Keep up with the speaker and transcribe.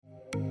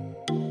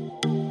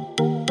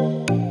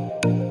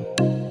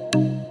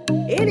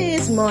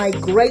my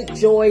great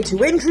joy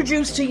to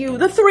introduce to you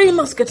the three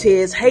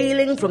musketeers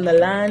hailing from the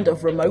land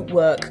of remote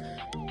work.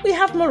 We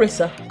have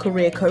Marissa,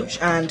 career coach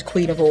and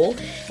queen of all.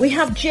 We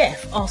have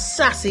Jeff, our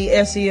sassy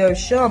SEO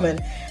shaman.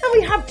 And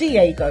we have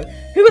Diego,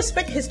 who has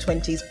spent his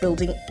 20s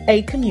building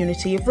a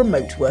community of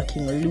remote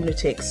working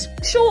lunatics.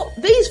 Sure,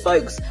 these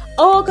folks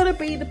are going to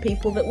be the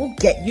people that will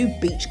get you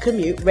beach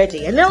commute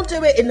ready, and they'll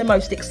do it in the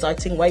most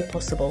exciting way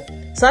possible.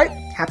 So,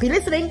 happy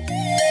listening.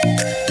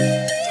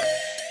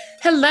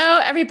 Hello,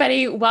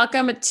 everybody.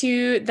 Welcome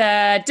to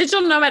the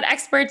Digital Nomad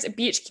Experts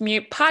Beach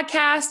Commute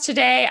podcast.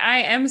 Today, I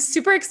am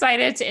super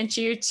excited to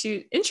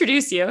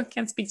introduce you,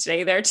 can't speak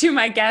today there, to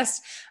my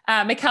guest,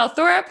 Mikkel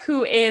Thorup,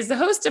 who is the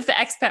host of the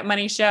Expat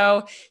Money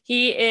Show.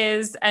 He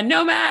is a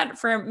nomad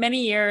for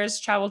many years,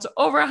 traveled to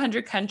over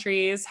 100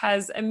 countries,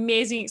 has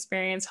amazing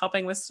experience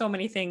helping with so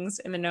many things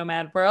in the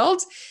nomad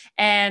world.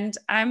 And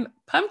I'm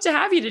pumped to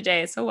have you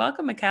today. So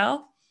welcome,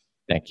 Mikkel.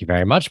 Thank you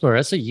very much,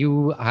 Marissa.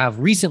 You have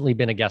recently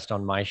been a guest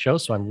on my show,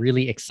 so I'm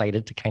really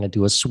excited to kind of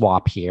do a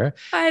swap here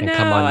and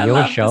come on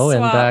your show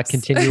and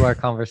continue our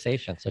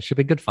conversation. So it should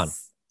be good fun.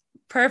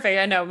 Perfect.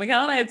 I know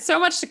Mikkel and I had so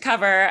much to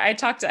cover. I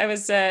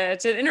was to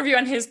an interview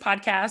on his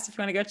podcast. If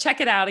you want to go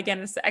check it out, again,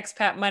 it's the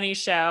Expat Money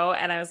Show.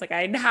 And I was like,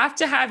 I have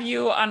to have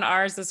you on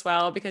ours as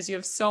well, because you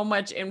have so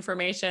much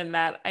information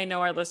that I know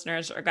our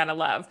listeners are going to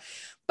love.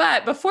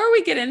 But before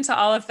we get into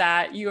all of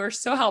that, you are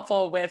so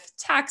helpful with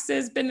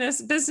taxes,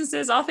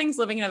 businesses, all things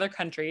living in other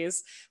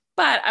countries.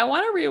 But I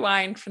want to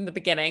rewind from the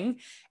beginning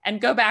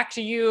and go back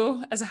to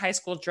you as a high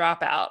school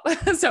dropout.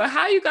 So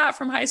how you got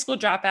from high school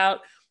dropout,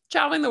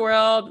 traveling the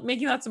world,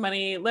 making lots of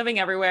money, living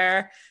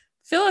everywhere.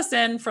 Fill us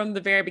in from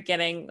the very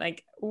beginning.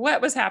 Like,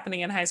 what was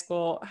happening in high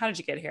school? How did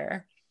you get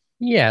here?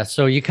 Yeah,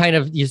 so you kind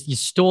of you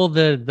stole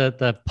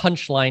the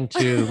punchline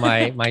to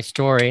my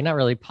story. Not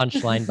really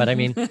punchline, but I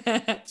mean,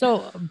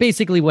 so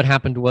basically what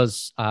happened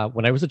was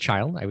when I was a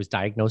child, I was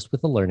diagnosed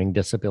with a learning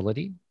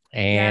disability,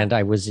 and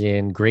I was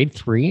in grade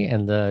 3,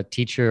 and the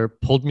teacher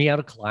pulled me out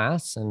of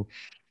class and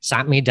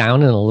sat me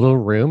down in a little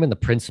room, and the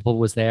principal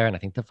was there, and I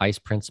think the vice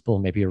principal,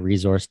 maybe a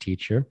resource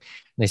teacher. And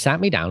they sat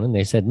me down and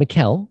they said,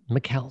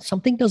 Mikkel,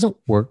 something doesn't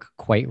work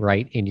quite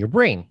right in your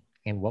brain.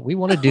 And what we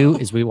want to do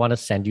is we want to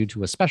send you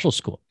to a special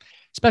school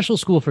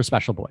for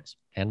special boys.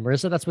 And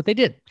Marissa, that's what they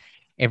did.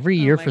 Every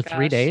year for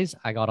 3 days,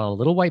 I got on a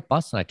little white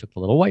bus, and I took the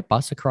little white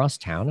bus across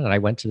town, and I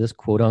went to this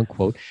quote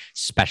unquote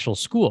special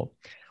school.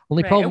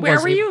 Only problem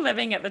Where were you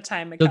living at the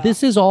time, Mikkel? So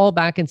this is all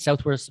back in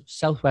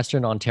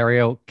southwestern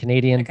Ontario,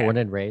 Canadian, born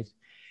and raised.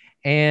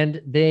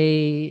 And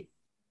the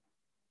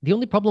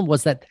only problem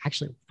was that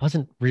actually it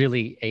wasn't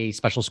really a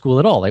special school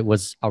at all. It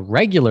was a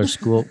regular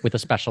school with a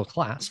special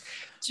class.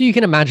 So you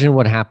can imagine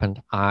what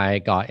happened. I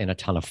got in a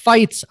ton of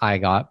fights. I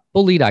got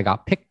bullied. I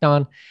got picked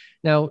on.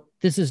 Now,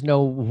 this is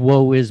no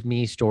woe is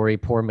me story.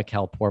 Poor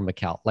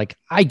Mikkel. Like,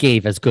 I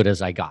gave as good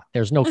as I got.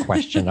 There's no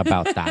question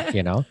about that,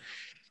 you know?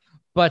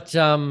 But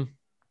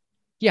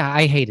yeah,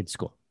 I hated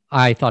school.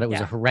 I thought it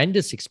was a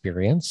horrendous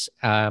experience.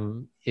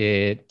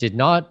 It did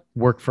not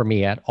work for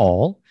me at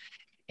all.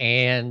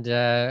 And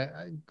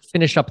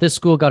finished up this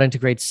school, got into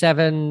grade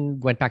 7,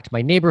 went back to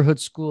my neighborhood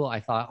school. I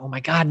thought, oh my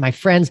God, my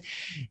friends,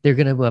 they're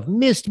going to have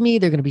missed me.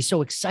 They're going to be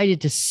so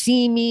excited to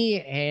see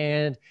me.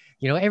 And,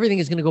 you know, everything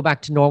is going to go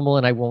back to normal,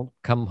 and I won't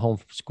come home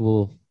from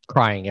school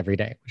crying every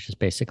day, which is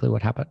basically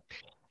what happened.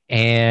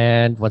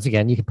 And once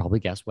again, you can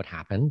probably guess what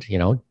happened, you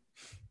know,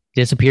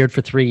 disappeared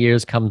for 3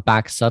 years, come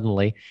back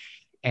suddenly.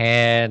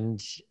 And,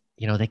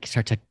 you know, they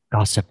start to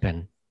gossip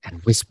and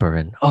whisper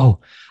and, oh,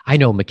 I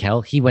know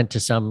Mikkel. He went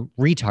to some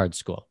retard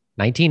school.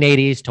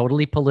 1980s,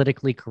 totally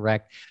politically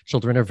correct.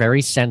 Children are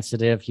very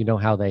sensitive. You know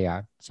how they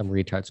are. Some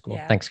retard school.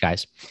 Yeah. Thanks,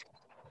 guys.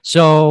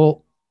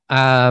 So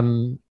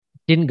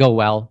didn't go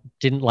well.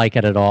 Didn't like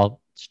it at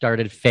all.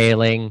 Started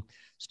failing.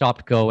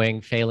 Stopped going.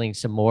 Failing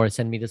some more.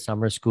 Send me to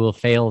summer school.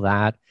 Fail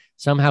that.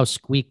 Somehow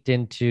squeaked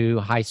into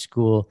high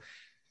school.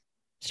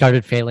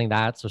 Started failing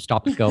that, so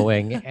stopped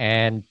going.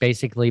 And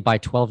basically by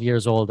 12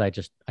 years old, I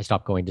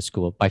stopped going to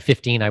school. By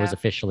 15, I was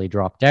officially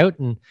dropped out.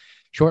 And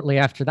shortly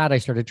after that, I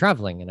started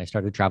traveling, and I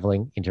started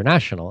traveling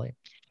internationally.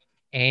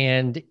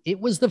 And it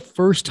was the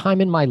first time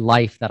in my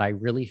life that I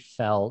really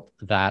felt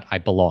that I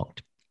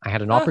belonged. I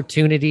had an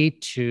opportunity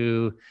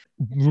to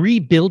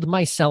rebuild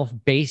myself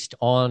based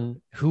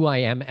on who I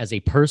am as a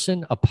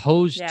person,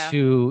 opposed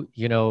to,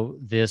 you know,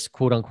 this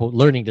quote unquote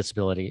learning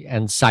disability.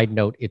 And side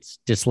note, it's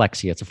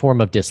dyslexia. It's a form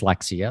of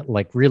dyslexia.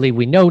 Like, really,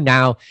 we know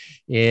now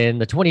in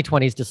the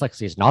 2020s,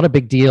 dyslexia is not a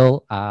big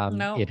deal.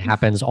 It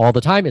happens all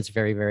the time. It's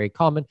very, very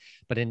common.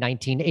 But in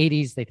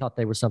 1980s, they thought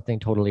there was something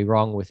totally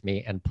wrong with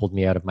me and pulled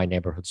me out of my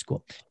neighborhood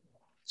school.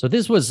 So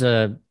this was,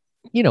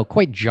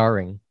 quite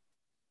jarring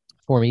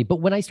for me. But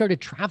when I started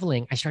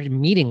traveling, I started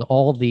meeting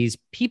all these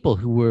people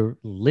who were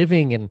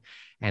living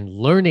and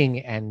learning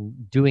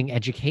and doing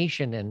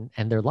education,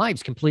 and their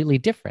lives completely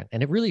different.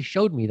 And it really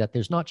showed me that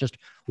there's not just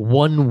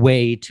one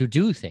way to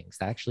do things.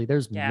 Actually,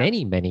 there's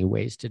many, many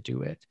ways to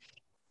do it.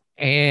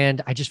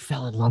 And I just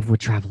fell in love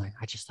with traveling.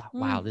 I just thought,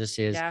 wow,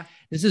 Yeah.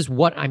 this is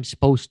what I'm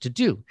supposed to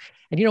do.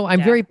 And,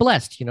 I'm very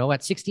blessed,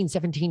 at 16,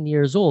 17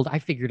 years old, I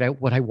figured out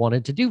what I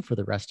wanted to do for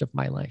the rest of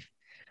my life.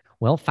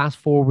 Well, fast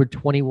forward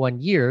 21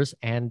 years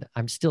and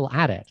I'm still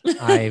at it.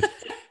 I've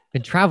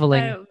been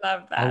traveling I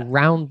love that.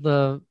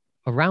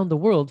 around the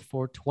world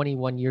for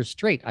 21 years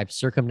straight. I've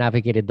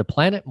circumnavigated the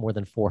planet more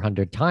than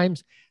 400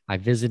 times. I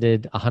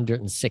visited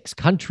 106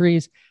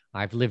 countries.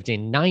 I've lived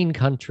in 9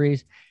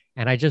 countries.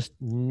 And I just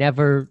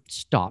never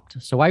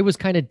stopped. So I was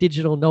kind of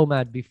digital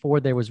nomad before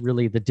there was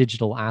really the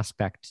digital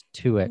aspect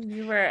to it.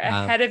 You were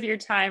ahead of your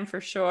time for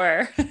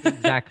sure.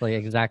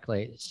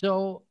 Exactly.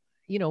 So,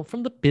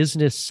 from the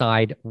business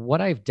side,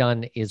 what I've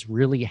done is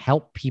really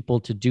help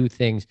people to do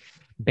things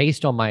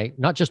based on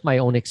not just my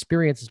own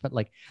experiences, but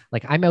like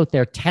I'm out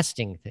there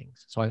testing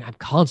things. So I'm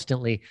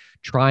constantly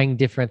trying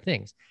different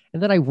things.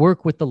 And then I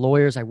work with the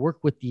lawyers, I work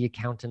with the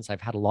accountants. I've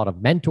had a lot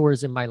of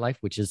mentors in my life,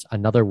 which is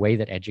another way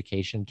that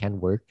education can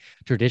work.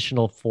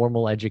 Traditional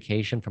formal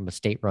education from a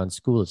state-run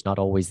school is not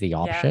always the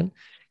option,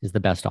 is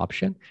the best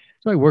option.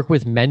 So I work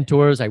with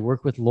mentors, I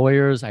work with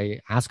lawyers, I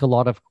ask a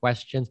lot of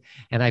questions,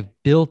 and I've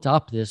built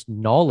up this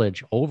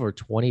knowledge over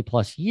 20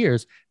 plus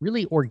years,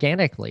 really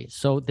organically.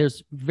 So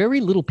there's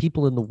very little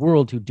people in the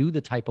world who do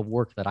the type of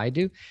work that I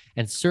do,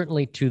 and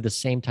certainly to the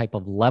same type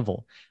of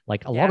level.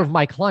 Like a lot of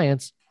my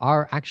clients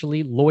are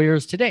actually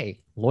lawyers today.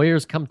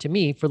 Lawyers come to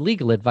me for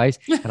legal advice,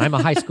 and I'm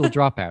a high school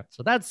dropout.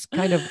 So that's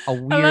kind of a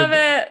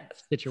weird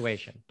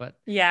situation. But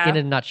in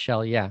a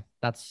nutshell,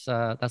 that's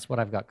what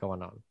I've got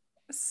going on.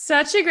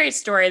 Such a great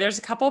story. There's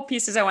a couple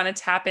pieces I want to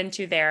tap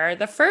into there.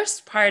 The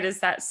first part is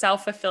that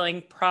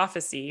self-fulfilling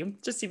prophecy.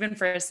 Just even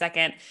for a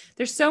second,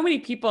 there's so many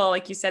people,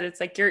 like you said, it's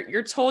like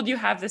you're told you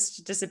have this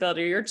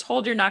disability, or you're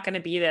told you're not going to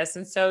be this,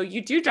 and so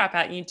you do drop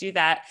out and you do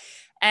that.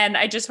 And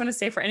I just want to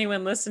say, for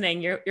anyone listening,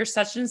 you're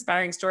such an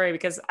inspiring story,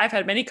 because I've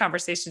had many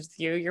conversations with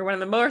you. You're one of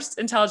the most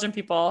intelligent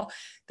people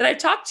that I've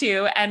talked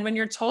to, and when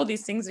you're told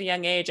these things at a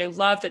young age, I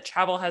love that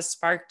travel has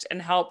sparked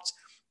and helped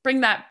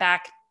bring that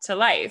back to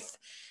life.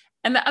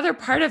 And the other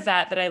part of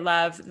that I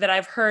love, that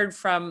I've heard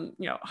from,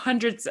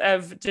 hundreds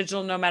of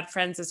digital nomad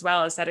friends as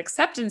well, is that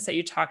acceptance that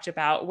you talked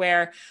about,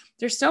 where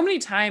there's so many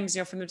times,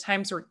 from the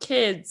times we're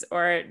kids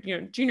or,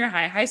 junior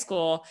high, high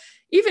school,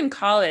 even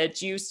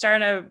college, you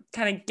start to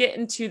kind of get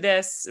into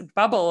this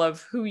bubble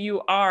of who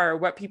you are,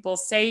 what people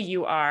say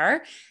you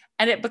are,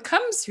 and it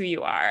becomes who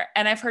you are.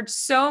 And I've heard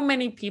so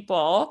many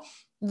people,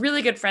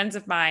 really good friends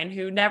of mine,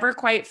 who never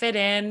quite fit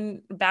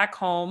in back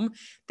home.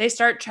 They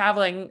start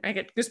traveling. I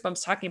get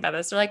goosebumps talking about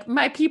this. They're like,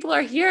 my people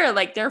are here.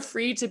 Like, they're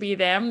free to be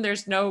them.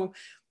 There's no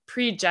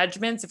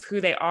prejudgments of who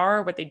they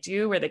are, what they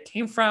do, where they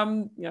came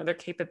from, their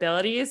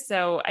capabilities.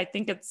 So I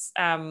think it's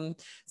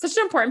such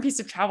an important piece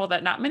of travel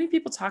that not many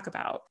people talk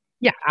about.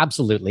 Yeah,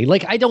 absolutely.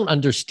 Like, I don't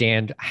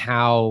understand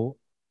how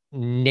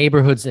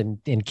neighborhoods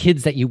and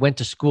kids that you went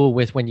to school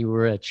with when you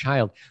were a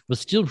child will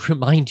still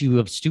remind you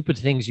of stupid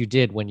things you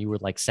did when you were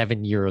like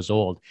 7 years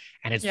old.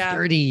 And it's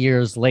 30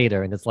 years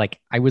later. And it's like,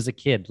 I was a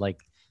kid,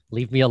 like,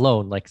 leave me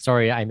alone. Like,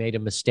 sorry, I made a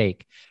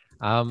mistake.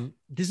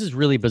 This is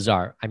really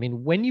bizarre. I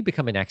mean, when you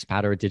become an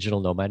expat or a digital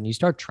nomad and you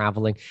start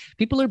traveling,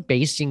 people are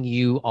basing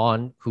you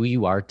on who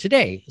you are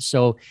today.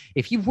 So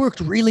if you've worked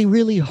really,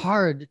 really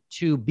hard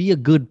to be a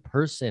good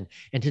person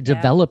and to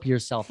develop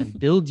yourself and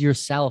build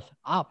yourself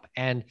up,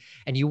 and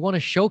you want to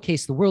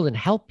showcase the world and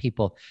help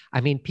people,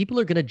 I mean, people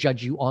are going to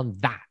judge you on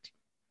that.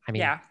 I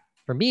mean,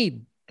 for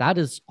me, that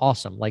is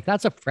awesome. Like,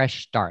 that's a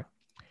fresh start.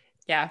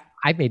 Yeah.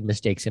 I've made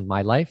mistakes in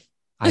my life.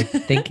 I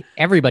think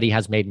everybody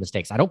has made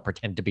mistakes. I don't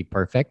pretend to be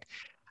perfect.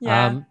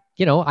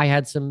 I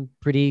had some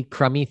pretty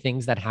crummy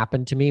things that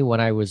happened to me when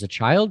I was a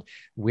child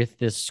with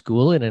this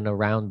school and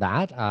around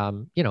that.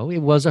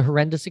 It was a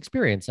horrendous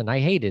experience and I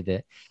hated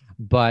it.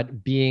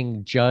 But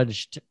being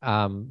judged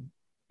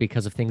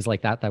because of things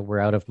like that were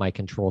out of my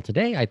control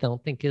today, I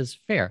don't think is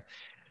fair.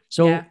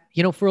 So,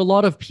 for a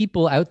lot of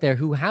people out there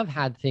who have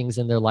had things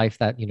in their life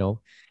that,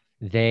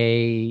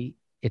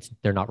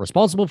 they're not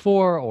responsible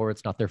for, or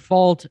it's not their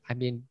fault. I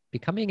mean,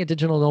 becoming a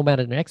digital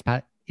nomad and an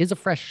expat is a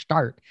fresh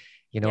start.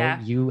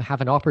 You have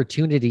an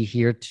opportunity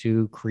here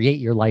to create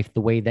your life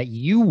the way that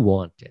you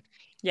want it.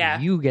 Yeah.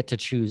 You get to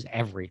choose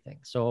everything.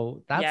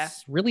 So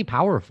that's really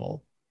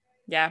powerful.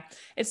 Yeah.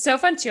 It's so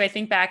fun too. I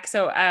think back.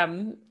 So,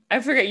 I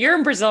forget, you're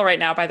in Brazil right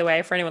now, by the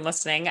way, for anyone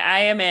listening.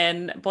 I am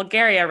in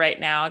Bulgaria right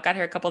now. I got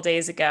here a couple of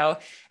days ago,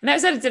 and I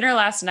was at a dinner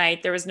last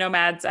night. There was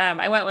nomads.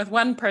 I went with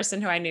one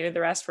person who I knew.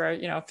 The rest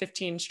were,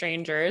 15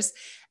 strangers.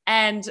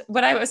 And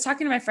when I was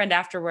talking to my friend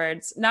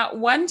afterwards, not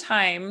one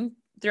time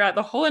throughout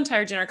the whole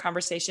entire dinner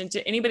conversation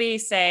did anybody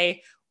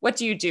say, "What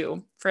do you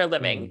do for a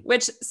living?"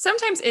 Which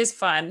sometimes is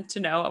fun to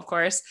know, of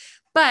course.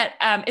 But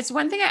it's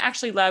one thing I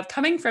actually love,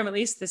 coming from at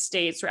least the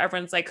States, where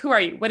everyone's like, "Who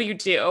are you? What do you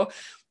do?"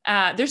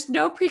 There's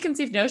no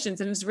preconceived notions,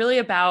 and it's really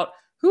about,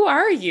 who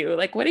are you?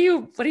 Like, what are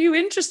you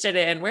interested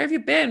in? Where have you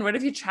been? Where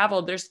have you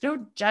traveled? There's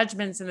no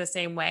judgments in the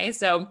same way.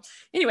 So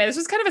anyway, this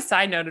was kind of a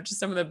side note of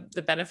just some of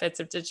the benefits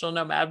of digital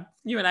nomad.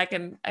 I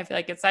feel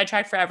like it's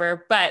sidetracked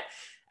forever, but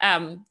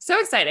So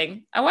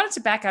exciting. I wanted to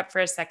back up for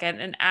a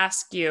second and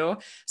ask you.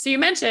 So you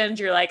mentioned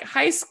you're like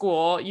high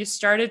school, you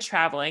started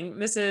traveling.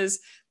 This is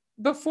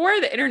before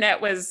the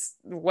internet was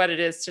what it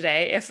is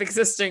today, if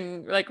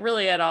existing like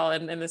really at all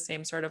in the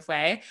same sort of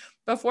way,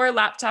 before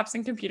laptops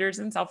and computers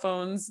and cell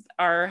phones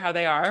are how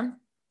they are.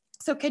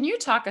 So can you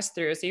talk us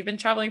through? So you've been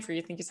traveling for,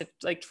 you think you said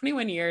like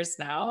 21 years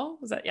now.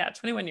 Was that? Yeah,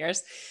 21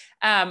 years.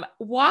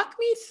 Walk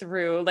me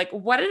through, like,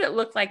 what did it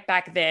look like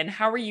back then?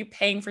 How were you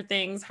paying for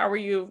things? How were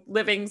you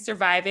living,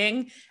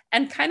 surviving?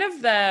 And kind of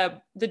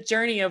the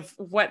journey of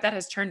what that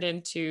has turned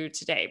into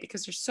today,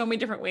 because there's so many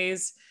different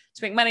ways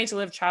to make money, to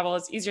live, travel.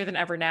 It's easier than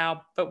ever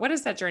now. But what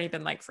has that journey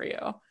been like for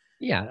you?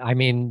 Yeah, I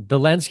mean, the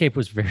landscape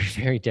was very,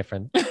 very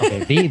different.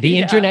 Okay, the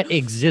internet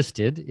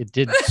existed. It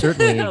did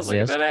certainly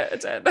exist,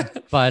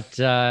 but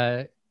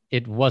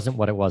it wasn't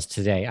what it was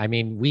today. I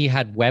mean, we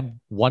had Web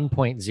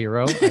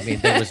 1.0. I mean,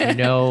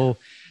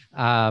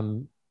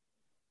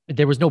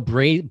 there was no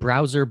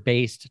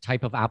browser-based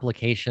type of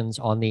applications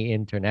on the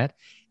internet.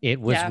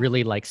 It was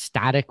really like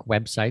static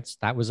websites.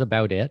 That was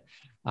about it.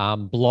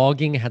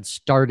 Blogging had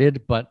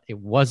started, but it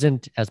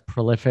wasn't as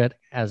prolific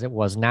as it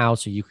was now.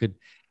 So you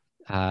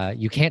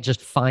can't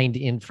just find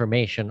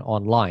information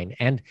online.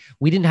 And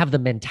we didn't have the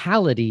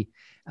mentality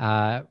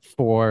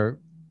for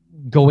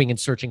going and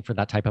searching for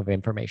that type of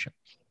information.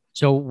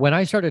 So when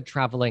I started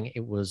traveling,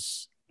 it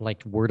was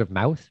like word of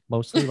mouth,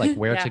 mostly like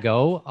where to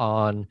go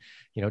on,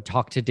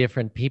 talk to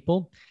different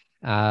people.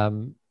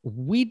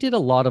 We did a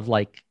lot of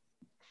like,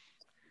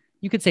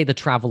 you could say the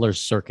traveler's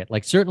circuit.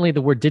 Like certainly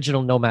the word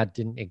digital nomad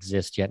didn't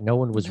exist yet. No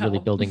one was really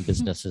building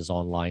businesses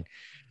online.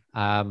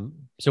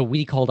 So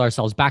we called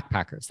ourselves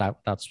backpackers. I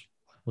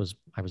was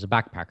a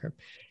backpacker.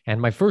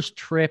 And my first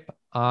trip,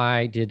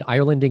 I did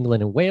Ireland,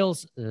 England, and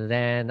Wales.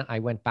 Then I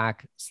went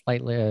back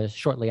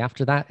shortly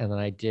after that. And then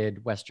I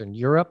did Western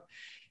Europe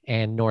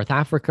and North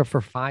Africa for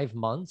 5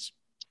 months.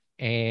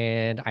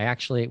 And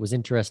it was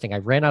interesting. I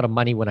ran out of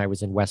money when I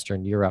was in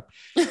Western Europe.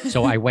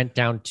 So I went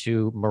down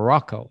to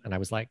Morocco and I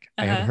was like,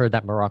 I had heard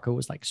that Morocco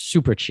was like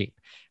super cheap.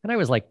 And I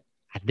was like,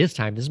 at this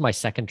time, this is my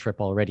second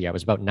trip already. I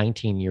was about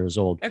 19 years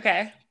old.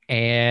 Okay.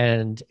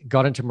 And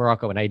got into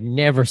Morocco, and I'd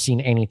never seen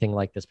anything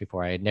like this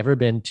before. I had never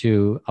been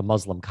to a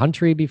Muslim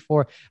country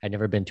before. I'd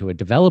never been to a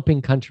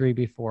developing country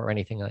before or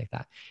anything like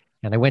that.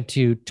 And I went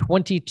to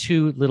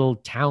 22 little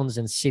towns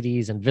and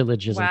cities and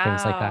villages and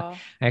things like that.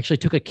 I actually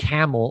took a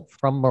camel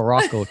from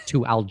Morocco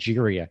to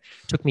Algeria.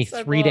 It took me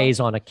 3 days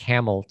on a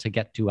camel to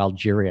get to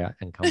Algeria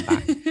and come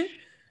back.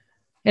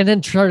 And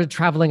then started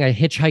traveling. I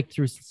hitchhiked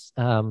through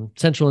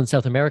Central and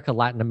South America,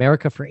 Latin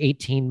America for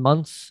 18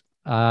 months.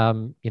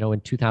 In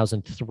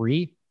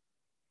 2003.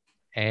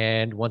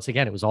 And once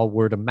again, it was all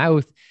word of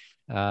mouth.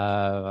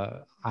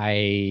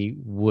 I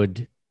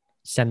would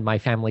send my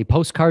family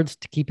postcards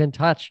to keep in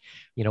touch.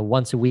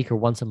 Once a week or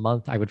once a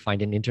month, I would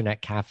find an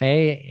internet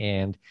cafe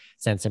and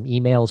send some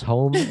emails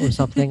home or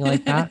something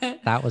like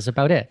that. That was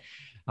about it.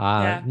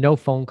 No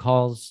phone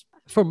calls.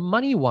 For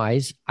money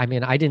wise, I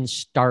mean, I didn't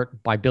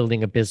start by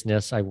building a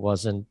business. I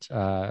wasn't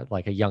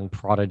like a young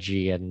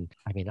prodigy. And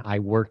I mean, I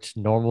worked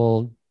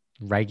normal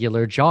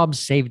regular jobs,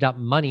 saved up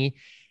money,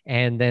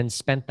 and then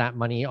spent that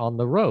money on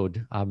the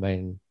road. I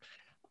mean,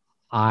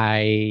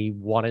 I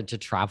wanted to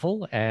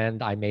travel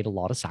and I made a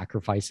lot of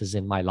sacrifices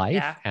in my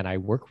life. And I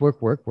work,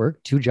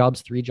 2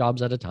 jobs, 3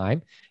 jobs at a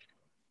time,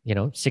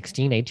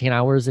 16, 18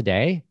 hours a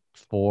day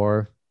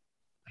for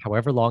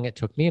however long it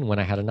took me. And when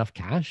I had enough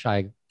cash,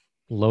 I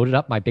loaded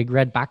up my big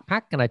red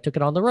backpack and I took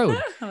it on the road.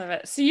 I love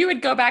it. So you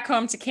would go back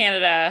home to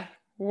Canada,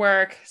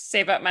 work,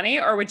 save up money,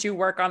 or would you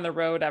work on the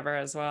road ever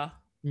as well?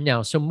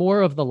 No, so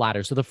more of the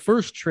latter. So the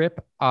first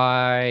trip,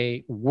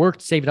 I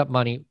worked, saved up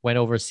money, went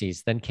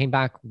overseas, then came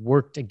back,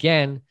 worked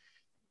again,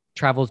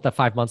 traveled the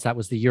 5 months. That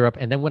was the Europe.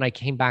 And then when I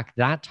came back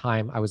that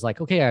time, I was like,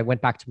 okay, I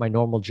went back to my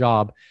normal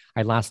job.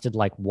 I lasted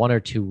like 1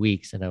 or 2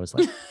 weeks. And I was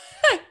like,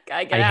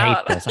 I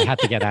hate this. I had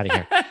to get out of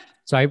here.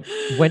 So I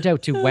went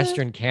out to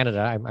Western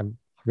Canada. I'm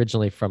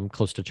originally from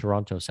close to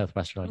Toronto,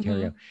 Southwestern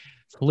Ontario.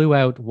 Flew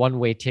out,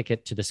 one-way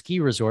ticket to the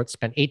ski resorts,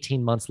 spent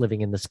 18 months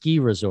living in the ski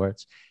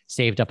resorts,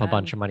 saved up a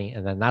bunch of money.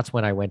 And then that's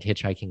when I went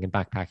hitchhiking and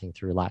backpacking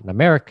through Latin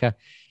America.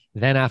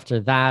 Then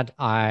after that,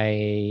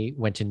 I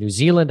went to New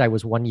Zealand. I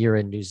was 1 year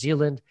in New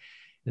Zealand,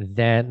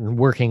 then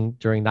working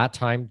during that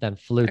time, then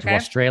flew to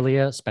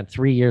Australia, spent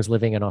 3 years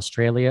living in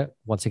Australia,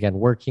 once again,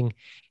 working.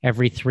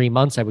 Every 3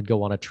 months, I would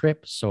go on a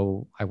trip.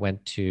 So I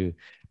went to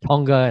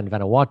Tonga and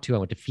Vanuatu. I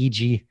went to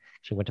Fiji.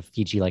 Actually went to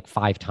Fiji like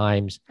 5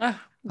 times.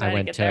 I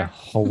went to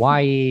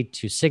Hawaii,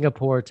 to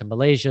Singapore, to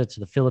Malaysia, to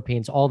the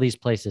Philippines, all these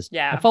places.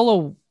 I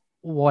follow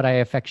what I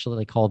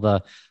affectionately call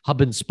the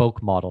hub and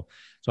spoke model.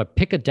 So I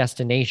pick a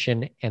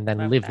destination and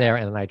then live there,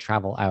 and then I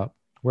travel out.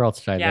 Where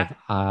else did I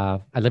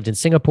live? I lived in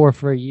Singapore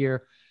for a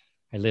year.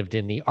 I lived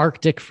in the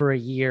Arctic for a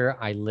year.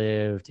 I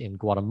lived in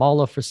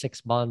Guatemala for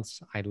 6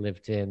 months. I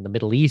lived in the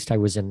Middle East. I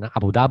was in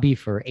Abu Dhabi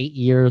for 8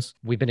 years.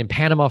 We've been in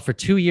Panama for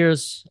 2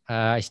 years.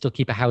 I still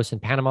keep a house in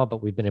Panama,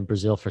 but we've been in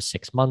Brazil for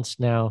 6 months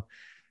now.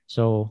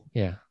 So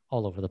yeah,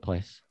 all over the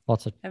place.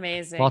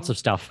 Amazing. Lots of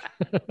stuff.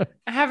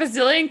 I have a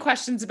zillion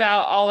questions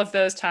about all of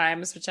those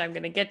times, which I'm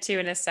going to get to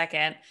in a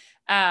second.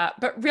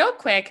 But real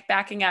quick,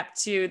 backing up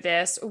to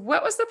this,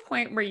 what was the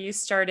point where you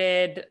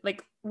started,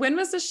 like, when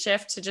was the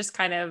shift to just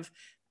kind of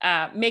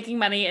making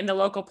money in the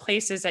local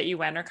places that you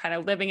went, or kind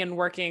of living and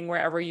working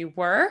wherever you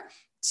were,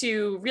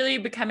 to really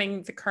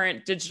becoming the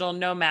current digital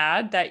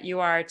nomad that you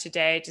are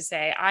today, to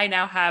say, I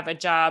now have a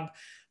job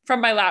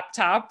from my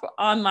laptop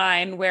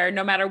online where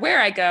no matter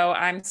where I go,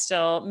 I'm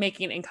still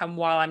making income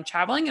while I'm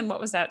traveling? And what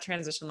was that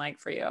transition like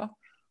for you?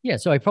 Yeah,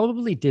 so I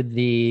probably did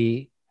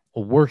the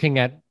working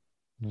at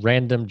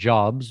random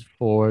jobs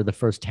for the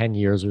first 10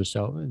 years or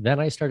so. Then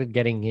I started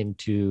getting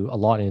into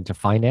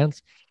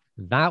finance.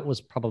 That was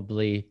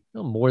probably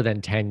more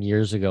than 10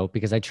 years ago,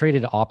 because I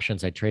traded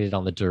options. I traded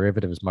on the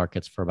derivatives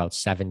markets for about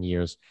 7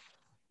 years.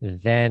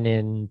 Then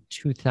in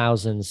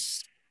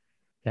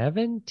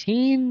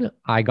 2017,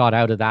 I got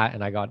out of that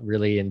and I got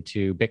really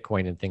into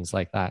Bitcoin and things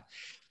like that.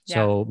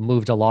 So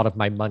moved a lot of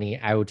my money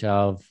out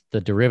of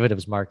the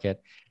derivatives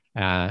market.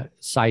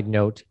 Side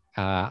note,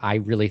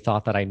 I really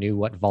thought that I knew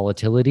what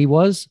volatility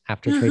was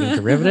after trading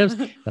derivatives.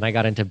 Then I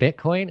got into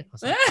Bitcoin. I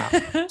was like,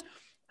 wow.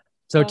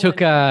 So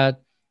took a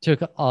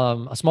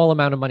small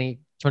amount of money,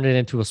 turned it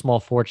into a small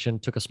fortune,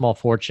 took a small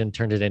fortune,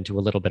 turned it into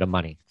a little bit of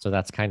money. So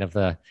that's kind of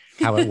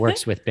how it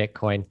works with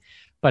Bitcoin.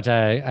 But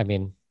I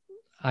mean,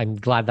 I'm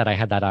glad that I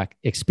had that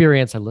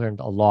experience. I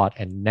learned a lot,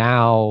 and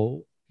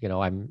now,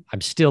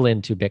 I'm still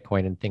into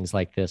Bitcoin and things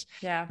like this.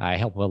 Yeah. I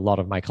help a lot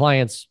of my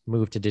clients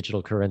move to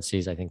digital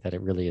currencies. I think that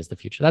it really is the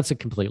future. That's a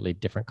completely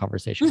different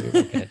conversation we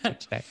won't get into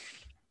today.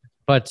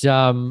 But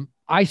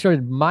I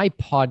started my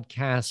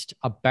podcast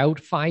about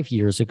 5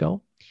 years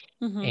ago.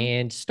 Mm-hmm.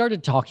 And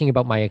started talking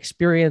about my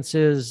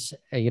experiences.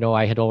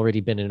 I had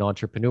already been an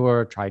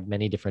entrepreneur, tried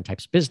many different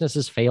types of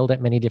businesses, failed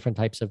at many different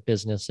types of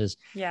businesses.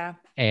 Yeah.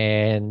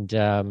 And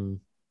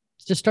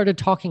just started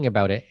talking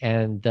about it.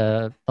 And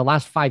the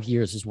last 5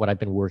 years is what I've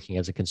been working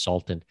as a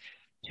consultant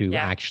to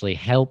actually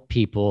help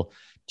people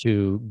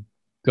to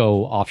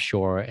go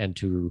offshore and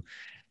to,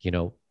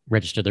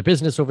 register their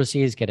business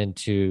overseas, get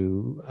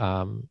into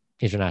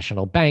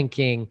international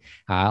banking,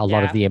 a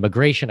lot of the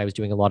immigration. I was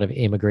doing a lot of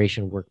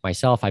immigration work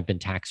myself. I've been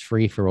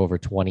tax-free for over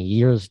 20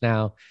 years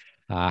now.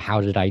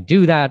 How did I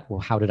do that? Well,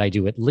 how did I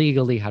do it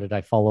legally? How did I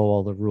follow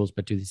all the rules?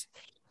 But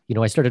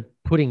I started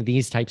putting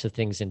these types of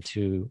things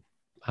into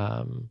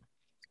a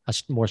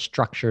more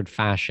structured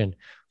fashion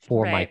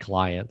for my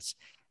clients.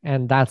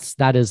 And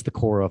that is the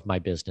core of my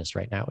business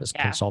right now, is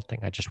consulting.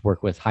 I just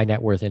work with high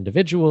net worth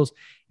individuals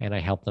and I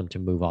help them to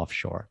move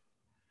offshore.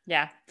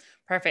 Yeah.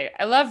 Perfect.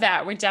 I love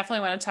that. We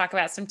definitely want to talk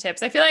about some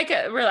tips. I feel like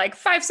we're like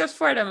 5 steps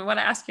forward and we want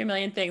to ask you a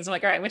million things. I'm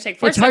like, all right, I'm going to take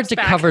 4 steps back. It's hard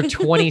to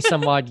cover 20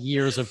 some odd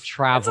years of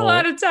travel. That's a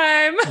lot of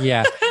time.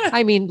 Yeah.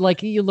 I mean,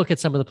 like, you look at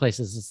some of the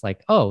places, it's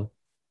like, oh,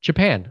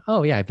 Japan.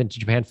 Oh yeah, I've been to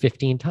Japan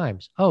 15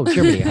 times. Oh,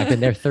 Germany. I've been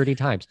there 30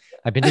 times.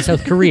 I've been to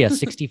South Korea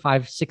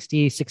 65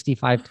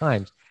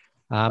 times.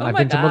 I've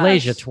been to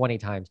Malaysia 20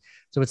 times.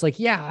 So it's like,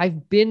 yeah,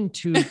 I've been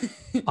to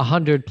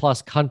 100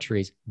 plus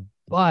countries,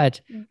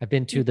 but I've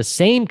been to the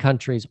same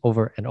countries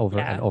over and over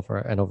and over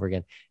and over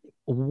again.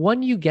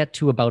 When you get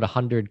to about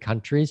 100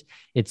 countries,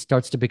 it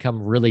starts to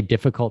become really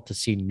difficult to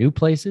see new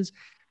places.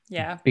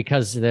 Yeah.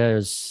 Because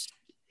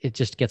it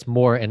just gets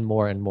more and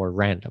more and more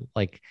random.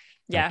 Like,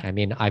 I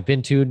mean, I've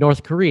been to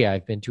North Korea,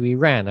 I've been to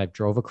Iran, I've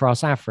drove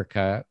across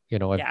Africa,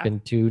 I've been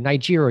to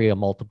Nigeria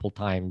multiple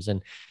times,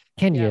 and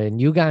Kenya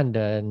and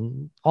Uganda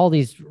and all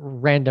these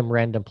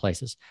random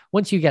places.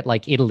 Once you get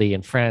like Italy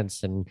and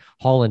France and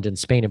Holland and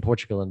Spain and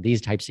Portugal and these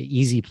types of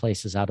easy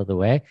places out of the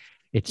way,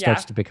 it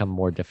starts to become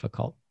more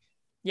difficult.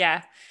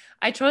 Yeah,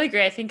 I totally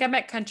agree. I think I'm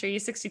at country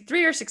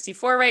 63 or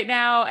 64 right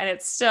now. And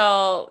it's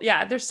still,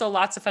 there's still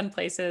lots of fun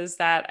places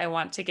that I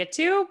want to get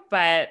to.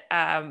 But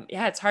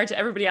it's hard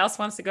everybody else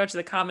wants to go to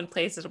the common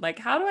places. I'm like,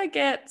 how do I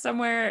get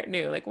somewhere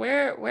new? Like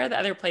where are the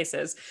other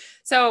places?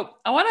 So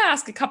I want to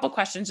ask a couple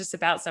questions just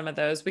about some of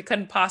those. We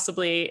couldn't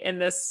possibly in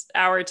this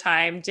hour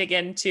time dig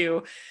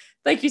into,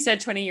 like you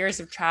said, 20 years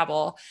of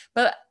travel,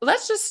 but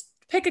let's just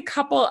pick a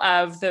couple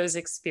of those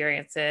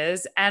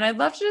experiences. And I'd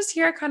love to just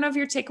hear kind of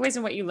your takeaways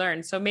and what you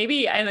learned. So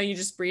maybe, I know you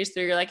just breezed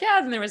through, you're like,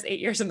 then there was 8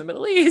 years in the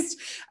Middle East.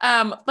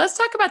 Let's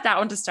talk about that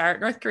one to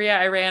start. North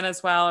Korea, Iran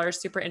as well are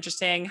super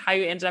interesting. How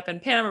you ended up in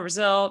Panama,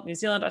 Brazil, New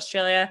Zealand,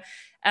 Australia.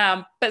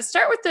 But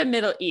start with the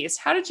Middle East.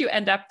 How did you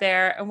end up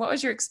there? And what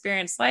was your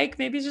experience like?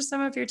 Maybe just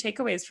some of your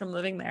takeaways from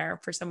living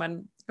there for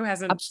someone who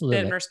hasn't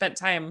been or spent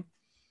time.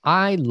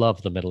 I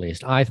love the Middle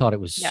East. I thought it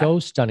was so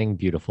stunning,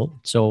 beautiful.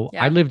 So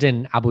I lived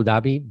in Abu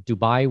Dhabi.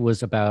 Dubai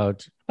was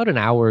about an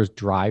hour's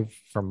drive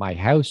from my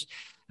house.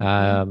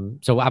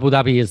 So Abu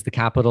Dhabi is the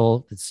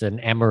capital. It's an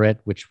emirate,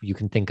 which you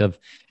can think of,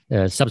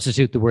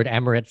 substitute the word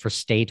emirate for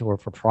state or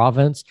for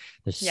province.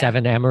 There's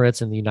 7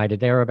 emirates in the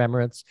United Arab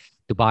Emirates.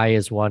 Dubai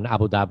is one,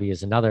 Abu Dhabi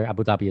is another.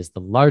 Abu Dhabi is the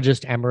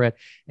largest emirate,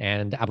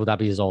 and Abu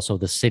Dhabi is also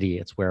the city.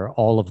 It's where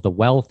all of the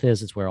wealth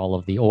is. It's where all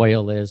of the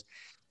oil is.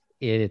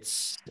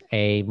 It's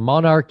a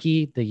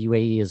monarchy. The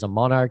UAE is a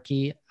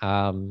monarchy.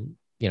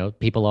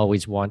 people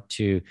always want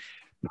to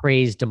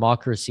praise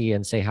democracy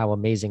and say how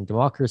amazing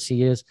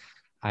democracy is.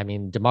 I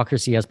mean,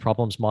 democracy has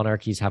problems,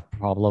 monarchies have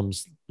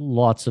problems,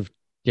 lots of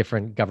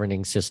different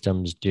governing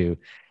systems do.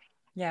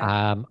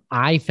 Yeah.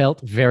 I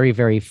felt very,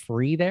 very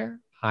free there.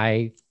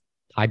 I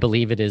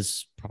believe it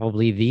is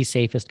probably the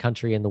safest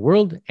country in the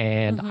world.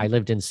 And I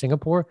lived in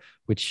Singapore,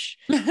 which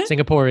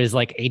Singapore is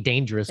like a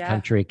dangerous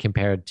country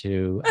compared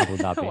to Abu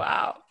Dhabi.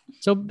 Wow.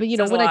 So, but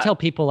when I tell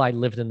people I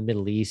lived in the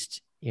Middle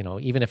East,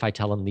 even if I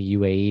tell them the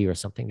UAE or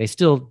something, they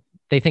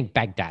think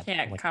Baghdad.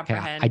 Can't like,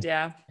 comprehend.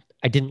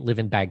 I didn't live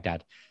in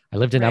Baghdad. I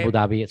lived in Abu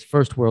Dhabi. It's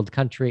first world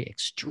country,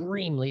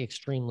 extremely,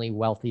 extremely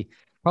wealthy,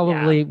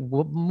 probably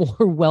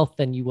more wealth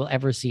than you will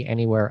ever see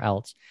anywhere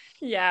else.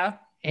 Yeah.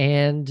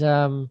 And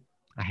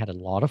I had a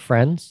lot of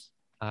friends.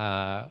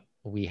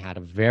 We had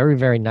a very,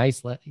 very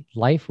nice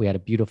life. We had a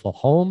beautiful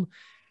home.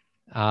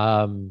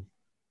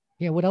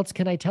 What else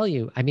can I tell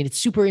you? I mean, it's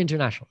super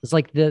international. It's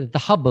like the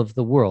hub of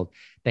the world.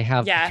 They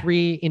have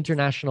 3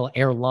 international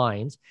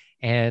airlines,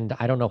 and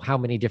I don't know how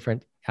many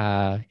different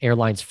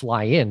airlines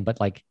fly in, but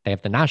like they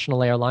have the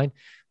national airline,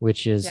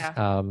 which is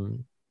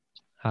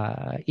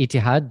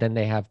Etihad. Then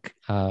they have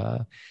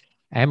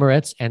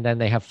Emirates, and then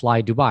they have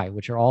Fly Dubai,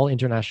 which are all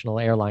international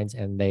airlines,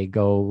 and they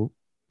go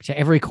to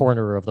every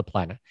corner of the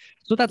planet.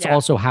 So that's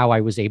also how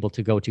I was able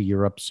to go to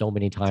Europe so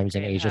many times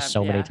and Asia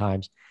so many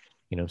times.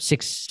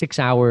 6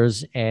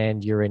 hours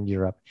and you're in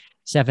Europe,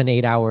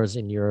 7-8 hours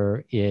and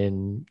you're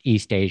in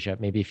East Asia.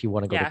 Maybe if you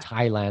want to go to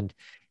Thailand,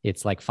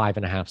 it's like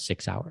 5.5,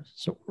 6 hours.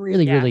 So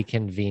really, really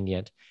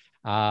convenient.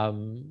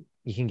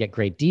 You can get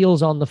great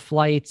deals on the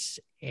flights,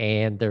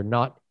 and they're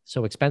not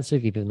so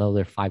expensive, even though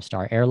they're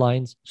 5-star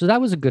airlines. So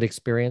that was a good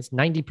experience.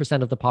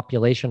 90% of the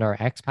population are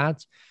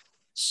expats.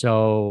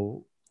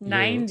 So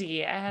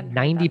 90%,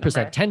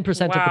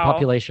 10% of the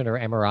population are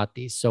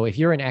Emiratis. So if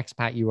you're an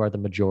expat, you are the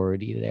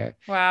majority there.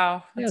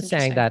 Wow.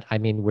 Saying that, I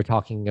mean, we're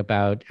talking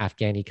about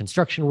Afghani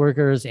construction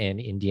workers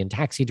and Indian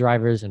taxi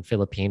drivers and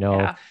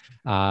Filipino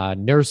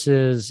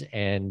nurses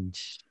and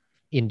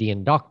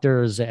Indian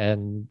doctors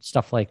and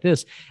stuff like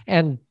this.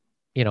 And,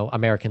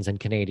 Americans and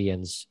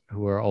Canadians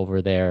who are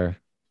over there,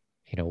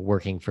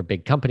 working for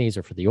big companies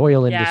or for the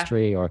oil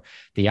industry, or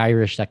the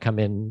Irish that come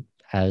in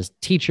as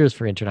teachers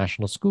for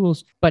international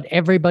schools. But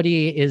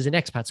everybody is an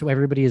expat. So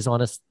everybody is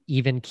on a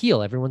even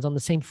keel. Everyone's on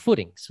the same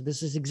footing. So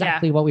this is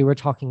exactly what we were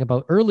talking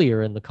about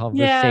earlier in the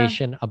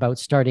conversation about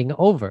starting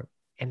over.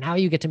 And now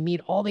you get to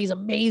meet all these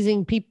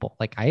amazing people.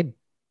 Like I had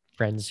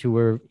friends who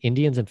were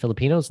Indians and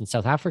Filipinos and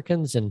South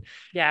Africans and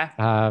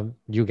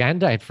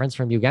Uganda. I had friends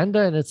from Uganda,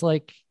 and it's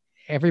like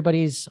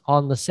everybody's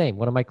on the same.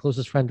 One of my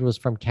closest friends was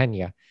from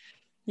Kenya.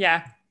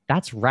 Yeah.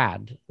 That's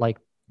rad. Like,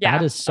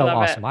 that is so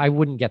awesome. I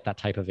wouldn't get that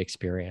type of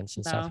experience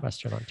in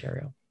Southwestern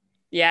Ontario.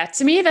 Yeah.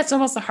 To me, that's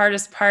almost the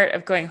hardest part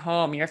of going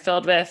home. You're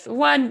filled with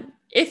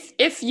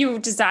if you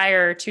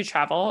desire to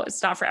travel,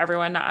 it's not for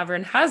everyone. Not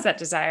everyone has that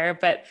desire,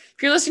 but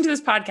if you're listening to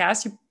this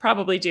podcast, you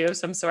probably do of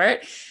some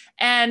sort.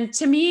 And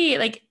to me,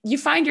 like, you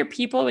find your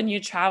people when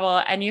you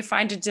travel, and you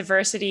find a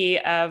diversity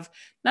of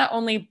not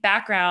only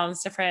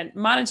backgrounds, different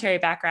monetary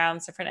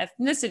backgrounds, different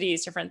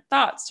ethnicities, different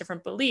thoughts,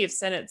 different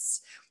beliefs. And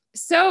it's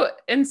so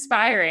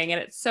inspiring,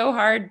 and it's so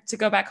hard to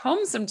go back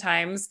home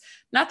sometimes.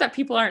 Not that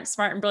people aren't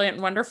smart and brilliant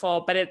and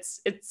wonderful, but it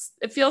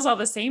feels all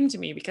the same to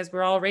me because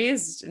we're all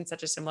raised in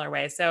such a similar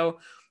way. So,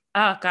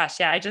 oh gosh,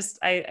 yeah,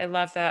 I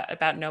love that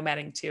about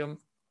nomading too.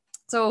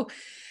 So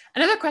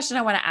another question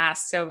I want to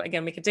ask. So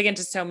again, we could dig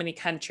into so many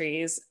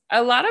countries.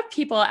 A lot of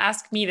people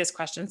ask me this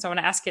question, so I want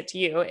to ask it to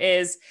you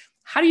is,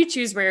 how do you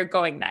choose where you're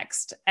going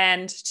next?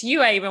 And to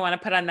you, I even want to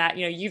put on that,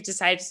 you've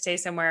decided to stay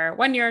somewhere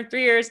 1 year,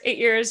 3 years, 8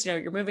 years,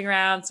 you're moving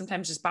around,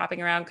 sometimes just bopping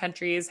around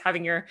countries,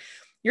 having your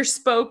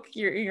spoke,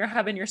 your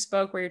hub and your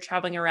spoke where you're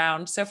traveling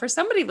around. So for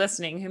somebody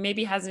listening who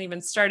maybe hasn't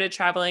even started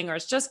traveling or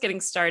is just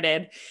getting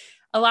started,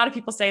 a lot of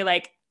people say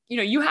like,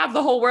 you have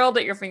the whole world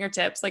at your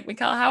fingertips. Like,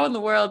 Mikkel, how in the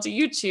world do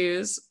you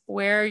choose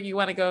where you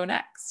want to go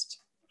next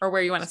or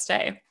where you want to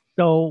stay?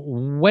 So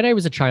when I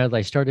was a child,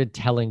 I started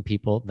telling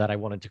people that I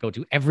wanted to go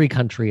to every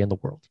country in the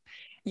world.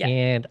 Yeah.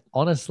 And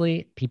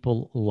honestly,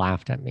 people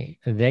laughed at me.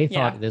 They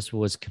thought this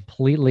was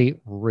completely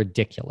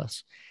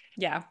ridiculous.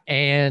 Yeah.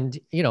 And,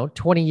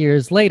 20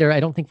 years later, I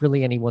don't think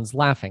really anyone's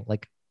laughing.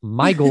 Like,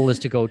 my goal is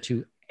to go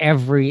to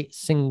every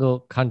single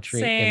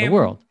country in the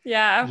world.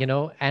 Yeah.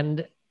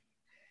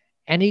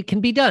 And it can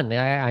be done.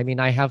 I mean,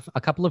 I have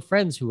a couple of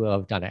friends who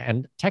have done it,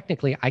 and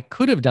technically I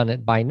could have done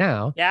it by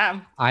now.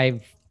 Yeah.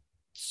 I've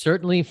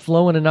certainly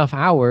flown enough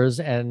hours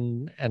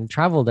and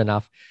traveled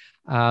enough.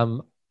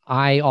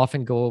 I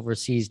often go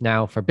overseas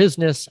now for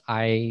business.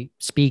 I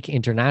speak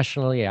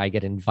internationally. I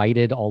get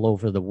invited all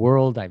over the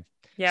world. I've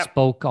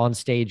spoke on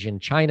stage in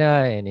China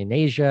and in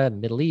Asia,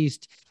 Middle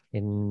East,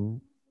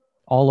 in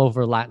all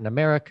over Latin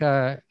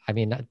America. I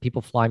mean,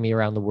 people fly me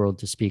around the world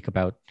to speak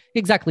about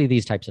exactly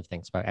these types of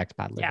things, about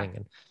expat living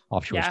and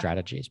offshore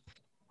strategies.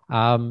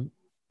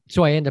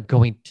 So I end up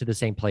going to the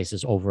same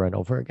places over and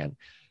over again.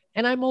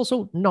 And I'm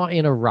also not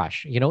in a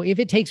rush. You know, if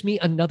it takes me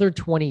another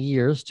 20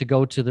 years to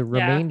go to the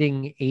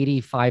remaining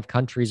 85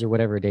 countries or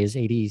whatever it is,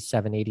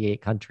 87,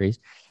 88 countries,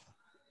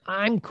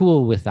 I'm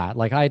cool with that.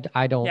 Like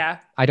I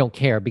don't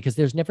care, because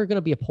there's never going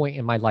to be a point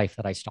in my life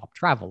that I stop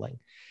traveling.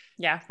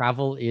 Yeah.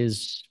 Travel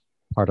is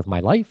part of my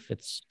life.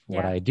 It's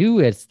what I do.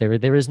 It's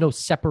there is no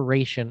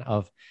separation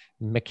of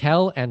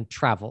Mikkel and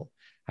travel.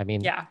 I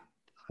mean,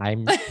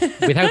 I'm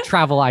without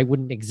travel, I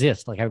wouldn't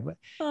exist. Like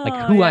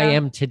who I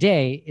am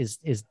today is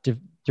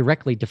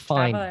directly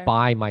defined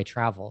by my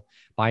travel,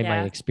 by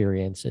my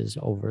experiences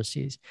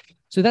overseas.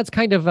 So that's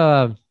kind of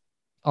a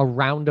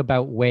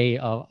roundabout way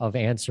of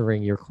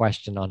answering your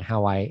question on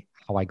how I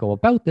go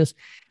about this,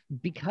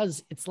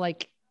 because it's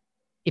like,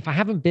 if I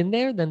haven't been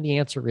there, then the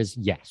answer is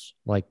yes.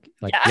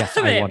 Yes,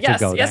 I want to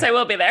go. Yes, there. I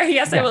will be there.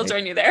 Yes, I will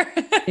join you there.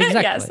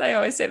 Exactly. Yes, I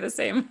always say the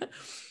same.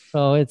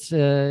 So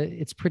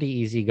it's pretty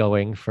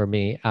easy-going for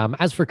me.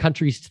 As for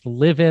countries to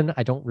live in,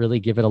 I don't really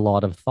give it a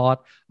lot of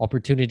thought.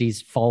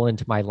 Opportunities fall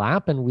into my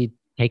lap and we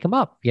take them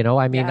up. You know,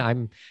 I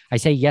mean, I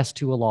say yes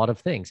to a lot of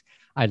things.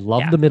 I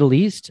love the Middle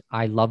East.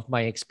 I loved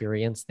my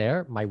experience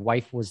there. My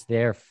wife was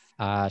there.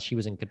 She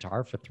was in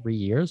Qatar for 3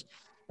 years,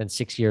 then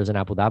 6 years in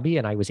Abu Dhabi,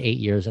 and I was 8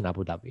 years in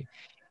Abu Dhabi.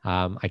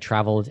 I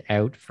traveled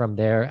out from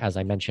there, as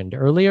I mentioned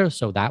earlier,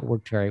 so that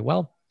worked very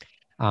well.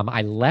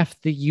 I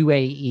left the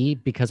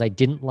UAE because I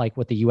didn't like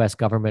what the US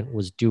government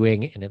was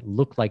doing, and it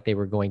looked like they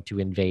were going to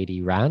invade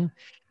Iran.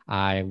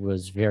 I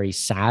was very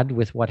sad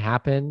with what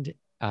happened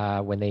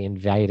when they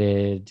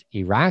invaded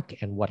Iraq,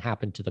 and what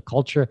happened to the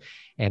culture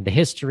and the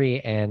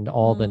history and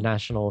all the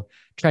national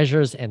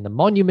treasures and the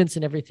monuments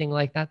and everything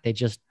like that. They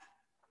just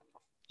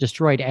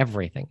destroyed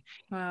everything.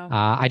 Wow.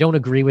 I don't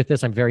agree with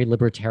this. I'm very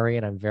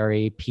libertarian. I'm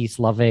very peace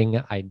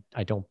loving.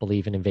 I don't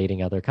believe in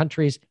invading other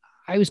countries.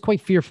 I was quite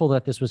fearful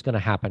that this was going to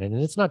happen. And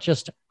it's not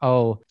just,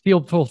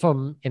 fearful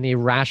from an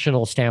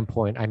irrational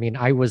standpoint. I mean,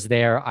 I was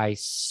there. I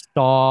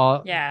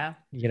saw,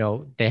 you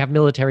know, they have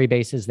military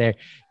bases there.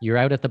 You're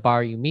out at the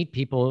bar. You meet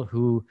people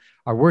who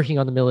are working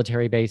on the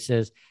military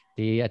bases.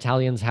 The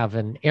Italians have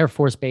an Air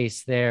Force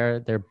base there.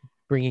 They're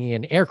bringing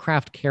in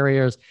aircraft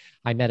carriers.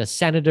 I met a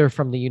senator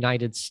from the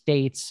United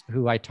States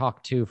who I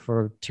talked to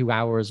for 2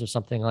 hours or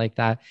something like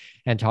that,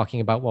 and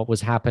talking about what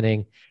was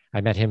happening.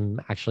 I met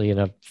him actually in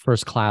a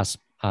first class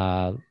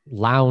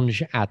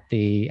lounge at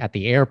the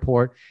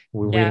airport.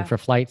 We were waiting for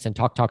flights and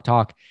talk.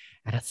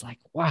 And it's like,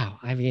 wow,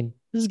 I mean,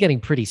 this is getting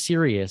pretty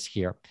serious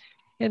here.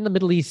 In the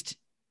Middle East,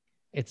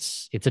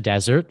 it's a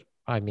desert.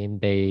 I mean,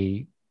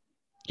 they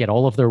get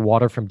all of their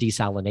water from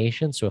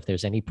desalination. So if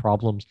there's any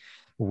problems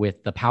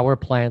with the power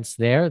plants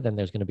there, then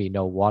there's going to be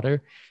no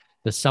water.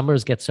 The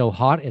summers get so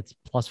hot, it's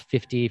plus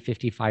 50,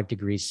 55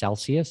 degrees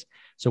Celsius.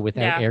 So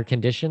without air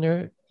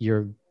conditioner,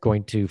 you're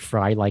going to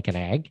fry like an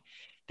egg.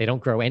 They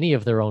don't grow any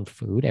of their own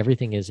food.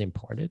 Everything is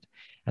imported.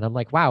 And I'm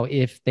like, wow,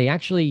 if they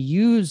actually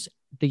use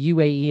the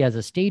UAE as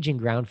a staging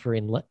ground for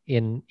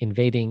in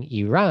invading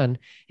Iran,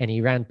 and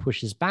Iran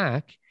pushes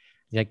back,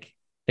 like,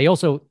 they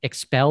also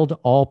expelled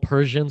all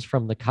Persians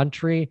from the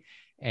country.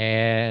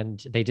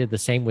 And they did the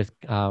same with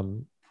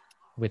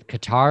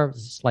Qatar,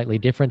 slightly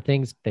different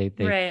things. They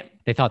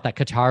thought that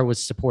Qatar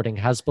was supporting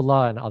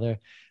Hezbollah and other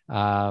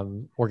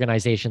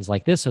organizations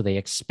like this. So they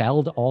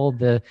expelled all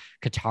the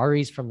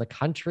Qataris from the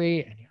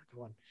country. And you're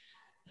going,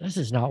 this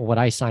is not what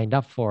I signed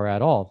up for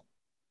at all.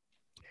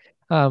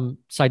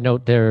 Side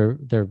note, there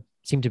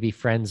seem to be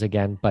friends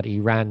again, but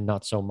Iran,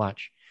 not so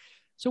much.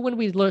 So when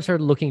we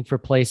started looking for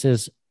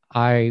places,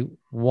 I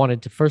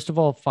wanted to, first of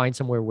all, find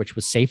somewhere which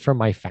was safe for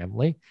my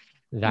family,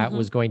 that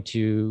was going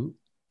to,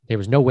 there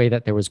was no way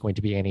that there was going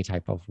to be any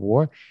type of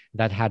war,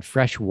 that had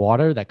fresh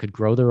water, that could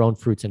grow their own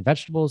fruits and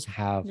vegetables,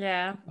 have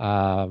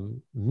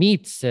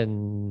meats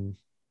and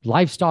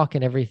livestock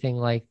and everything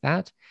like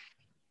that.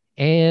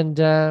 And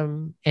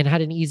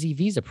had an easy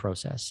visa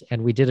process.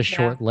 And we did a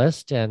short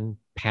list, and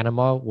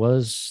Panama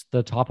was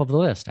the top of the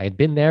list. I had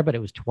been there, but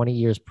it was 20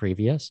 years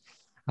previous.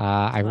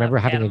 I remember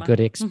having a good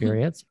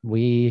experience.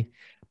 We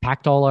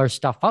packed all our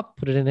stuff up,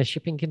 put it in a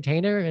shipping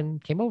container,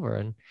 and came over.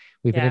 And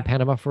we've been in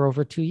Panama for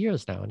over 2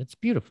 years now. And it's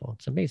beautiful.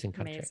 It's an amazing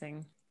country.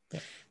 Amazing. Yeah.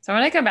 So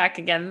when I come back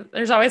again,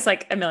 there's always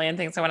like a million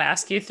things I want to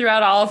ask you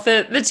throughout all of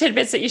the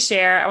tidbits that you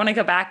share. I want to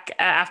go back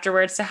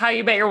afterwards to how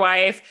you met your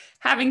wife,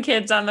 having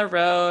kids on the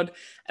road,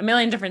 a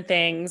million different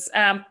things.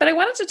 But I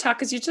wanted to talk,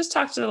 because you just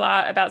talked a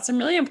lot about some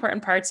really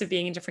important parts of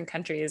being in different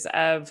countries,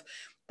 of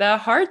the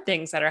hard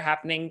things that are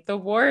happening, the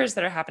wars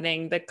that are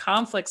happening, the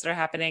conflicts that are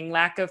happening,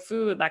 lack of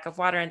food, lack of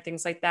water, and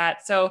things like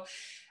that. So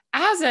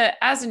as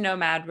a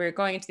nomad, we're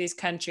going into these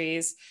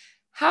countries.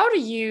 How do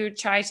you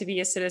try to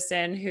be a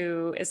citizen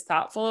who is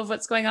thoughtful of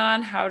what's going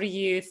on? How do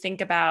you think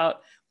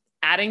about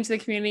adding to the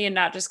community and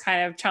not just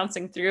kind of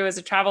trouncing through as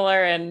a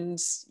traveler and,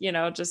 you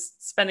know,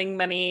 just spending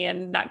money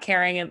and not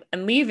caring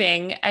and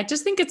leaving? I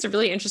just think it's a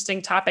really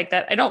interesting topic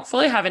that I don't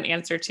fully have an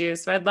answer to.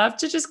 So I'd love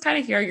to just kind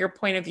of hear your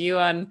point of view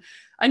on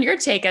your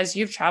take as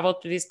you've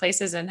traveled through these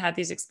places and had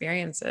these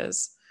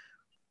experiences.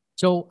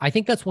 So I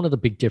think that's one of the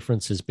big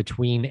differences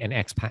between an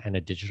expat and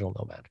a digital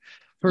nomad.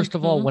 First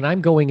of all, when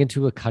I'm going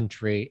into a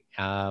country,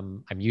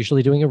 I'm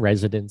usually doing a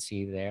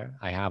residency there.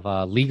 I have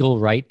a legal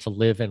right to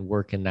live and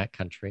work in that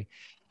country.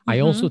 I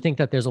also think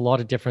that there's a lot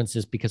of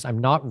differences because I'm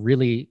not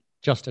really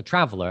just a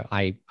traveler.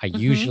 I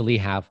usually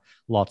have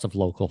lots of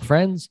local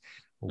friends.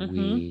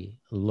 We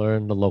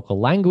learn the local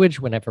language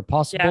whenever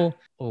possible.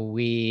 Yeah.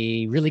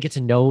 We really get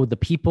to know the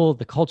people,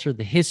 the culture,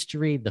 the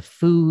history, the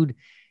food,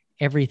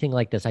 everything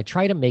like this. I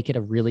try to make it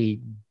a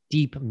really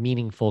deep,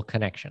 meaningful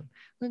connection.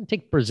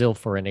 Take Brazil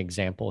for an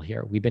example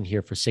here. We've been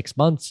here for 6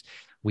 months.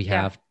 We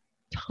have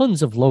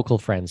tons of local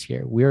friends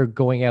here. We're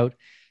going out.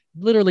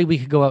 Literally, we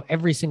could go out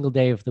every single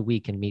day of the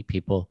week and meet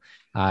people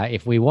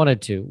if we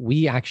wanted to.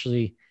 We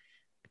actually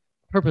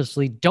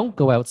purposely don't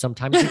go out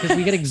sometimes because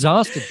we get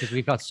exhausted because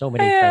we've got so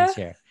many friends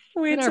here.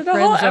 We did a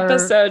whole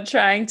episode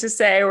trying to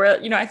say where,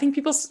 I think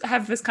people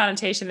have this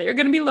connotation that you're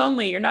going to be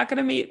lonely. You're not going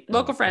to meet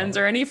local friends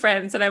or any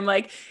friends. And I'm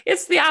like,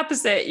 it's the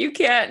opposite.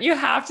 You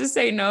have to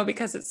say no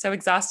because it's so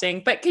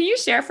exhausting. But can you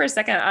share for a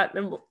second?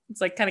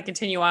 It's like kind of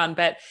continue on,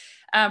 but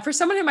for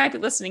someone who might be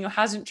listening who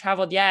hasn't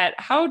traveled yet,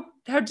 how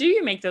do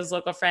you make those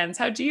local friends?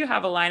 How do you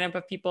have a lineup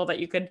of people that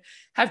you could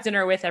have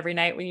dinner with every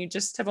night when you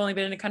just have only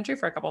been in a country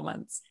for a couple of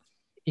months?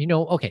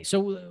 Okay,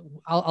 so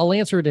I'll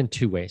answer it in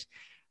two ways.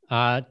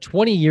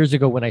 20 years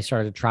ago, when I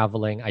started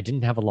traveling, I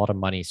didn't have a lot of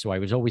money. So I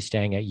was always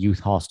staying at youth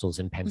hostels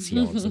and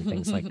pensions and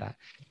things like that.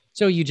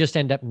 So you just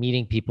end up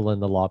meeting people in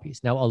the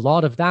lobbies. Now, a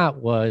lot of that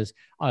was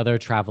other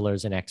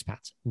travelers and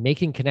expats.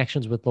 Making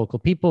connections with local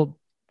people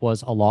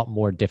was a lot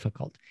more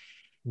difficult.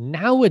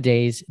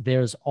 Nowadays,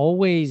 there's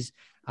always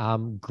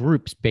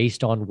groups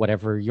based on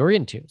whatever you're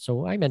into.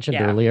 So I mentioned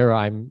earlier,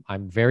 I'm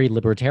very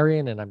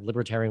libertarian, and I'm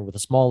libertarian with a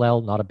small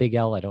L, not a big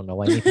L. I don't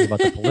know anything about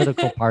the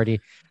political party,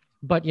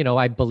 but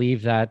I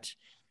believe that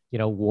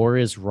war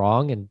is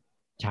wrong and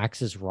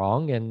tax is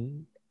wrong,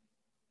 and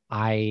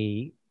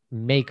I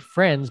make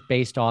friends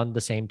based on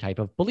the same type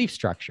of belief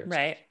structures.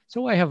 Right.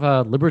 So I have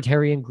a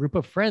libertarian group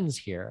of friends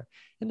here.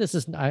 And this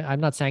is,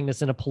 I'm not saying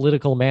this in a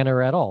political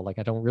manner at all. Like,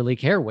 I don't really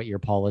care what your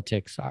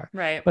politics are.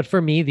 Right. But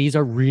for me, these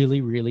are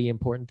really, really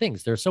important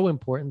things. They're so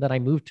important that I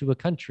moved to a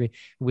country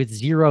with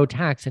zero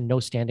tax and no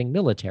standing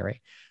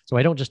military. So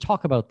I don't just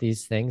talk about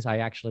these things. I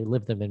actually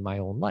live them in my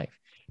own life.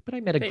 But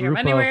I met a group your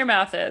money where your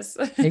mouth is.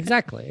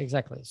 Exactly.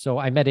 So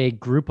I met a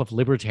group of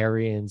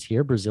libertarians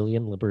here,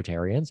 Brazilian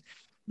libertarians.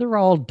 They're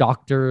all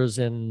doctors,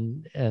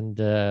 and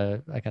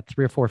I got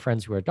 3 or 4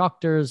 friends who are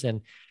doctors,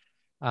 and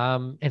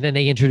then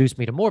they introduced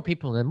me to more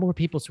people and more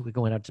people. So we're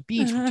going out to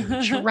beach, we're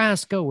doing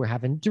churrasco, we're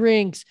having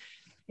drinks,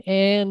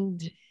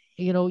 and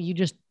you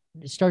just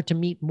start to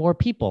meet more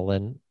people,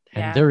 and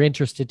they're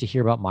interested to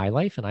hear about my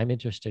life, and I'm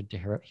interested to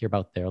hear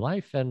about their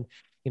life, and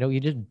you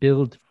just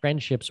build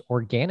friendships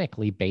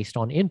organically based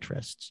on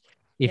interests.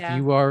 If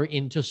you are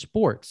into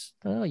sports,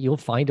 you'll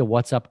find a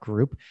WhatsApp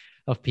group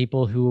of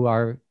people who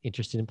are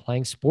interested in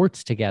playing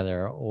sports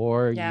together,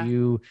 or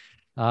you,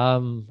 I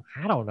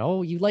don't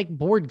know, you like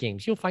board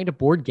games. You'll find a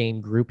board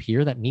game group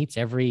here that meets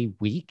every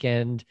week,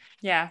 and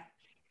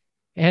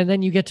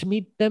then you get to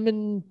meet them,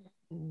 and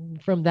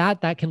from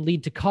that can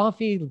lead to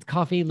coffee.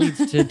 Coffee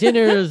leads to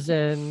dinners,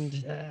 and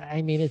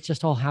it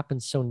just all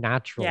happens so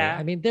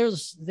naturally.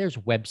 There's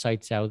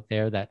websites out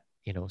there that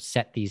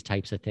set these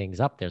types of things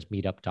up. There's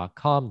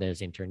meetup.com,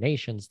 there's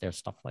Internations, there's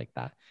stuff like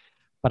that.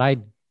 But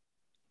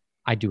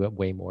I do it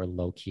way more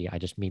low key. I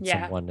just meet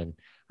someone, and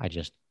I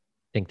just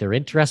think they're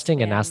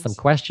interesting and ask them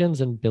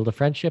questions and build a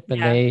friendship,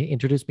 and they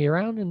introduce me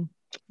around, and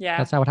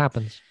that's how it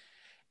happens.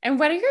 And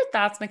what are your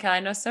thoughts, Mikhail? I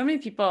know so many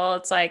people,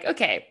 it's like,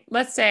 okay,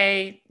 let's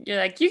say you're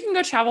like, you can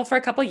go travel for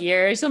a couple of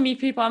years, you'll meet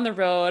people on the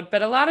road,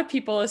 but a lot of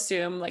people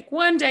assume like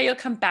one day you'll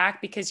come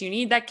back because you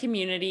need that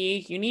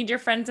community, you need your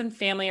friends and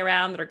family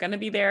around that are going to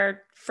be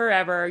there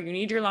forever, you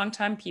need your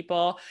longtime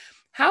people.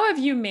 How have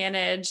you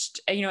managed,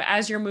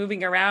 as you're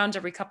moving around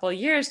every couple of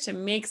years, to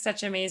make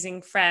such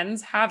amazing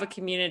friends, have a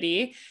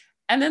community,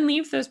 and then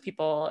leave those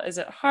people? Is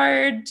it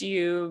hard? Do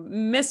you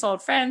miss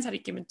old friends? How do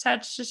you keep in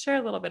touch? Just share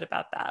a little bit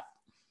about that.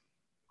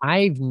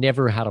 I've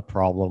never had a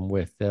problem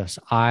with this.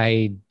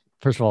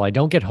 First of all, I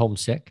don't get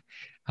homesick.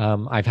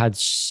 I've had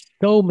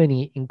so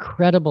many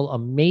incredible,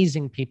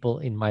 amazing people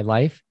in my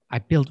life. I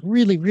built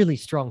really, really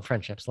strong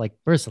friendships, like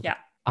personally,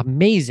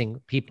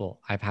 amazing people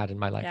I've had in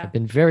my life. I've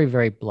been very,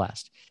 very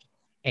blessed.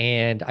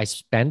 And I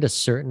spend a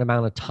certain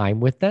amount of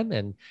time with them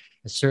and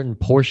a certain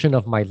portion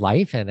of my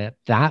life. And at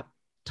that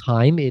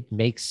time, it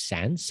makes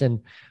sense.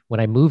 And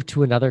when I move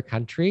to another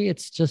country,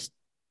 it's just,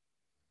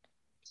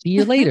 see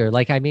you later.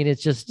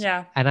 It's just,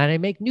 and I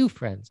make new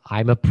friends.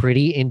 I'm a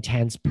pretty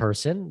intense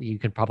person. You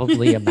can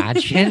probably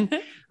imagine.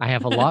 I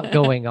have a lot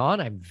going on.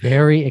 I'm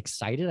very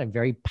excited. I'm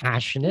very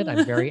passionate.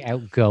 I'm very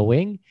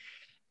outgoing,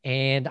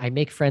 and I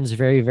make friends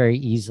very, very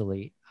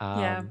easily.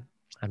 I'm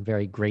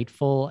very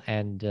grateful,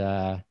 and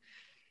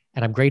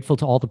I'm grateful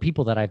to all the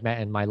people that I've met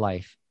in my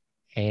life.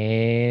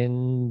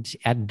 And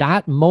at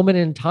that moment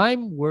in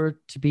time, we're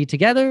to be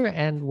together.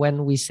 And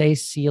when we say,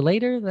 see you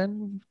later,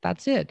 then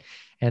that's it.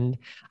 And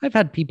I've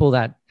had people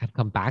that have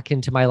come back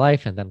into my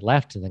life and then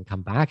left and then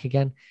come back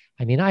again.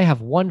 I mean, I have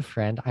one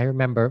friend. I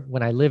remember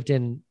when I lived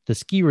in the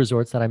ski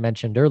resorts that I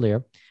mentioned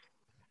earlier,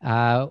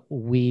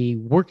 we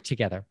worked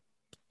together.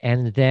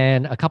 And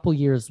then a couple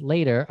years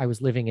later, I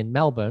was living in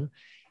Melbourne,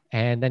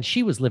 and then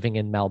she was living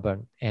in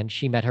Melbourne, and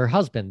she met her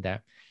husband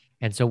there.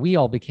 And so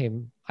I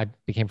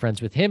became friends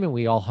with him, and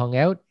we all hung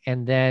out.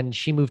 And then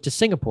she moved to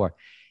Singapore.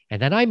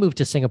 And then I moved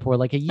to Singapore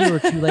like a year or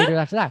two later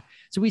after that.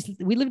 So we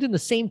lived in the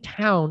same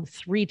town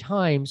 3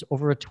 times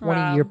over a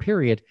 20-year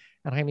period.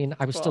 And I mean,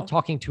 I was still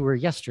talking to her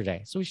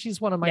yesterday. So she's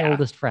one of my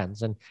oldest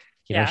friends. And,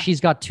 you know, she's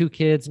got 2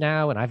 kids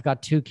now, and I've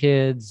got 2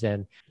 kids.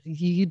 And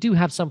you do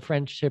have some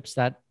friendships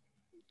that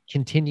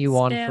continue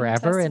on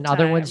forever, and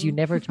other ones you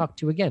never talk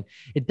to again.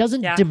 It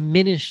doesn't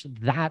diminish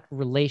that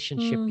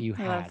relationship you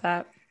had. I love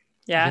that.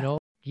 Yeah. You know,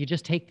 you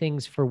just take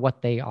things for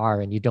what they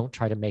are, and you don't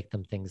try to make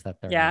them things that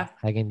they're not.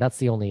 I mean, that's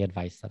the only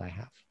advice that I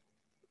have.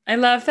 I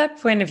love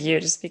that point of view,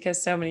 just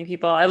because so many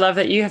people, I love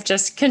that you have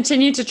just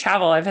continued to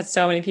travel. I've had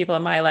so many people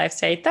in my life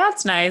say,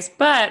 that's nice,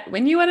 but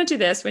when you want to do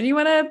this, when you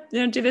want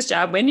to do this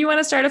job, when you want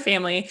to start a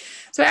family.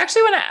 So I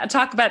actually want to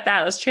talk about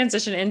that. Let's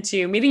transition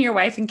into meeting your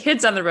wife and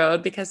kids on the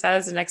road, because that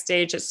is the next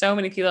stage that so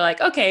many people are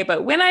like, okay,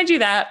 but when I do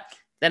that,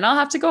 then I'll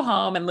have to go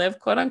home and live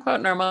quote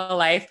unquote normal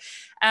life.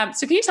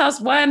 So can you tell us,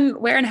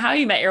 1, where and how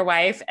you met your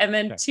wife, and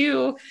then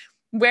 2,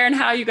 where and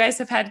how you guys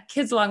have had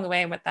kids along the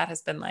way and what that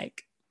has been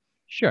like?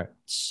 Sure.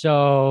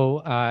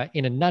 So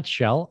in a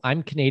nutshell,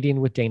 I'm Canadian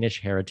with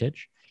Danish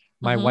heritage.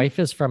 My wife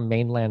is from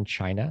mainland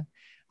China.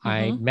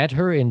 I met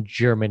her in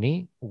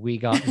Germany. We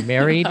got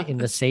married in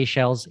the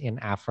Seychelles in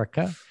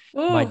Africa.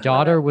 Ooh, my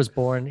daughter was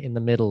born in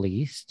the Middle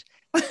East.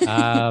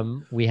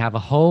 We have a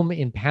home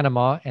in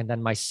Panama, and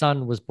then my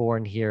son was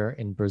born here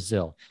in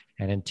Brazil.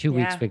 And in 2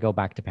 weeks, we go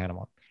back to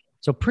Panama.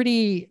 So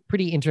pretty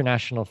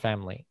international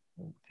family.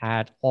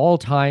 At all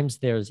times,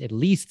 there's at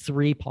least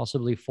 3,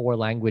 possibly 4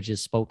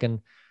 languages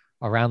spoken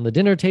around the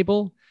dinner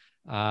table.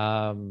 You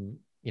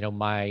know,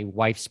 my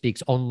wife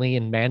speaks only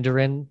in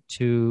Mandarin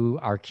to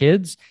our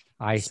kids.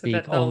 I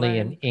speak only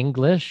in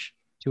English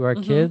to our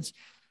kids.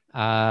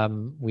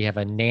 We have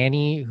a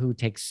nanny who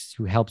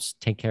helps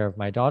take care of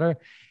my daughter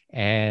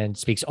and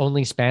speaks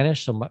only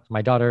Spanish. So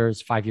my daughter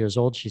is 5 years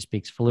old. She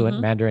speaks fluent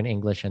Mandarin,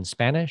 English, and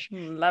Spanish.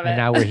 Love it. And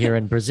now we're here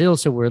in Brazil,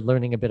 so we're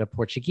learning a bit of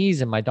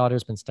Portuguese, and my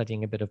daughter's been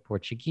studying a bit of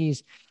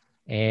Portuguese.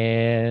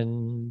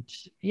 And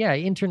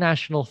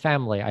international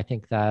family. I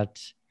think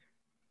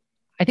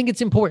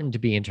it's important to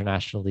be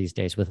international these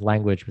days with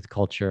language, with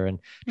culture, and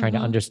trying to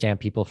understand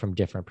people from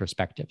different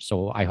perspectives.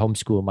 So I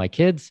homeschool my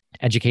kids,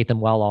 educate them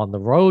while on the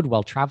road,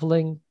 while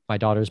traveling. My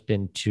daughter's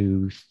been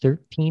to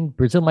 13.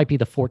 Brazil might be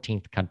the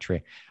 14th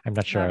country. I'm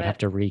not sure. I'd have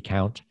to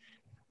recount.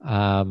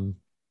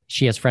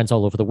 She has friends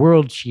all over the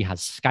world. She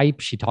has Skype.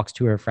 She talks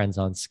to her friends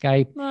on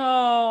Skype.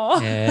 Oh.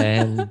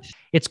 And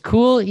it's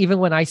cool. Even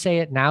when I say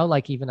it now,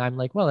 like even I'm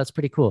like, well, that's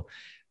pretty cool.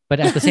 But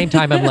at the same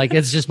time, I'm like,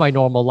 it's just my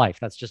normal life.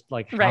 That's just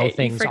like how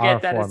things are for me. You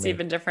forget that it's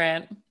even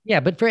different. Yeah.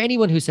 But for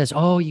anyone who says,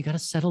 oh, you got to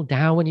settle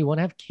down when you want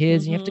to have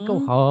kids and you have to go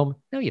home.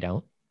 No, you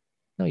don't.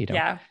 No, you don't.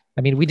 Yeah.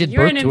 I mean, we did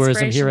birth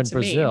tourism here in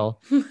Brazil,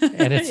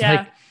 and it's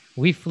like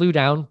we flew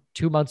down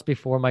 2 months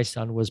before my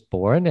son was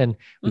born, and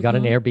we got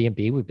an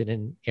Airbnb. We've been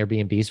in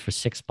Airbnbs for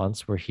 6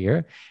 months. We're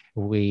here.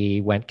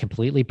 We went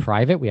completely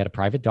private. We had a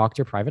private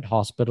doctor, private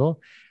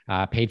hospital,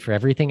 paid for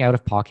everything out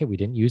of pocket. We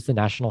didn't use the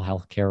national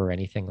health care or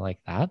anything like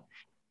that.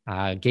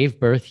 Gave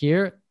birth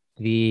here.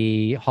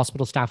 The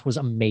hospital staff was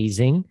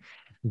amazing.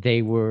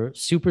 They were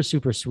super,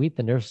 super sweet.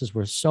 The nurses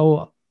were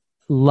so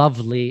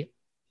lovely.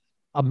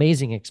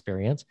 Amazing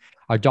experience.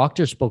 Our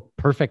doctor spoke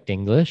perfect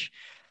English,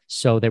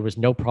 so there was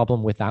no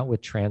problem with that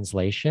with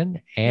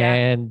translation.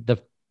 And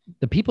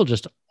the people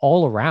just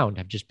all around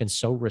have just been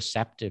so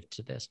receptive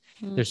to this.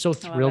 They're so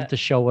thrilled to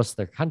show us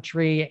their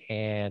country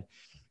and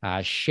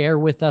share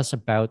with us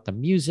about the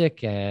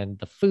music and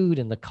the food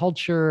and the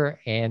culture.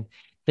 And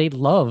they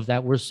love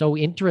that we're so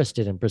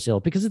interested in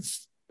Brazil because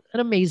it's an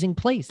amazing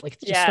place. Like,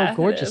 it's just so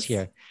gorgeous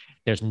here.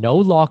 There's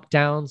no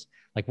lockdowns.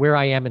 Like where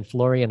I am in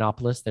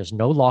Florianopolis, there's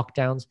no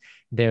lockdowns.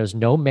 There's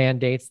no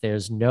mandates.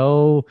 There's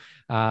no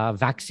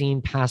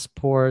vaccine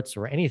passports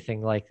or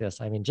anything like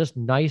this. I mean, just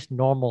nice,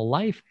 normal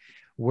life.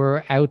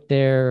 We're out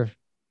there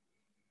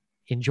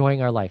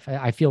enjoying our life.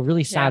 I feel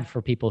really sad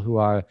for people who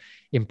are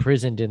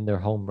imprisoned in their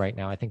home right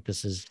now. I think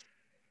this is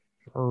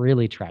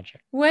really tragic.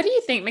 What do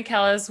you think,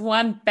 Michaela, is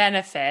one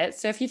benefit?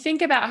 So if you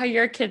think about how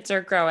your kids are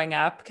growing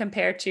up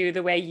compared to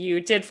the way you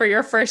did for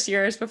your first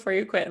years before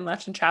you quit and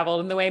left and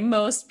traveled, and the way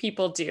most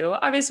people do,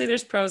 obviously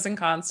there's pros and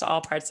cons to all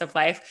parts of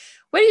life.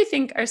 What do you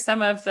think are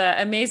some of the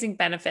amazing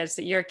benefits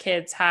that your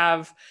kids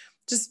have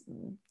just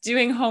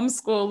doing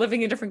homeschool,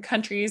 living in different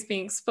countries,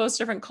 being exposed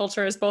to different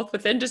cultures, both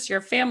within just your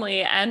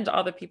family and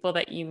all the people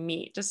that you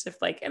meet? Just if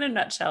like in a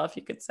nutshell, if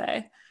you could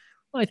say.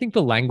 Well, I think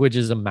the language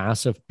is a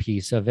massive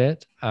piece of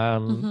it.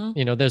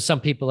 You know, there's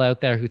some people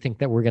out there who think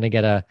that we're going to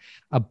get a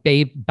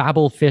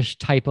Babelfish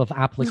type of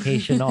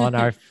application on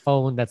our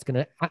phone that's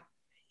going to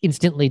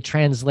instantly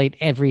translate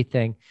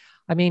everything.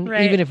 I mean,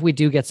 even if we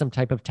do get some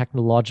type of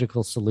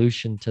technological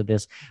solution to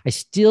this, I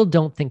still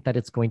don't think that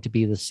it's going to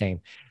be the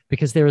same.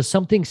 because there is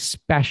something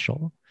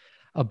special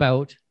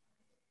about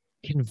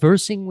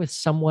conversing with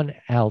someone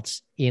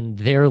else in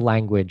their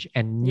language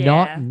and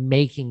not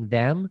making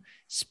them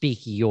speak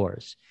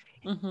yours.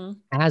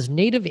 As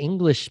native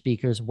English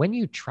speakers, when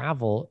you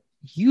travel,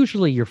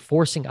 usually you're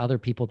forcing other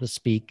people to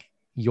speak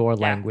your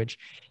language.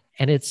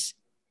 And it's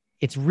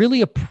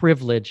really a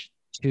privilege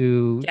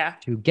to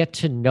get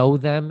to know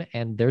them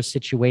and their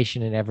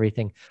situation and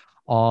everything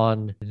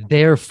on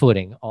their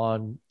footing,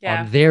 on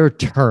their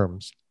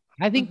terms.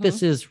 I think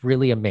this is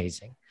really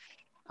amazing.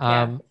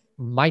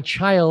 My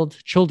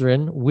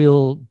children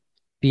will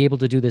be able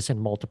to do this in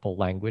multiple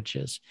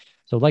languages.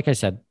 So like I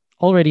said,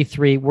 already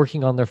 3,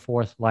 working on their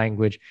 4th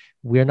language.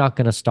 We're not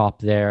going to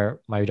stop there.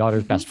 My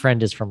daughter's best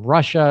friend is from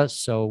Russia.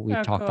 So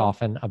we've talked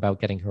often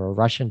about getting her a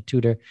Russian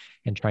tutor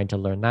and trying to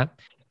learn that.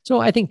 So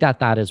I think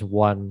that is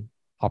one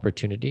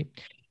opportunity.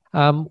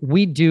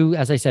 We do,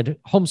 as I said,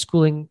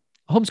 homeschooling.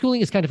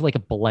 Homeschooling is kind of like a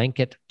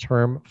blanket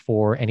term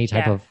for any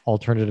type of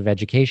alternative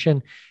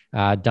education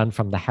done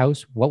from the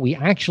house. What we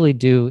actually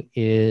do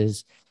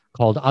is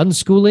called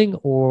unschooling,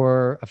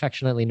 or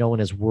affectionately known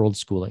as world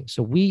schooling.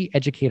 So we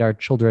educate our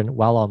children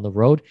while on the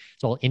road.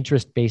 It's all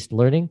interest-based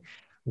learning.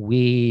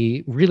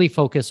 We really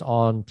focus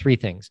on 3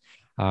 things: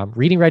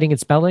 reading, writing, and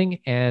spelling,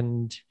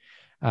 and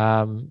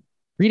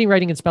reading,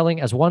 writing, and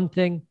spelling as one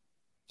thing,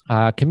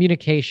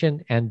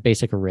 communication, and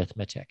basic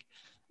arithmetic.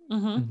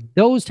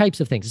 Those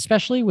types of things,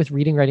 especially with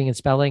reading, writing, and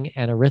spelling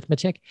and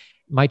arithmetic,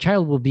 my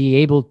child will be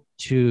able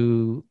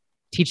to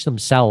teach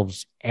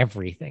themselves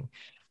everything.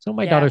 So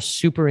my daughter's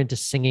super into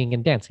singing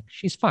and dancing.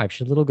 She's 5.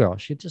 She's a little girl.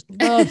 She just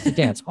loves to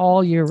dance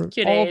all year,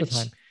 all the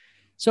time.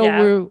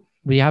 So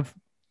we have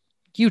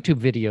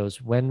YouTube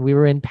videos. When we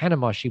were in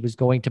Panama, she was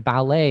going to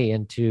ballet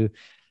and to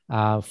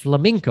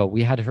flamenco.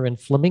 We had her in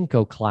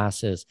flamenco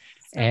classes.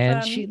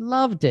 And she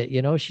loved it.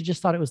 You know, she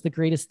just thought it was the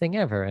greatest thing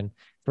ever. And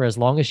for as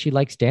long as she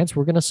likes dance,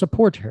 we're going to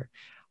support her.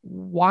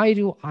 Why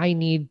do I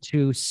need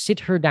to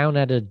sit her down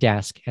at a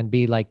desk and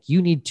be like, you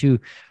need to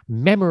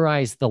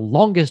memorize the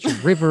longest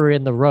river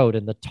in the road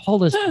and the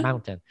tallest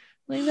mountain?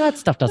 Like, that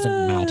stuff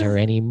doesn't matter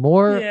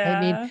anymore.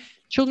 I mean,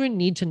 children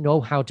need to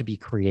know how to be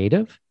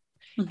creative.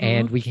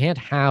 And we can't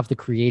have the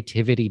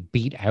creativity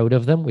beat out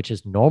of them, which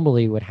is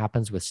normally what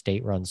happens with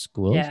state-run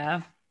schools.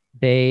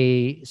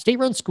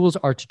 State-run schools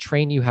are to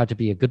train you how to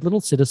be a good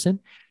little citizen,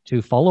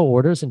 to follow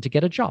orders, and to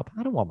get a job.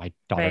 I don't want my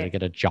daughter to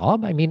get a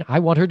job. I mean, I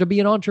want her to be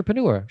an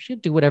entrepreneur. She'll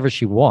do whatever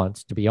she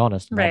wants, to be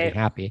honest, and I'll be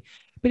happy.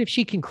 But if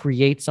she can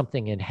create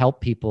something and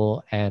help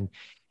people and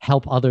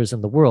help others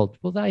in the world,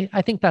 well,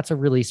 I think that's a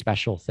really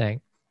special thing.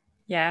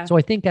 So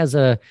I think as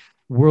a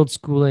world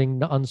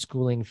schooling,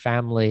 unschooling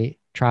family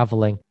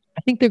traveling,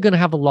 I think they're going to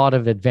have a lot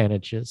of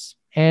advantages.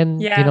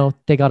 And, you know,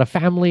 they got a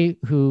family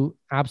who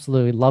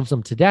absolutely loves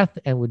them to death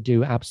and would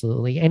do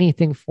absolutely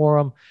anything for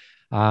them.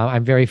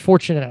 I'm very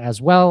fortunate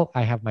as well.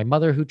 I have my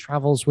mother who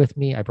travels with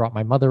me. I brought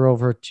my mother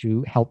over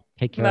to help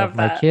take care of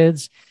my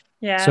kids.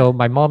 So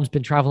my mom's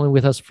been traveling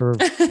with us for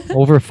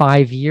over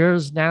 5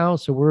 years now.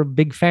 So we're a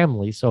big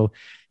family. So,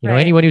 you know,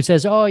 anyone who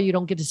says, oh, you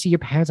don't get to see your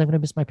parents, I'm going to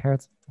miss my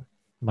parents.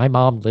 My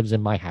mom lives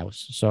in my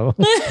house. So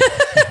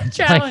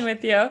traveling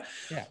with you.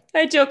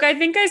 I joke. I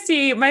think I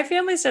see my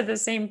family said the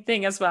same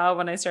thing as well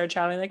when I started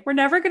traveling. Like, we're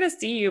never going to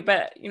see you.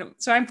 But, you know,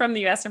 so I'm from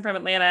the US, I'm from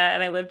Atlanta,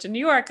 and I lived in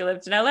New York. I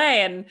lived in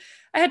LA, and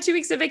I had 2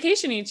 weeks of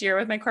vacation each year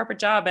with my corporate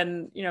job.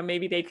 And, you know,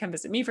 maybe they'd come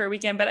visit me for a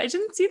weekend, but I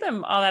didn't see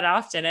them all that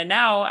often. And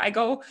now I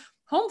go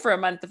home for a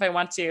month if I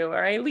want to,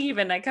 or I leave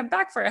and I come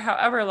back for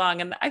however long.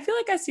 And I feel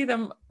like I see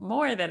them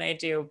more than I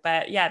do.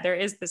 But yeah, there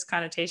is this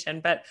connotation.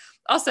 But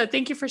also,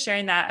 thank you for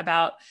sharing that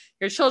about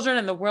your children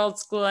and the world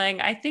schooling.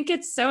 I think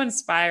it's so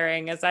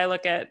inspiring as I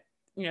look at,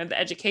 you know, the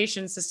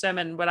education system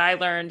and what I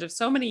learned of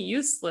so many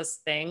useless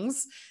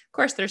things. Of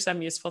course, there's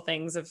some useful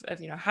things of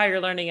you know, higher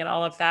learning and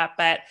all of that.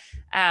 But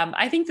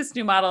I think this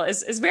new model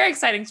is very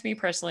exciting to me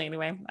personally.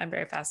 Anyway, I'm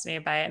very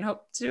fascinated by it and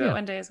hope to do it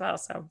one day as well.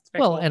 So it's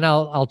very cool. And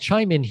I'll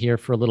chime in here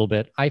for a little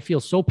bit. I feel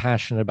so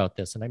passionate about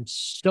this, and I'm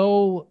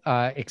so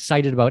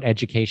excited about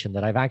education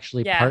that I've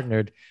actually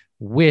partnered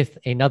with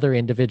another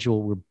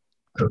individual. We're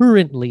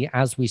currently,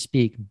 as we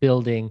speak,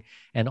 building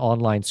an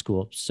online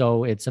school.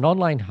 So it's an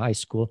online high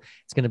school.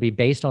 It's going to be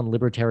based on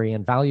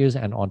libertarian values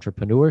and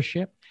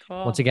entrepreneurship.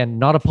 Cool. Once again,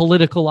 not a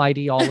political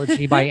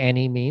ideology by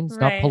any means,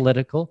 not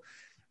political,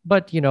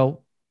 but, you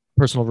know,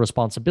 personal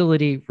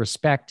responsibility,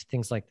 respect,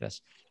 things like this.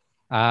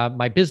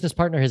 My business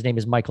partner, his name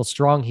is Michael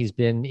Strong. He's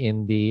been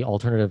in the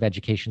alternative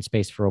education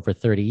space for over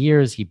 30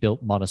 years. He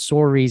built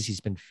Montessori's.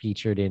 He's been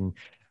featured in,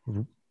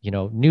 you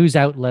know, news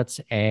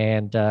outlets,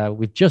 and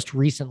we've just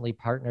recently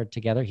partnered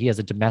together. He has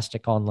a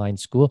domestic online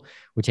school.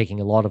 We're taking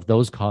a lot of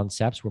those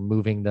concepts. We're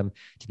moving them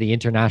to the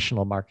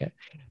international market,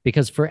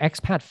 because for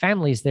expat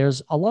families,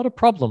 there's a lot of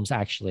problems,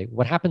 actually.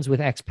 What happens with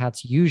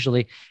expats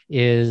usually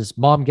is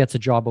mom gets a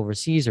job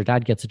overseas or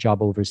dad gets a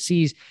job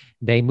overseas.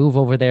 They move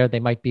over there. They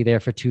might be there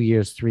for 2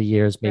 years, 3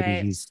 years.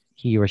 Maybe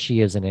he or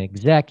she is an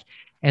exec,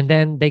 and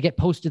then they get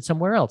posted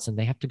somewhere else and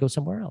they have to go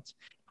somewhere else.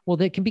 Well,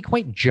 they can be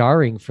quite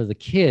jarring for the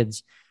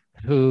kids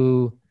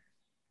who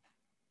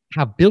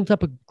have built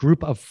up a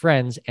group of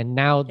friends, and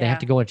now they have Yeah.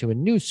 to go into a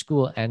new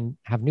school and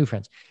have new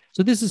friends.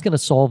 So this is going to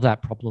solve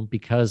that problem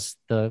because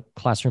the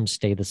classrooms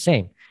stay the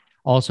same.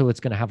 Also, it's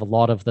going to have a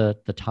lot of the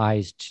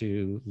ties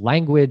to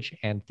language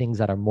and things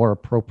that are more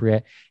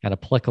appropriate and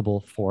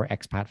applicable for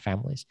expat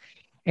families.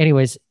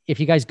 Anyways, if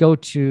you guys go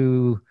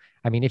to,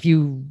 if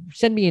you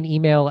send me an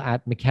email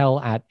at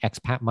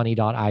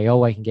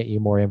mikkel@expatmoney.io, I can get you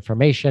more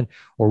information,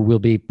 or we'll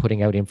be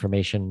putting out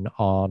information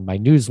on my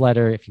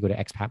newsletter. If you go to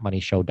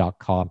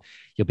expatmoneyshow.com,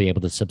 you'll be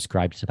able to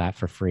subscribe to that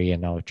for free,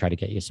 and I'll try to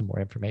get you some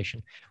more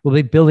information. We'll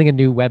be building a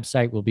new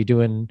website. We'll be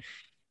doing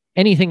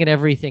anything and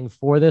everything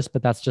for this,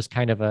 but that's just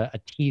kind of a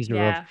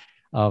teaser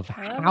of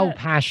how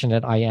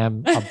passionate I am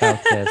about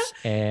this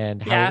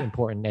and how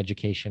important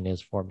education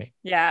is for me.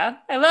 Yeah.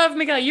 I love,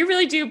 Mikkel. You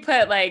really do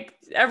put like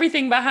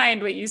everything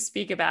behind what you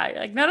speak about. You're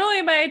like, not only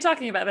am I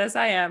talking about this,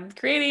 I am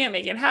creating it,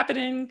 making it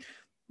happen,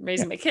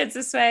 raising my kids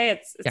this way.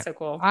 It's so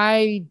cool.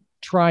 I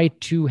try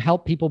to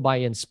help people by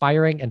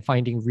inspiring and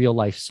finding real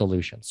life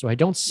solutions. So I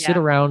don't sit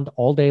around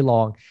all day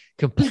long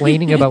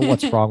complaining about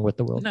what's wrong with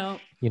the world. No.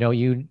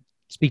 You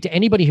speak to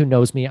anybody who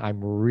knows me. I'm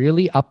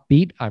really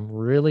upbeat. I'm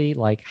really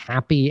like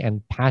happy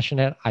and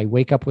passionate. I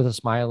wake up with a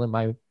smile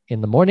in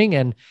the morning,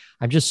 and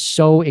I'm just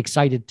so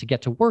excited to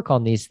get to work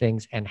on these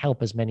things and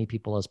help as many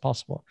people as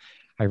possible.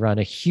 I run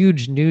a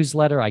huge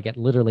newsletter. I get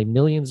literally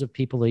millions of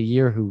people a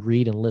year who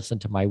read and listen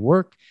to my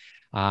work.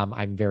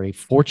 I'm very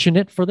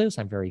fortunate for this.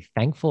 I'm very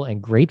thankful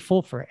and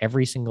grateful for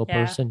every single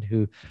person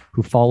who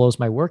follows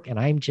my work. And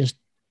I'm just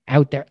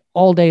out there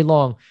all day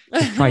long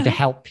just trying to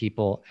help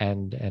people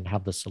and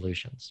have the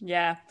solutions.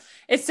 Yeah.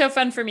 It's so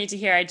fun for me to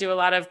hear. I do a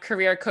lot of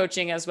career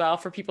coaching as well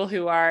for people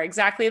who are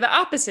exactly the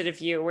opposite of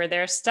you, where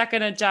they're stuck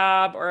in a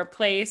job or a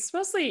place,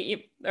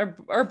 mostly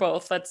or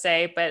both, let's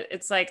say, but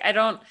it's like, I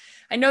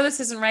know this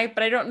isn't right,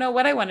 but I don't know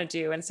what I want to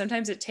do. And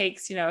sometimes it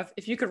takes,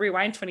 if you could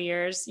rewind 20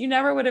 years, you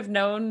never would have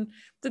known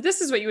that this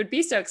is what you would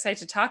be so excited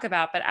to talk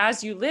about. But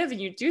as you live and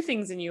you do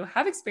things and you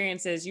have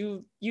experiences,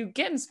 you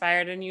get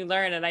inspired and you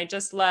learn. And I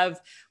just love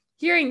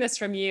hearing this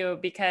from you,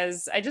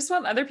 because I just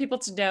want other people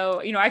to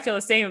know, I feel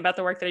the same about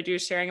the work that I do,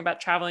 sharing about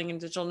traveling and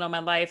digital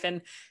nomad life and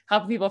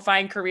helping people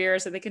find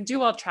careers that they can do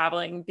while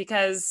traveling,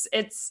 because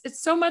it's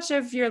so much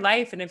of your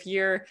life. And if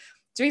you're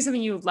doing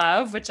something you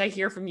love, which I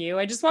hear from you,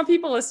 I just want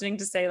people listening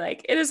to say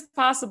like, it is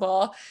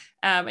possible.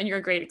 And you're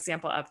a great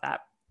example of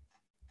that.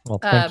 Well,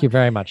 thank you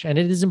very much. And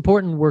it is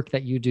important work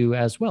that you do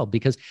as well,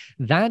 because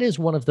that is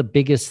one of the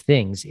biggest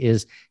things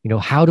is,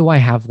 how do I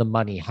have the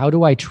money? How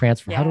do I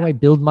transfer? How do I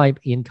build my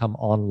income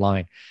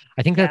online?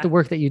 I think that the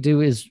work that you do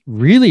is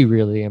really,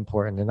 really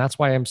important. And that's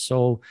why I'm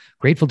so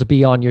grateful to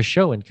be on your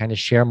show and kind of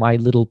share my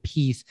little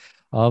piece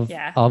of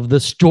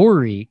the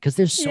story, because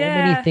there's so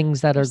many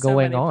things that are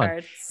going on.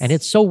 Parts. And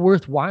it's so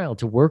worthwhile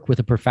to work with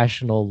a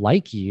professional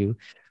like you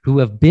who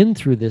have been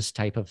through this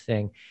type of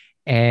thing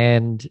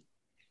and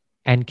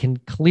can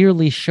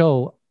clearly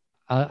show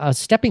a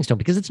stepping stone,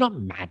 because it's not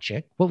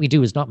magic. What we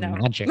do is not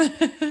magic.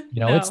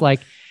 It's like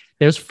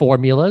there's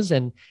formulas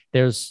and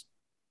there's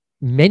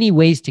many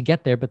ways to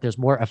get there, but there's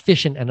more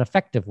efficient and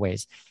effective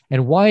ways.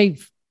 And why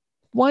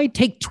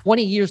take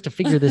 20 years to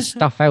figure this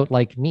stuff out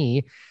like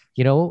me,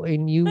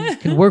 and you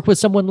can work with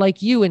someone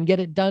like you and get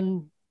it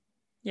done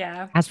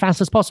as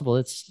fast as possible.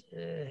 It's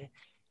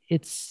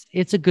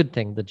a good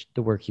thing,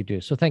 the work you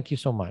do. So thank you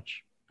so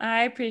much.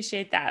 I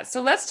appreciate that.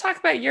 So let's talk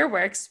about your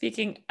work.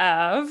 Speaking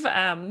of,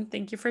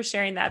 thank you for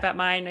sharing that about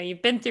mine. I know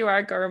you've been through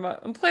our Go Remote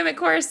Employment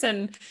course,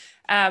 and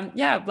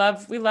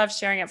we love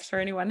sharing it for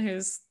anyone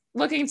who's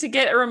looking to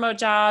get a remote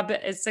job.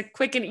 It's a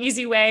quick and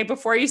easy way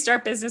before you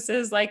start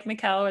businesses like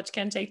Mikkel, which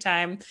can take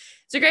time.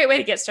 It's a great way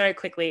to get started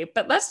quickly.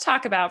 But let's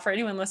talk about, for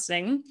anyone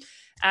listening,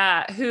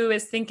 who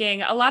is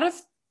thinking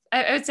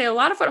I would say a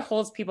lot of what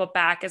holds people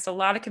back is a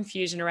lot of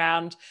confusion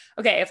around,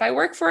 okay, if I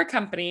work for a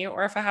company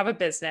or if I have a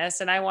business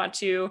and I want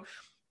to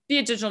be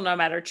a digital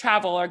nomad or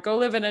travel or go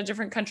live in a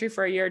different country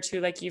for a year or two,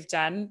 like you've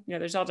done,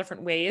 there's all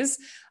different ways.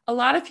 A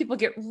lot of people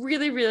get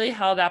really, really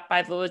held up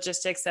by the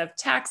logistics of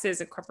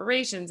taxes and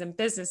corporations and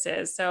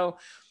businesses. So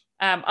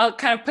I'll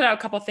kind of put out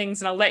a couple of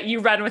things and I'll let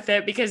you run with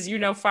it, because you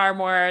know far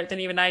more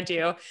than even I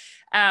do.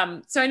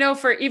 So I know,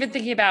 for even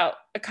thinking about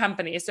a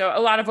company, so a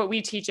lot of what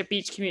we teach at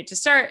Beach Commute to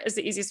start is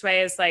the easiest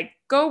way is like,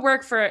 go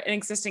work for an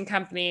existing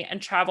company and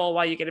travel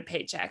while you get a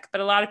paycheck. But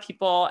a lot of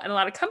people and a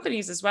lot of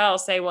companies as well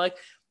say, well, like,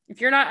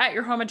 if you're not at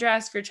your home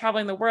address, if you're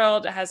traveling the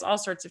world, it has all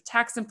sorts of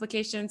tax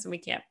implications and we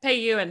can't pay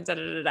you and da,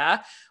 da, da,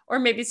 da. Or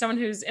maybe someone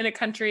who's in a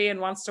country and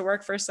wants to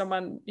work for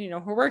someone,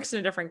 who works in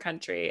a different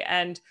country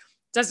and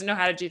doesn't know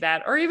how to do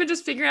that, or even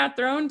just figuring out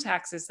their own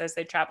taxes as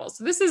they travel.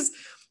 So this is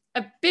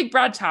a big,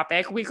 broad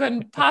topic. We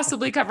couldn't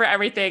possibly cover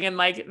everything in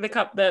like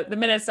the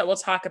minutes that we'll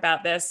talk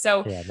about this.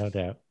 So yeah, no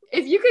doubt.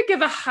 If you could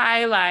give a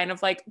high line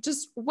of like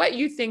just what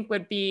you think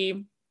would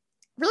be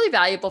really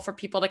valuable for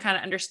people to kind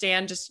of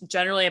understand just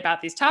generally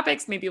about these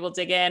topics, maybe we'll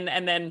dig in,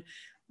 and then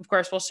of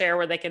course we'll share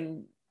where they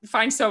can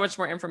find so much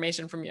more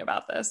information from you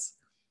about this.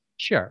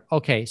 Sure.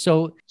 Okay.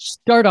 So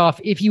start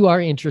off, if you are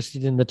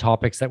interested in the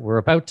topics that we're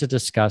about to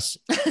discuss,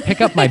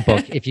 pick up my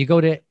book. If you go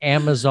to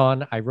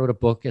Amazon, I wrote a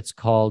book. It's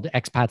called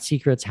Expat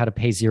Secrets: How to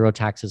Pay Zero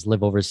Taxes,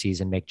 Live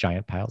Overseas, and Make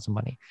Giant Piles of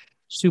Money.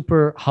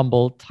 Super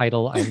humble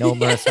title. I know,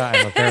 Marissa,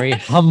 I'm a very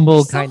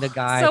humble kind of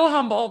guy. So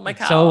humble,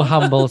 Mikhail. So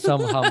humble.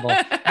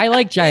 I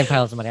like giant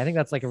piles of money. I think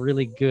that's like a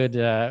really good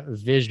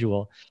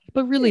visual.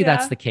 But really,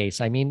 that's the case.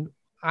 I mean,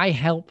 I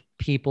help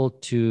people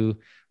to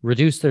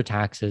reduce their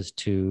taxes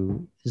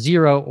to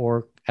zero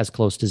or as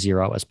close to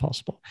zero as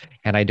possible.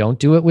 And I don't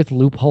do it with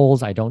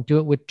loopholes. I don't do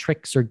it with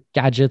tricks or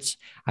gadgets.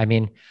 I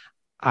mean,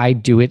 I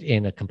do it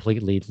in a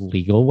completely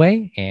legal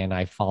way, and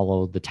I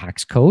follow the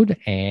tax code,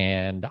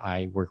 and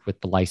I work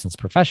with the licensed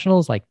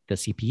professionals like the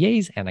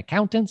CPAs and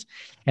accountants.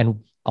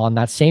 And on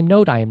that same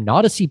note, I am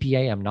not a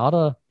CPA. I'm not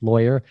a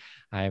lawyer.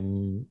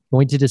 I'm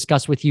going to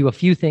discuss with you a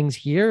few things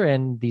here,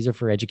 and these are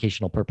for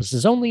educational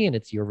purposes only, and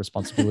it's your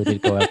responsibility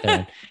to go out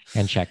there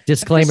and check.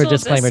 Disclaimer.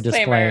 Exactly.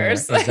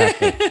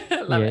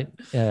 Love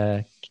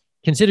it.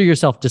 Consider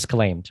yourself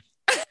disclaimed.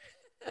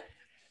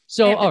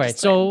 So, all right.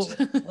 So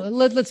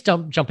let's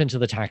jump into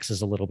the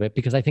taxes a little bit,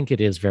 because I think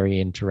it is very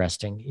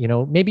interesting. You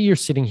know, maybe you're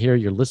sitting here,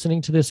 you're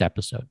listening to this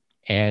episode,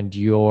 and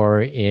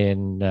you're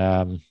in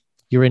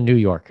New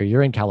York, or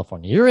you're in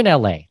California, you're in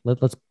LA.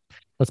 Let's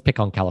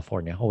pick on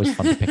California. Always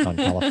fun to pick on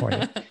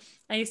California.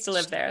 I used to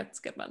live there. It's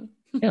a good one.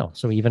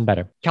 So even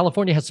better.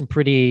 California has some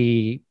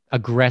pretty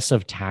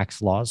aggressive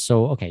tax laws.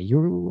 So, okay,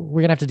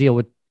 we're going to have to deal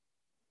with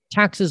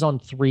taxes on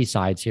three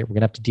sides here. We're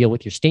going to have to deal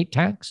with your state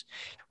tax.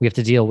 We have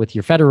to deal with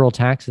your federal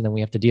tax, and then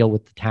we have to deal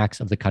with the tax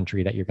of the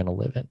country that you're going to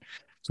live in.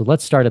 So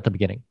let's start at the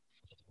beginning.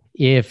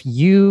 If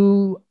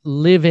you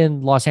live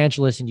in Los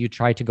Angeles and you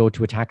try to go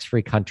to a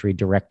tax-free country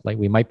directly,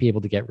 we might be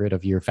able to get rid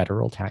of your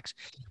federal tax,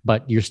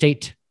 but your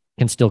state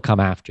can still come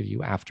after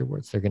you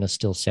afterwards. They're going to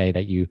still say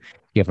that you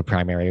have a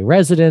primary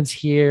residence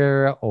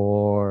here,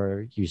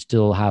 or you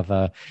still have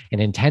an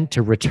intent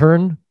to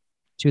return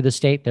to the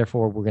state.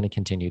 Therefore, we're going to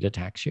continue to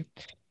tax you.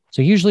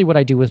 So usually what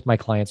I do with my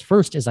clients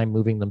first is I'm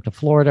moving them to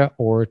Florida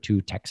or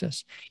to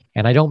Texas.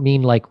 And I don't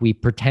mean like we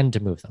pretend to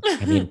move them.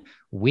 I mean,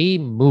 we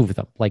move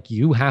them. Like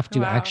you have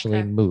to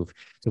actually move.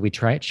 So we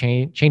try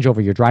change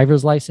over your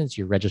driver's license.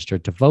 You're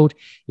registered to vote.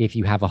 If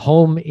you have a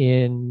home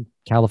in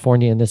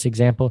California, in this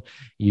example,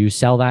 you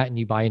sell that and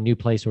you buy a new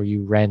place, or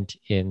you rent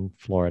in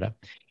Florida,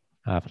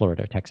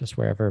 Texas,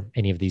 wherever,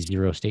 any of these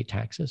zero state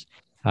taxes.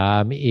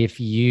 If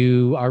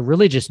you are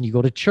religious and you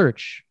go to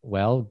church,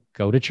 well,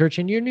 go to church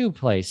in your new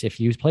place. If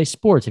you play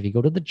sports, if you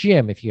go to the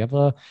gym, if you have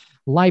a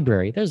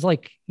library, there's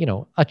like,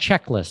 a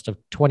checklist of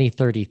 20,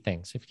 30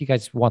 things. If you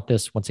guys want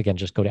this, once again,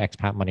 just go to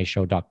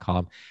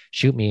expatmoneyshow.com,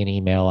 shoot me an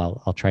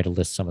email. I'll try to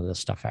list some of this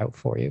stuff out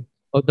for you.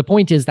 But the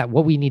point is that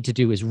what we need to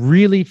do is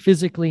really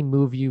physically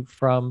move you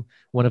from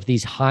one of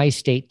these high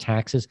state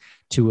taxes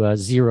to a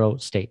zero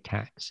state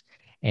tax.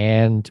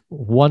 And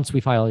once we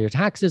file your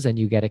taxes and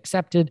you get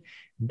accepted,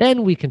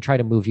 then we can try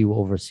to move you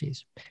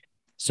overseas.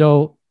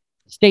 So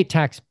state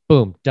tax,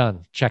 boom,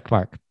 done, check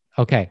mark.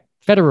 Okay,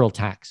 federal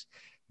tax.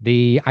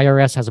 The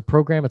IRS has a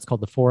program. It's called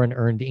the Foreign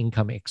Earned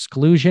Income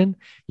Exclusion.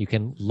 You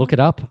can look it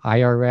up,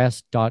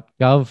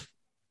 irs.gov,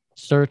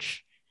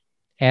 search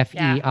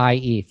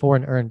FEIE,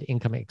 Foreign Earned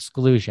Income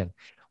Exclusion.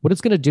 What it's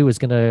going to do is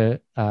going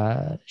to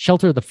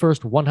shelter the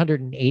first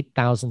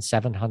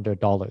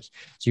 $108,700. So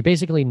you're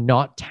basically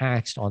not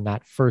taxed on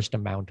that first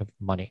amount of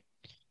money.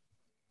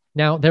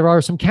 Now, there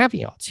are some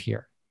caveats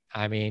here.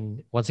 I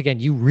mean, once again,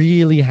 you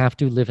really have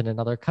to live in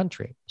another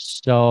country.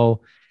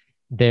 So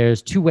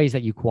there's two ways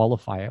that you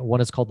qualify it.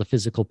 One is called the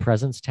physical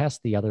presence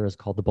test. The other is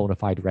called the bona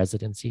fide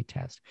residency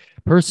test.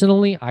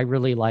 Personally, I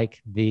really like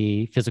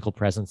the physical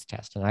presence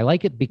test. And I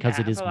like it because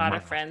it is a lot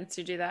of friends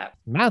who do that.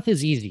 Math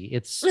is easy.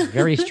 It's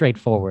very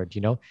straightforward.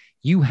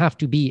 You have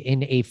to be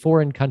in a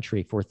foreign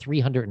country for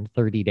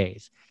 330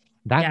 days.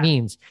 That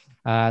means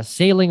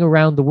sailing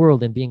around the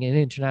world and being in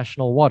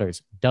international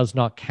waters does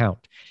not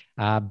count.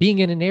 Being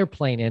in an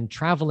airplane and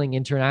traveling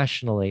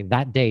internationally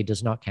that day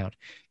does not count.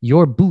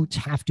 Your boots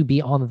have to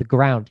be on the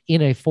ground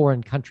in a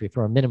foreign country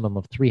for a minimum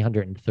of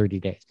 330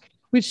 days,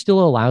 which still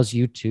allows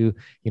you to,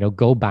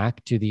 go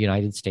back to the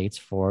United States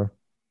for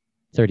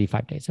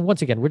 35 days. And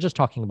once again, we're just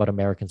talking about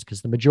Americans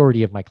because the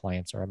majority of my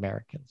clients are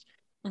Americans.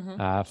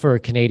 Mm-hmm. For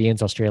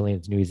Canadians,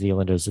 Australians, New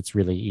Zealanders, it's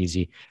really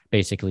easy.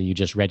 Basically, you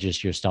just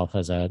register yourself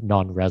as a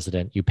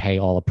non-resident. You pay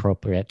all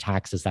appropriate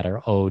taxes that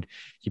are owed.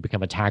 You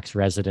become a tax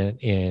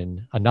resident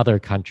in another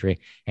country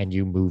and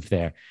you move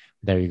there.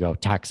 There you go.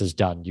 Taxes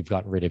done. You've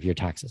gotten rid of your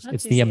taxes.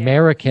 It's the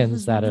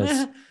Americans that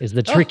is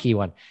the tricky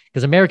one,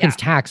 because Americans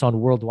tax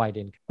on worldwide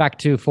income. Back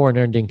to foreign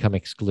earned income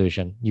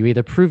exclusion. You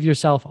either prove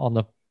yourself on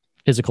the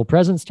physical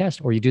presence test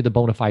or you do the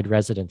bona fide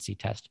residency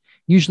test.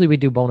 Usually we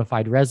do bona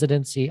fide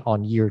residency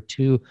on year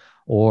 2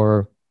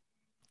 or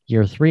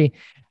year 3.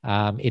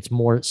 It's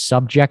more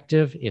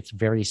subjective. It's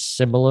very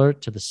similar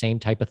to the same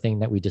type of thing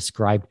that we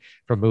described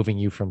for moving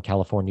you from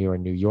California or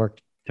New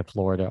York to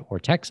Florida or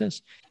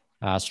Texas.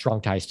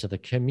 Strong ties to the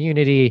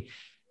community,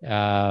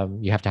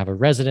 You have to have a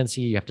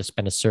residency. You have to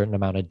spend a certain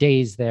amount of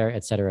days there,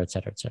 et cetera, et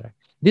cetera, et cetera.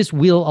 This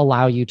will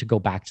allow you to go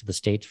back to the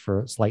States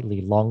for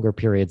slightly longer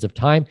periods of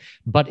time,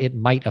 but it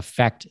might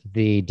affect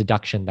the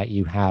deduction that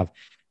you have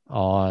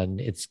on,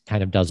 it's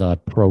kind of does a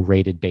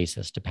prorated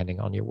basis depending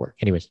on your work.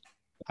 Anyways,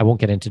 I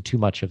won't get into too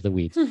much of the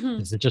weeds.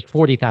 This is just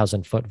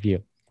 40,000 foot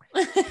view.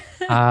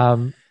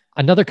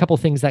 Another couple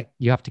things that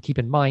you have to keep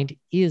in mind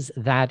is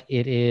that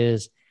it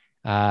is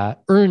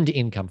earned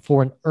income,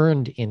 foreign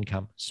earned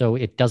income. So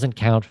it doesn't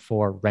count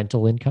for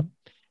rental income.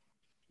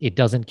 It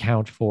doesn't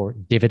count for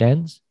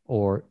dividends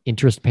or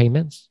interest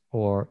payments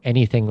or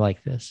anything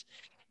like this.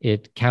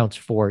 It counts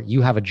for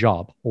you have a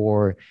job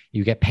or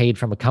you get paid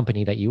from a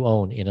company that you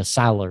own in a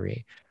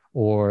salary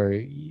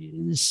or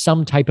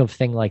some type of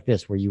thing like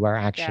this where you are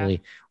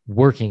actually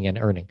working and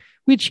earning,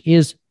 which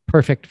is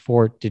perfect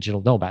for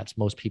digital nomads.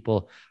 Most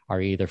people are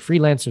either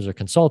freelancers or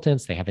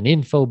consultants. They have an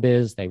info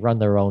biz. They run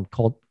their own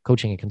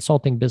coaching and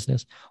consulting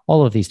business,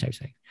 all of these types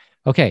of things.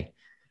 Okay.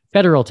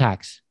 Federal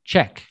tax,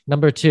 check.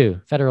 Number 2,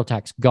 federal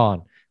tax,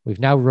 gone. We've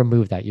now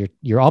removed that.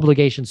 Your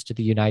obligations to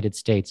the United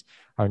States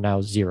are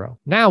now 0.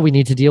 Now we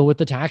need to deal with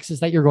the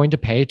taxes that you're going to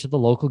pay to the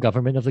local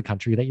government of the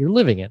country that you're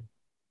living in.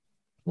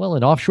 Well,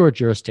 an offshore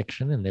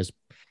jurisdiction, and there's,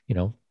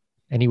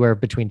 anywhere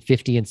between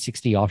 50 and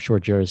 60 offshore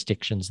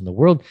jurisdictions in the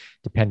world,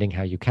 depending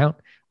how you count.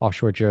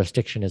 Offshore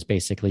jurisdiction is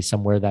basically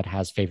somewhere that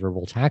has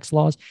favorable tax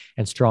laws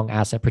and strong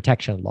asset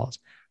protection laws.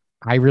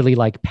 I really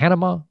like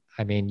Panama.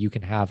 I mean, you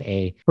can have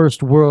a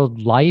first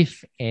world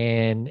life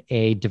in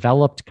a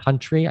developed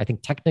country. I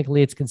think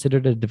technically it's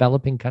considered a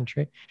developing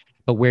country,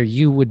 but where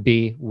you would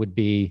be,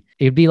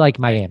 it'd be like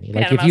Miami.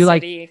 Like if you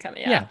City,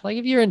 like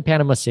if you're in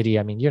Panama City,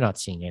 I mean, you're not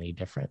seeing any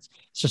difference.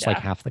 It's just like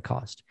half the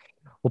cost.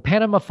 Well,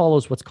 Panama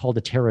follows what's called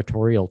a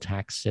territorial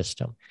tax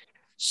system.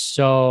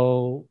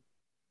 So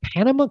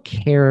Panama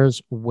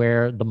cares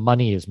where the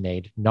money is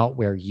made, not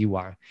where you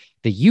are.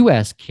 The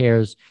US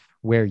cares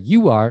where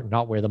you are,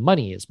 not where the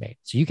money is made.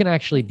 So you can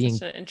actually be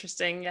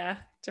interesting,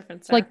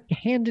 difference. It's like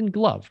hand in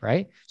glove,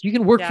 right? So you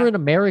can work for an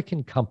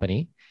American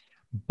company,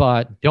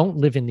 but don't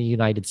live in the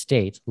United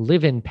States,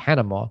 live in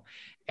Panama,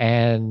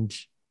 and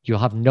you'll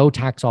have no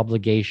tax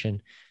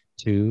obligation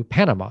to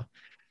Panama.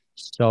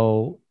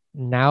 So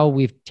now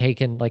we've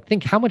taken,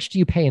 think, how much do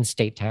you pay in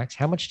state tax?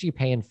 How much do you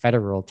pay in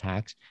federal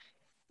tax?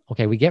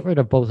 Okay, we get rid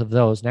of both of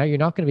those. Now you're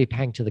not going to be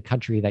paying to the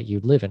country that you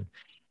live in.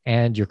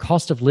 And your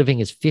cost of living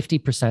is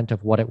 50%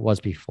 of what it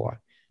was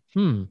before.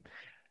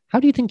 How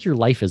do you think your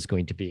life is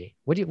going to be?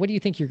 What do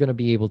you think you're going to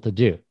be able to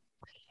do?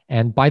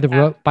 And by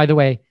the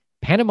way,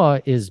 Panama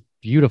is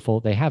beautiful.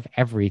 They have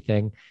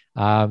everything.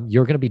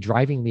 You're going to be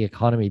driving the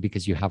economy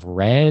because you have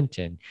rent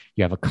and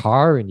you have a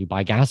car and you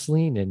buy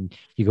gasoline and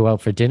you go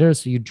out for dinner.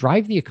 So you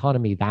drive the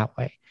economy that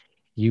way.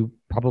 You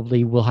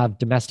probably will have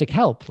domestic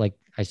help. Like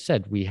I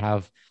said, we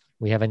have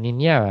a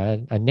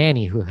niñera, a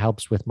nanny who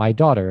helps with my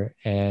daughter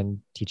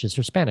and teaches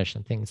her Spanish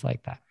and things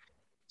like that.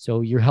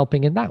 So you're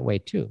helping in that way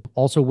too.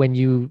 Also, when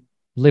you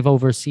live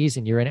overseas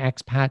and you're an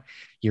expat,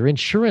 your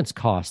insurance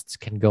costs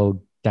can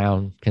go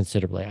down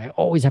considerably. I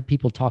always have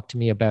people talk to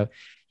me about,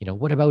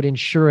 what about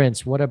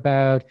insurance? What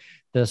about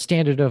the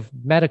standard of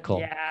medical?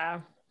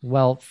 Yeah.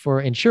 Well,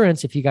 for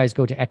insurance, if you guys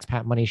go to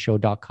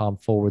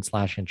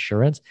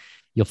expatmoneyshow.com/insurance,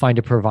 you'll find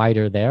a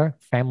provider there.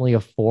 Family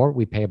of 4,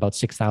 we pay about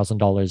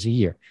 $6,000 a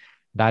year.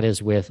 That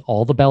is with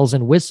all the bells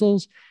and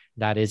whistles.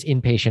 That is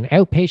inpatient,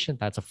 outpatient.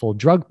 That's a full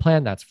drug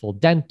plan. That's full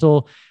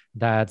dental.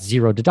 That's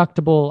 0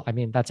 deductible. I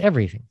mean, that's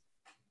everything.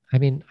 I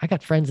mean, I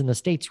got friends in the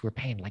States who are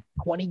paying like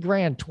 20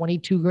 grand,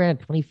 22 grand,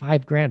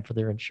 25 grand for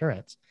their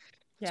insurance.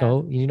 Yeah.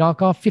 So you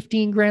knock off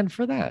 15 grand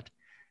for that.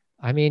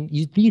 I mean,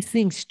 these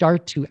things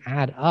start to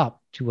add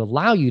up to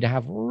allow you to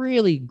have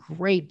really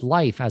great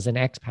life as an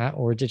expat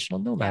or a digital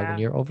nomad when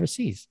you're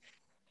overseas.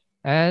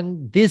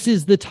 And this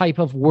is the type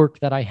of work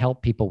that I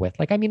help people with.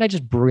 I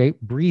just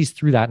breeze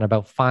through that in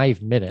about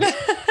 5 minutes.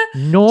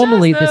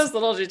 Normally, just those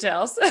little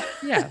details.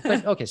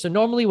 But okay. So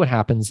normally what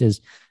happens is,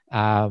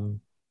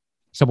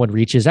 someone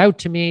reaches out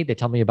to me. They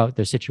tell me about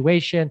their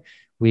situation.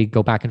 We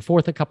go back and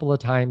forth a couple of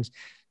times.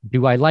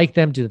 Do I like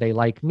them? Do they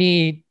like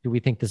me? Do we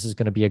think this is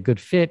going to be a good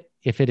fit?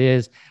 If it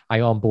is,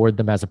 I onboard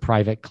them as a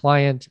private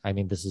client. I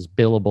mean, this is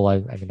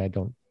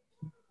billable.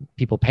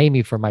 People pay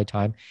me for my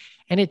time.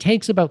 And it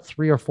takes about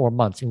 3 or 4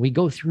 months. And we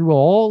go through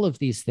all of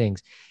these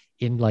things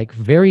in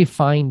very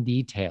fine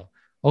detail.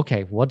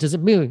 Okay, what does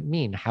it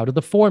mean? How do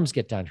the forms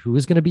get done? Who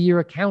is going to be your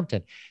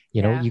accountant?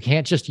 You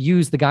can't just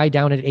use the guy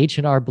down at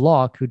H&R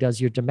Block who does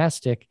your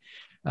domestic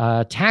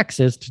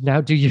taxes to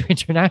now do your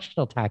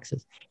international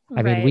taxes.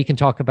 I mean, we can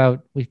talk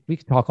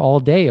all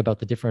day about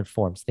the different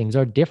forms. Things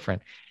are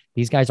different.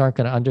 These guys aren't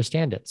going to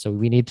understand it. So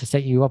we need to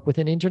set you up with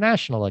an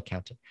international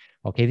accountant.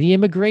 Okay, the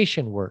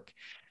immigration work.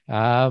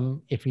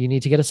 If you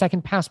need to get a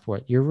second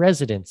passport, your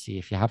residency,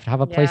 if you have to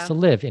have a place to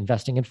live,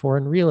 investing in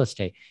foreign real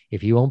estate,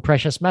 if you own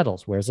precious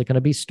metals, where's it going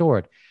to be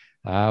stored?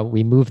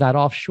 We move that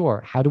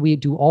offshore. How do we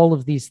do all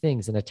of these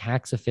things in a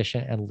tax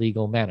efficient and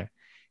legal manner?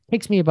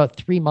 takes me about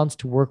 3 months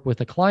to work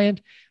with a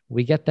client.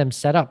 We get them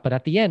set up, but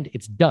at the end,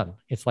 it's done.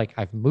 It's like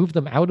I've moved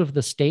them out of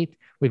the state.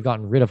 We've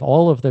gotten rid of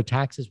all of their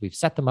taxes. We've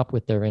set them up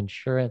with their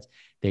insurance.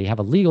 They have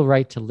a legal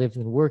right to live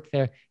and work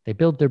there. They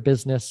build their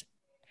business.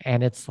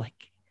 And it's like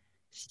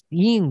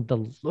seeing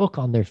the look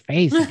on their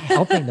face and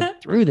helping them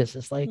through this.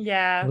 It's like,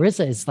 Yeah.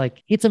 Marissa, it's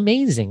like, it's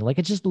amazing. Like,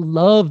 I just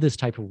love this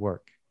type of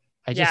work.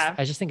 I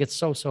just think it's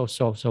so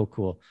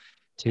cool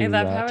to, I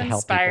love how to help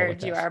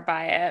inspired you are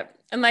by it.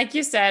 And like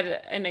you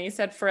said, I know you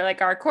said for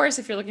like our course,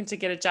 if you're looking to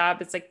get a job,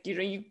 it's like, you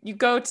know, you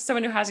go to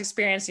someone who has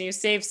experience and you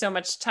save so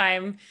much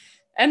time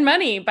and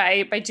money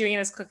by doing it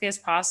as quickly as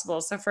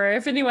possible. So for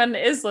if anyone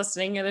is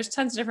listening, you know, there's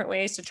tons of different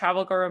ways to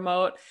travel, go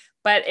remote.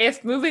 But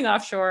if moving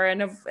offshore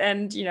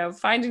and you know,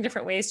 finding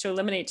different ways to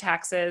eliminate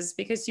taxes,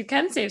 because you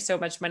can save so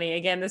much money.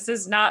 Again, this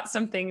is not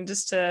something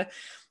just to,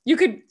 you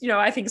could, you know,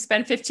 I think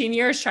spend 15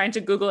 years trying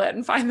to Google it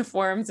and find the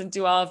forms and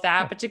do all of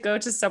that. But to go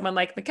to someone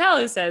like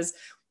Mikkel who says,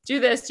 do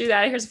this, do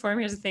that. Here's a form.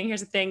 Here's a thing.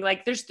 Here's a thing.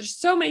 Like there's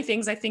so many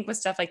things I think with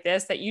stuff like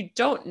this that you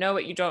don't know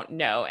what you don't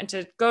know. And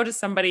to go to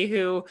somebody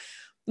who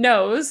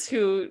knows,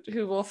 who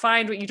will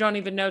find what you don't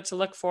even know to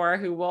look for,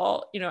 who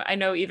will, you know, I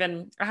know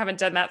even I haven't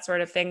done that sort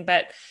of thing,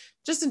 but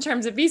just in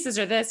terms of visas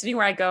or this,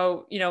 anywhere I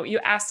go, you know, you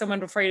ask someone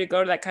before you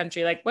go to that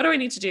country, like, what do I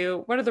need to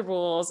do? What are the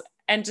rules?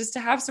 And just to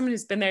have someone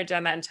who's been there,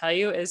 done that and tell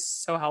you is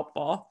so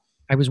helpful.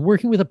 I was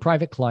working with a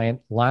private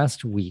client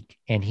last week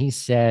and he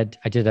said,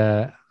 I did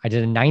a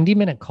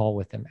 90-minute call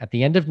with him. At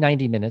the end of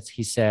 90 minutes,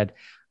 he said,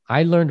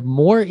 I learned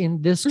more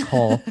in this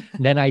call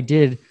than I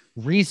did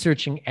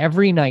researching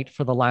every night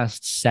for the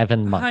last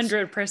 7 months.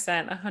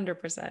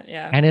 100%.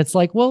 Yeah. And it's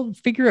like, well,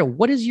 figure out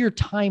what is your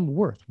time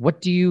worth?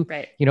 What do you,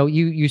 you know,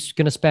 you're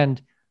going to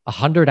spend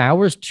 100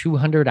 hours,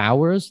 200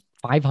 hours,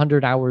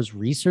 500 hours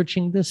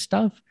researching this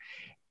stuff.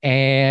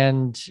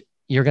 And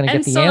you're going to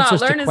get the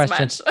answers to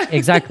questions.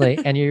 Exactly.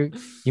 And you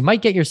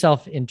might get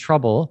yourself in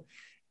trouble.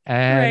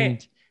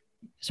 And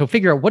so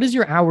figure out what is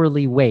your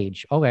hourly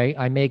wage? Okay.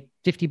 I make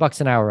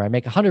 $50 an hour. I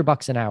make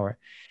 $100 an hour.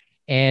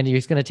 And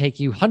it's going to take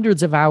you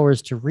hundreds of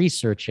hours to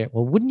research it.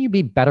 Well, wouldn't you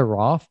be better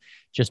off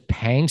just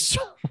paying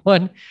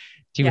someone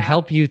to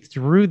help you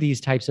through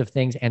these types of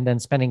things and then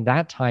spending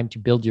that time to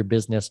build your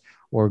business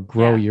or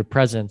grow your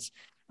presence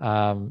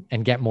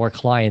and get more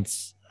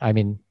clients? I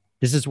mean,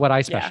 this is what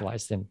I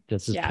specialized in.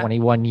 This is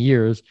 21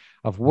 years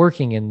of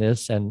working in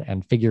this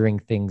and figuring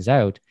things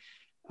out.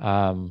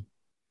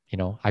 You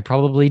know, I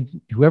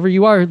probably, whoever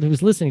you are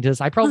who's listening to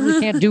this, I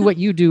probably can't do what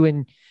you do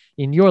in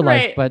your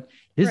life, but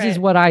this is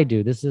what I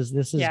do. This is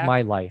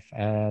my life.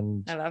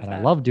 And I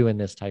love doing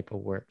this type of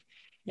work.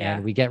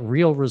 And we get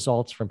real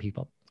results from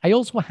people. I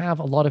also have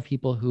a lot of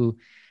people who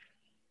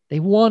they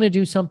want to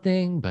do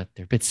something, but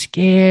they're a bit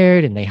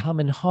scared and they hum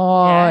and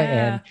haw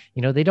and,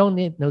 you know, they don't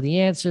know the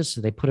answers.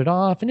 So they put it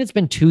off. And it's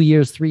been 2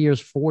 years, 3 years,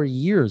 4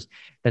 years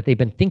that they've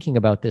been thinking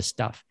about this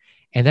stuff.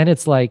 And then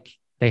it's like,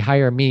 they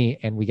hire me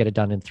and we get it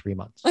done in 3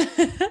 months.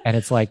 And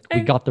it's like,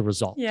 we got the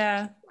result.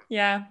 Yeah.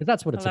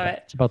 That's what it's about.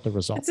 It's about the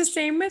results. It's the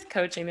same with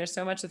coaching. There's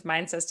so much with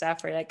mindset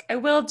stuff where you're like, I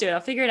will do it. I'll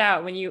figure it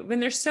out. When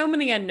there's so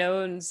many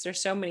unknowns,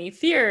 there's so many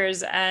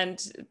fears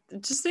and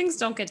just things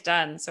don't get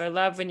done. So I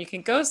love when you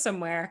can go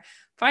somewhere,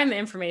 find the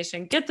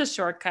information, get the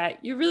shortcut.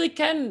 You really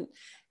can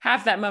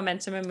have that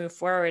momentum and move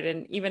forward.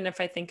 And even if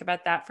I think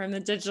about that from the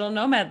digital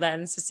nomad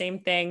lens, the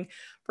same thing,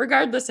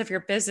 regardless of your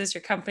business,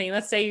 your company,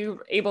 let's say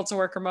you're able to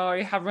work remote or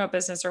you have remote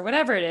business or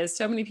whatever it is.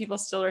 So many people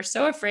still are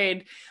so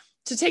afraid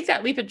to take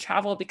that leap and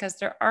travel because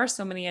there are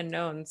so many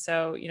unknowns.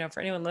 So, you know,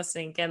 for anyone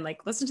listening, again,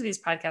 like listen to these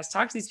podcasts,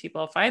 talk to these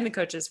people, find the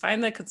coaches,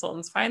 find the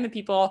consultants, find the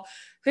people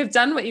who have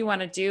done what you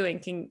want to do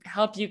and can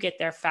help you get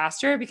there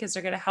faster because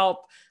they're going to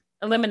help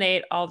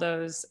eliminate all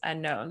those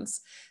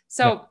unknowns.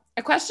 So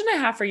a question I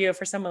have for you,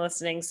 for someone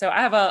listening. So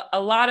I have a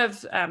lot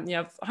of, you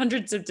know,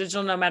 hundreds of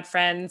digital nomad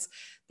friends.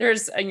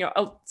 There's, you know,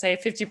 I'll say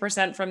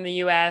 50% from the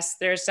US.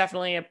 There's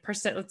definitely a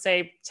percent, let's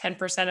say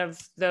 10% of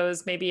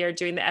those maybe are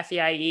doing the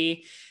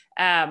FEIE.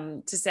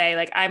 To say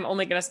like, I'm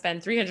only going to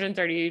spend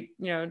 330,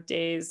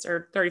 days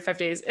or 35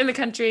 days in the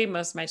country,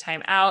 most of my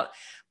time out.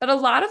 But a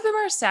lot of them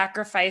are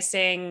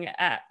sacrificing,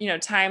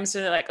 times. So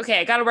they're like, okay,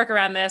 I got to work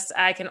around this.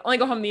 I can only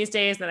go home these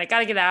days. Then I got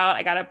to get out.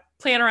 I got to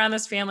plan around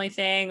this family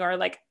thing, or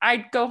like I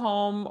go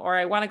home or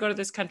I want to go to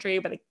this country,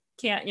 but I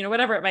can't,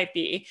 whatever it might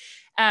be.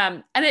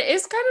 And it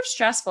is kind of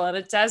stressful, and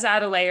it does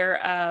add a layer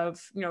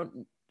of,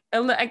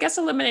 I guess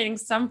eliminating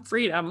some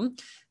freedom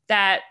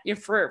that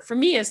for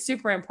me is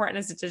super important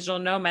as a digital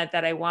nomad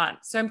that I want.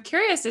 So I'm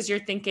curious, as you're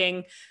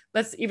thinking,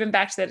 let's even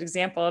back to that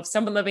example of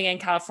someone living in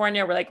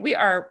California, we're like, we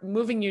are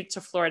moving you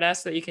to Florida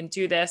so that you can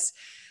do this.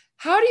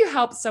 How do you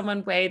help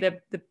someone weigh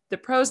the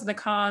pros and the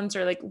cons,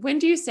 or like, when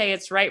do you say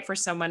it's right for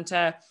someone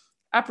to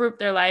uproot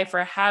their life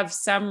or have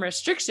some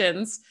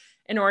restrictions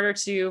in order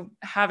to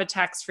have a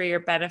tax-free or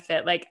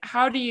benefit? Like,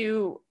 how do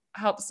you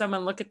help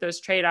someone look at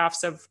those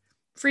trade-offs of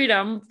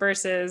freedom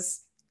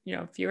versus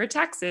fewer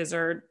taxes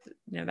or,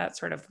 that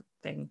sort of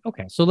thing?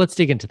 Okay. So let's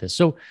dig into this.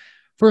 So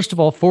first of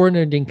all, foreign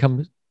earned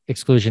income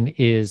exclusion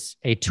is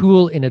a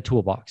tool in a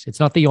toolbox. It's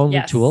not the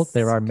only tool.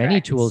 There are many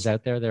correct. tools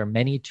out there. There are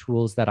many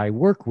tools that I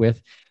work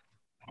with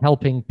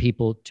helping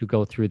people to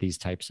go through these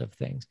types of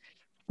things.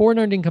 Foreign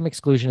earned income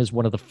exclusion is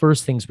one of the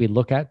first things we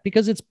look at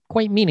because it's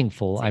quite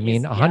meaningful. I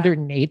mean,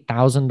 $108,000,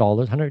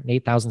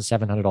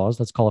 $108,700.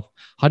 Let's call it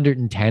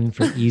 110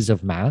 for ease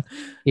of math.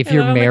 If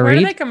you're married, where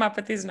do they come up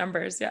with these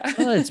numbers? Yeah,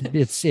 well,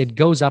 it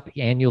goes up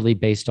annually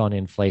based on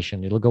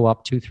inflation. It'll go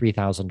up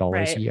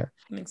 $2,000-$3,000 a year.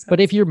 But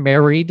if you're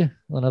married,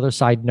 another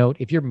side note,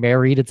 if you're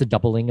married, it's a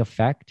doubling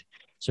effect.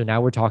 So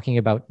now we're talking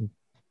about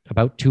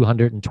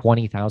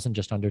 220,000,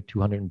 just under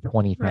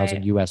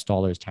 220,000 US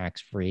dollars tax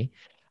free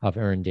of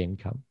earned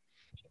income.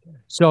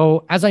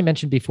 So as I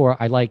mentioned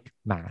before, I like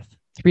math.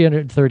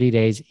 330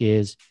 days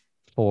is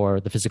for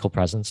the physical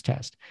presence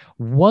test.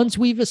 Once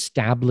we've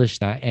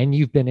established that and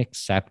you've been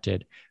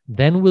accepted,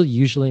 then we'll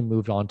usually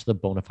move on to the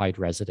bona fide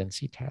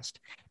residency test.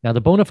 Now, the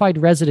bona fide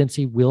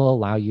residency will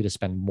allow you to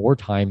spend more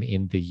time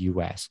in the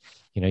US.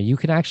 You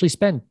can actually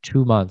spend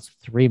 2 months,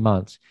 3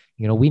 months.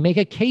 We make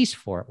a case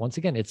for it. Once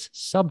again, it's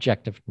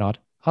subjective, not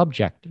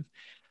objective.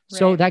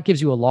 So that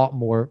gives you a lot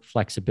more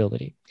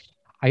flexibility.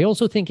 I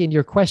also think in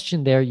your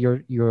question there,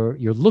 you're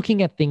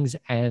looking at things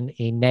and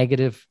a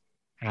negative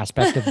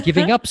aspect of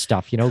giving up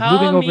stuff,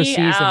 moving overseas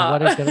and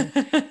what is going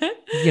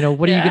to,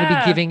 what are you going to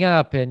be giving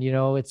up? And,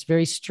 it's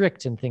very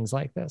strict and things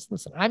like this.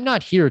 Listen, I'm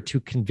not here to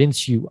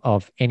convince you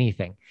of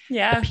anything.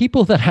 Yeah. The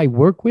people that I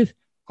work with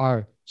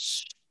are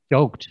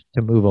stoked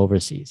to move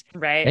overseas.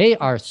 Right. They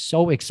are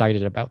so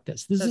excited about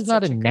this. This is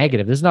not a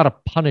negative. This is not a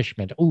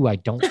punishment. Oh, I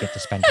don't get to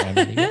spend time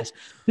in the US.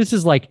 This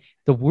is like,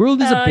 the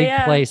world is a big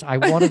place. I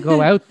want to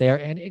go out there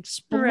and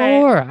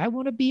explore. I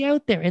want to be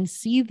out there and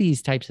see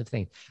these types of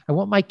things. I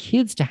want my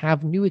kids to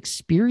have new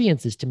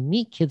experiences, to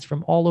meet kids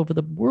from all over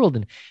the world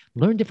and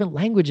learn different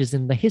languages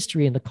and the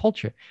history and the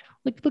culture.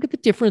 Look at the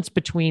difference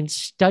between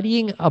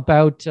studying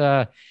about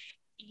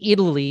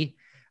Italy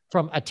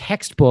from a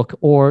textbook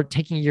or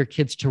taking your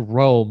kids to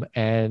Rome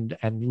and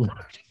learning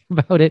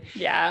about it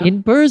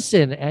in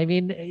person. I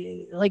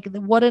mean,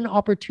 what an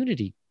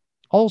opportunity.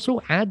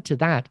 Also add to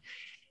that,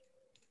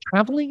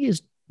 traveling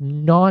is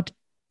not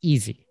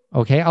easy.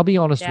 Okay. I'll be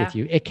honest with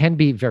you. It can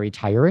be very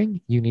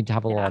tiring. You need to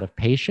have a lot of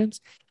patience.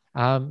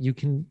 You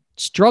can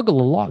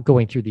struggle a lot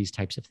going through these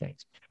types of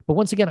things. But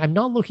once again, I'm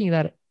not looking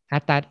at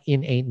that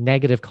in a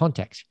negative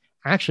context.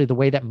 Actually, the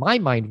way that my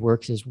mind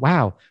works is,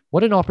 wow,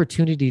 what an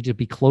opportunity to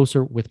be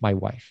closer with my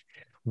wife.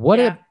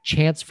 What a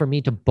chance for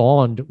me to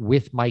bond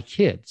with my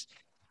kids.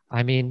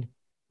 I mean,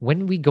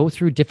 when we go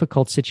through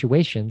difficult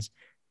situations,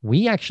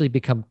 we actually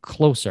become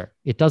closer.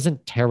 It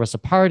doesn't tear us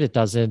apart. It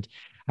doesn't,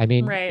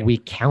 we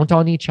count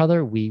on each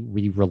other.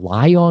 We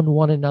rely on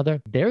one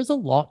another. There's a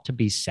lot to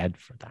be said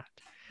for that.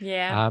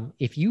 Yeah.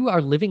 If you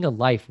are living a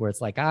life where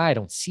it's like, I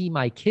don't see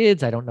my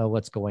kids, I don't know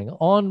what's going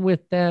on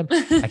with them,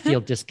 I feel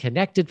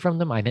disconnected from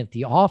them, I'm at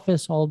the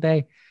office all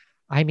day.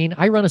 I mean,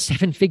 I run a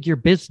 7-figure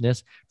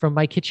business from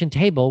my kitchen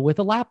table with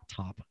a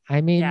laptop. I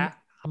mean,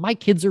 my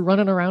kids are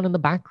running around in the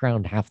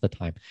background half the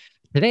time.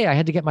 Today, I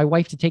had to get my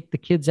wife to take the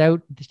kids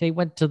out. They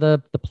went to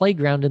the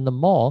playground in the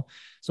mall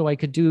so I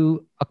could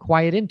do a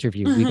quiet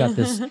interview. We got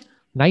this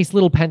nice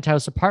little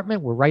penthouse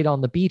apartment. We're right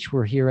on the beach.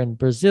 We're here in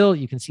Brazil.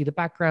 You can see the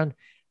background.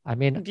 I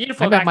mean,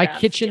 beautiful I'm at my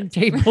kitchen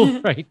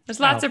table right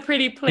There's lots of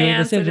pretty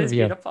plants. It is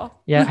beautiful.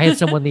 Yeah, I had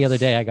someone the other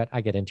day.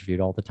 I get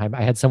interviewed all the time.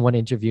 I had someone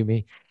interview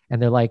me,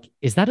 and they're like,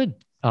 "Is that a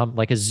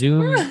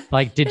Zoom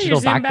digital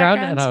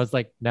background?" And I was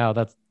like, "No,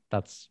 that's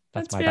my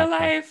real background."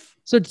 life.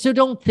 So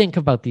don't think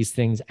about these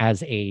things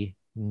as a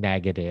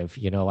negative.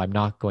 I'm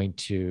not going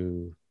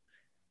to.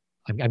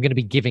 I'm going to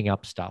be giving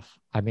up stuff.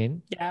 I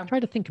mean, try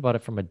to think about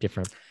it from a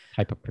different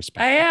type of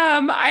perspective.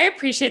 I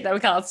appreciate that,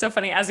 Mikhail. It's so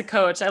funny as a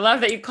coach. I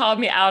love that you called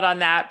me out on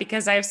that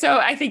because I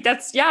think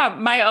that's,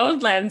 my own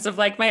lens of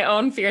my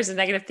own fears and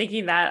negative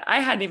thinking that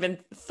I hadn't even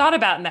thought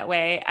about in that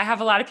way. I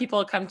have a lot of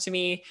people come to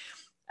me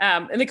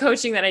in the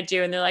coaching that I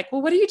do, and they're like,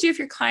 well, what do you do if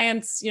your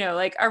clients,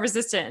 are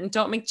resistant and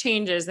don't make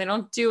changes? They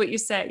don't do what you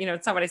say,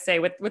 it's not what I say,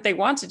 what they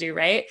want to do.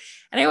 Right.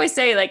 And I always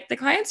say, the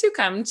clients who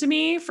come to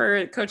me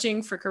for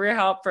coaching, for career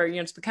help, for,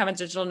 to become a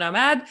digital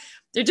nomad,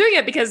 they're doing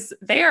it because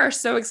they are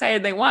so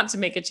excited. They want to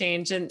make a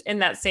change in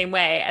that same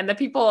way. And the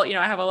people,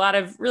 I have a lot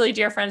of really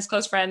dear friends,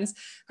 close friends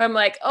who I'm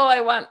like, oh,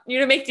 I want you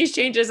to make these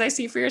changes I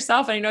see for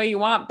yourself. And I know you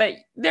want, but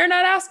they're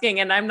not asking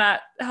and I'm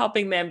not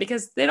helping them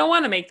because they don't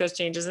want to make those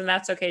changes. And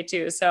that's okay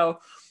too. So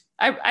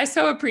I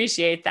so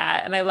appreciate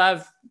that. And I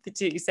love that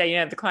you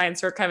say, the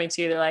clients who are coming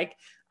to you, they're like,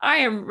 I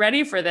am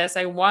ready for this.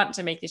 I want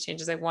to make these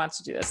changes. I want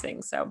to do those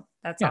things. So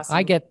that's awesome.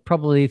 I get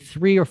probably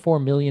 3 or 4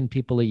 million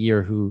people a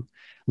year who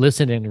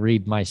listen and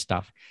read my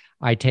stuff.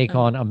 I take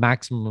on a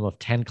maximum of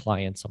 10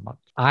 clients a month.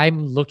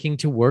 I'm looking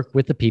to work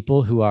with the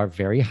people who are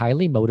very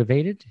highly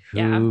motivated,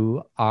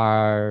 who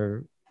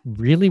are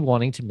really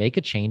wanting to make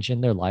a change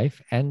in their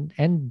life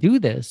and do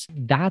this.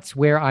 That's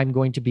where I'm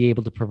going to be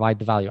able to provide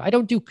the value. I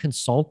don't do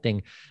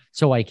consulting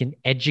so I can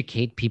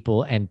educate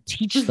people and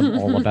teach them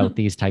all about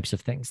these types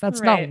of things.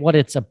 That's not what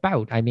it's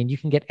about. I mean, you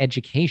can get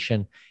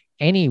education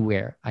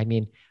anywhere. I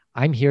mean,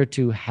 I'm here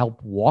to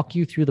help walk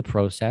you through the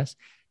process,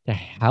 to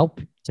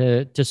help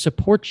to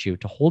support you,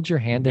 to hold your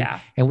hand,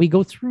 and we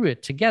go through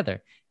it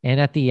together. And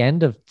at the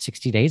end of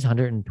 60 days,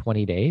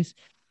 120 days,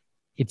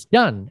 it's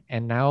done.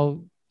 And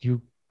now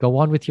you go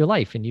on with your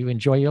life and you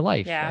enjoy your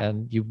life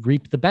and you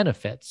reap the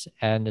benefits.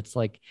 And it's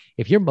like,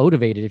 if you're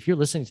motivated, if you're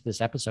listening to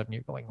this episode and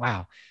you're going,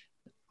 wow,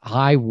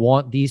 I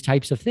want these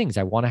types of things.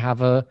 I want to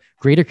have a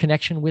greater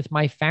connection with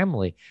my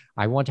family.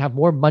 I want to have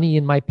more money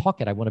in my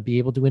pocket. I want to be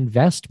able to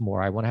invest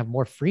more. I want to have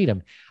more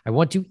freedom. I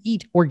want to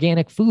eat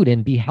organic food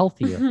and be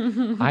healthier.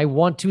 I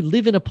want to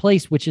live in a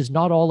place which is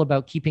not all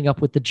about keeping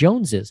up with the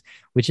Joneses,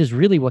 which is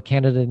really what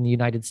Canada and the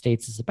United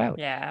States is about.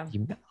 Yeah.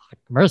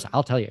 Marissa,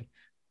 I'll tell you,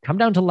 come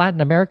down to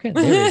Latin America.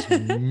 There is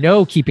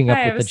no keeping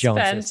up with the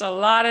Joneses. I spent a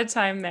lot of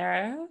time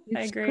there.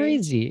 I agree. It's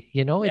crazy.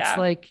 It's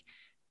like,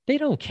 they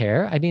don't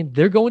care. I mean,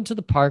 they're going to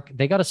the park.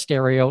 They got a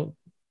stereo,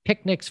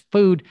 picnics,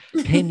 food,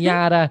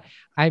 piñata.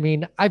 I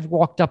mean, I've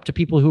walked up to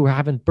people who are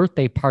having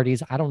birthday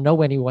parties. I don't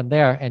know anyone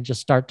there, and just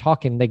start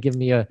talking. They give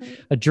me a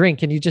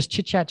drink and you just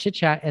chit chat.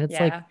 And it's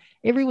like,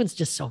 everyone's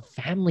just so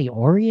family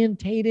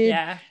orientated,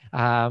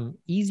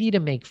 easy to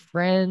make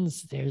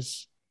friends.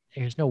 There's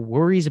no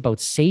worries about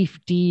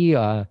safety.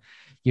 You're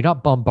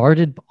not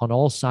bombarded on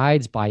all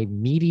sides by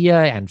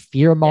media and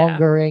fear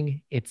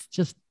mongering. It's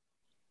just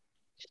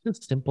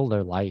simple,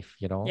 their life,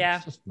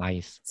 it's just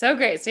nice. So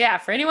great. So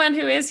for anyone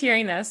who is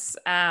hearing this,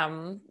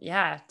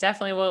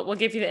 definitely we'll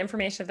give you the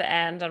information at the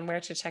end on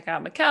where to check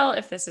out Mikkel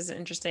if this is an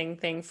interesting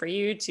thing for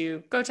you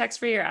to go text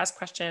free or ask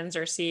questions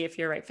or see if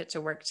you're right fit to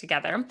work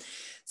together.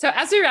 So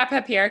as we wrap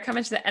up here,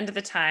 coming to the end of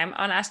the time,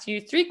 I'll ask you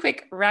 3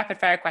 quick rapid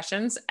fire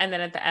questions, and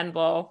then at the end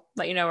we'll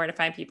let you know where to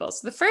find people.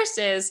 So the first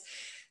is,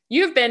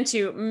 you've been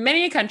to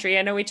many a country.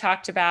 I know we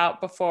talked about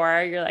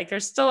before, you're like,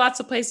 there's still lots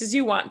of places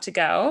you want to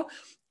go.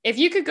 If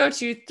you could go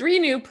to 3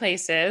 new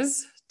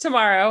places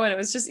tomorrow and it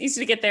was just easy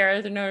to get there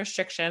are no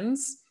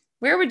restrictions,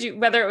 where would you,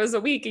 whether it was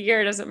a week, a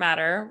year, doesn't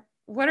matter.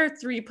 What are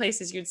 3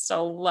 places you'd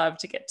still love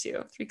to get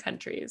to? 3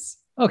 countries.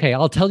 Okay,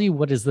 I'll tell you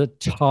what is the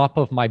top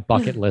of my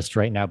bucket list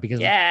right now, because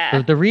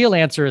the real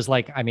answer is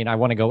like, I mean, I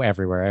want to go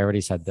everywhere. I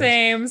already said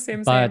this.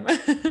 Same.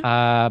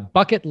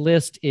 Bucket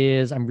list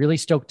is, I'm really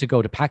stoked to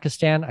go to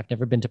Pakistan. I've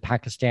never been to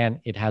Pakistan.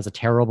 It has a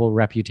terrible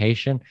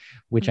reputation,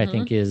 which I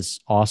think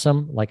is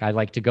awesome. Like, I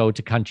like to go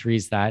to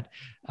countries that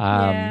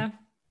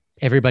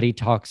everybody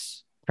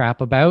talks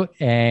crap about.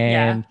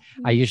 And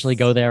I usually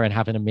go there and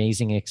have an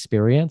amazing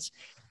experience.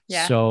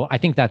 Yeah. So I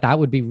think that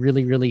would be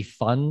really, really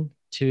fun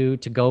to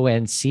go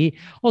and see.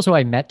 Also,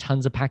 I met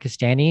tons of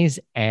Pakistanis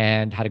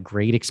and had a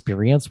great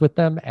experience with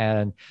them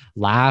and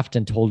laughed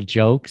and told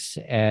jokes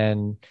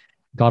and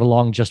got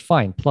along just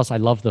fine. Plus, I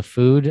love the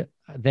food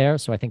there.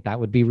 So I think that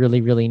would be really,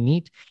 really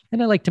neat.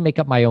 And I like to make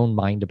up my own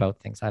mind about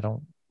things. I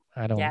don't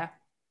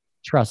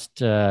trust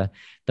the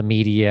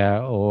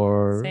media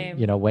or,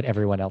 what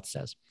everyone else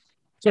says.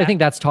 So I think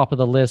that's top of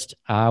the list.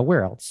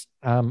 Where else?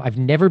 I've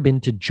never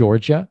been to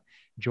Georgia.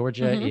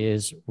 Georgia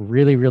is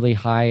really, really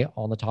high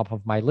on the top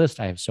of my list.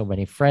 I have so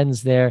many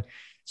friends there,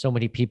 so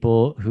many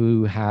people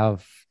who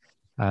have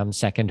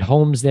second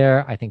homes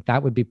there. I think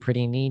that would be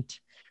pretty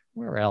neat.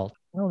 Where else?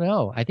 I don't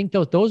know. I think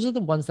those are the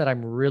ones that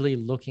I'm really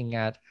looking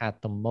at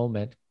the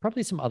moment.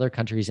 Probably some other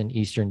countries in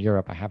Eastern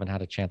Europe I haven't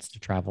had a chance to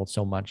travel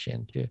so much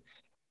into.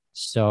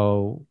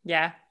 So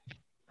I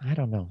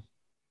don't know.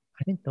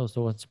 I think those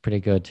ones are pretty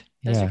good.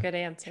 Those are good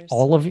answers.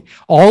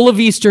 All of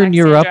Eastern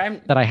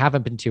Europe that I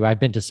haven't been to. I've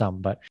been to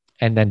some,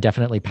 and then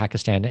definitely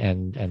Pakistan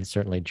and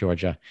certainly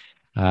Georgia.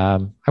 I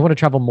want to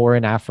travel more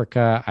in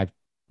Africa. I've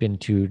been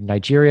to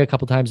Nigeria a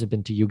couple of times. I've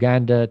been to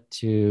Uganda,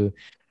 to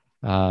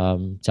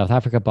South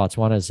Africa,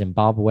 Botswana,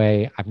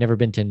 Zimbabwe. I've never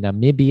been to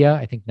Namibia.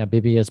 I think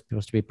Namibia is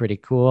supposed to be pretty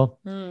cool.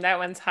 That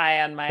one's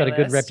high on my list. Got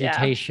a good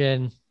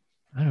reputation.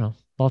 I don't know.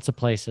 Lots of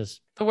places.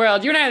 The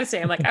world. You and I are the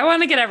same. Like, I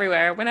want to get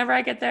everywhere. Whenever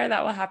I get there,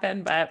 that will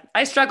happen. But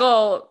I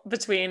struggle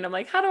between, I'm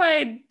like, how do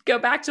I go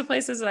back to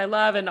places that I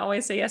love and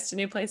always say yes to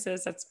new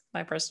places? That's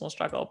my personal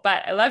struggle.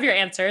 But I love your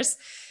answers.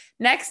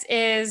 Next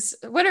is,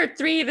 what are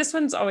 3, this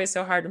one's always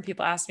so hard when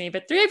people ask me,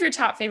 but 3 of your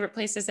top favorite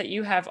places that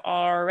you have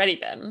already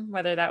been,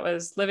 whether that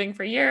was living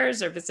for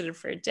years or visited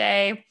for a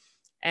day,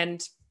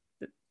 and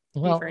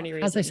for any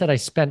reason. As I said, I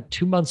spent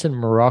 2 months in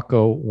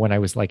Morocco when I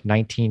was like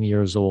 19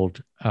 years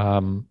old.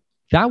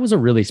 That was a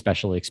really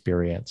special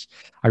experience.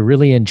 I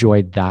really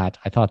enjoyed that.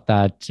 I thought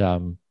that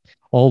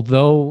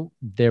although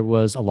there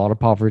was a lot of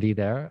poverty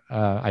there,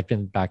 I've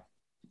been back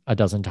a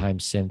dozen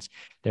times since.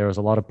 There was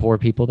a lot of poor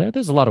people there.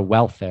 There's a lot of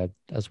wealth there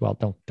as well.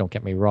 Don't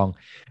get me wrong.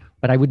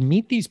 But I would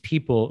meet these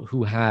people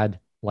who had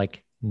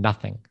like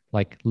nothing,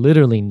 like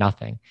literally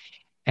nothing.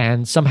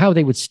 And somehow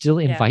they would still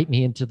invite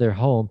me into their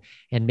home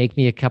and make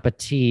me a cup of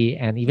tea.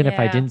 And even if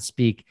I didn't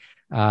speak,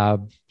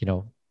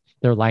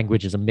 their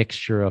language is a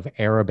mixture of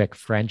Arabic,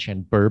 French,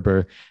 and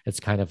Berber.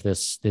 It's kind of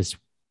this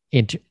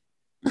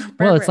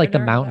well, it's like the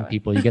mountain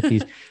people. You get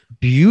these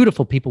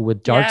beautiful people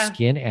with dark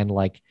skin and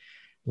like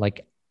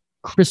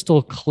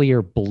crystal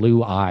clear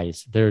blue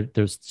eyes. They're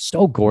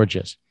so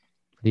gorgeous.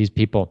 these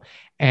people.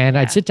 And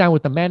Yeah. I'd sit down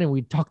with the men and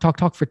we'd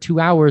talk for 2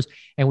 hours,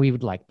 and we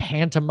would like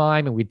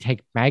pantomime, and we'd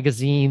take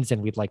magazines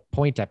and we'd like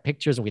point at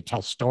pictures and we'd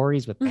tell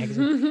stories with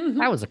magazines.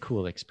 That was a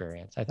cool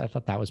experience. I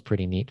thought that was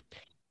pretty neat.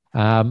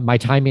 My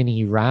time in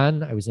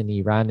Iran, I was in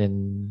Iran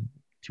in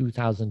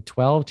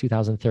 2012,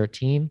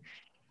 2013,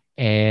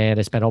 and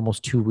I spent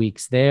almost 2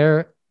 weeks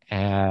there.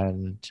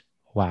 And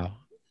wow,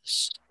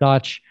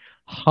 such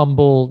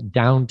humble,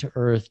 down to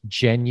earth,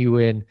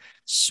 genuine,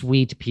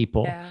 sweet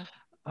people. Yeah.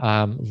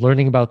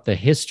 Learning about the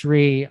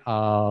history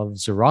of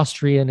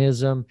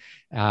Zoroastrianism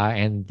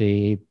and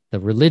the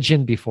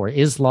religion before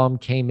Islam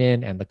came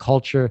in, and the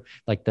culture,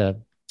 like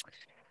the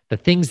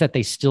things that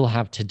they still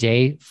have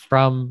today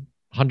from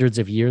hundreds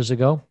of years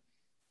ago.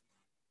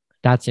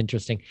 That's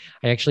interesting.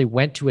 I actually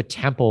went to a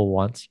temple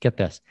once. Get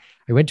this.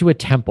 I went to a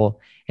temple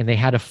and they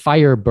had a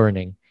fire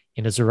burning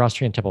in a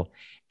Zoroastrian temple.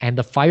 And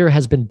the fire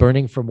has been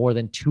burning for more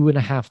than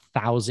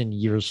 2,500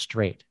 years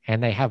straight.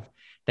 And they have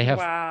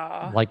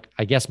Wow. like,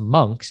 I guess,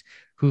 monks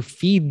who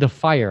feed the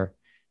fire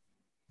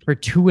for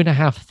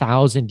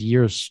 2,500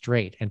 years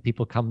straight. And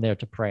people come there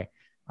to pray.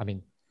 I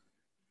mean,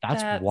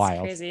 that's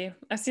wild. Crazy.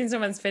 I've seen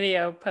someone's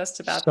video post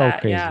about So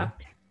that. crazy. Yeah.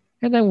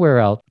 And then where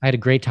else? I had a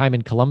great time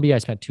in Colombia. I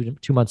spent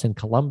two months in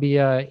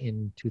Colombia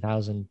in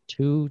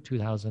 2002,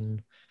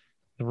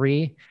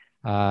 2003.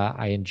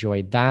 I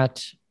enjoyed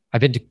that.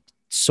 I've been to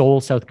Seoul,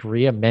 South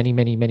Korea, many,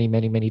 many, many,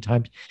 many, many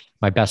times.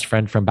 My best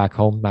friend from back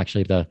home,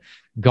 actually the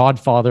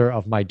godfather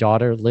of my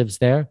daughter, lives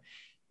there.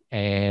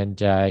 And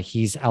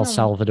he's El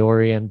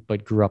Salvadorian,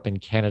 but grew up in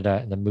Canada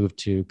and then moved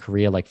to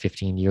Korea like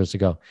 15 years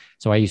ago.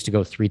 So I used to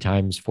go 4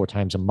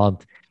 times a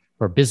month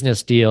for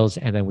business deals.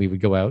 And then we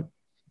would go out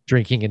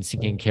drinking and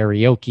singing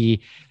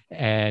karaoke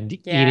and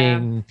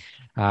eating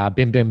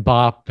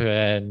bibimbap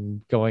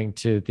and going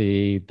to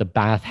the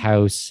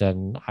bathhouse.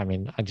 And I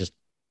mean, I just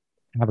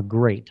have a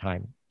great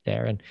time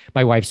there. And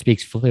my wife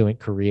speaks fluent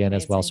Korean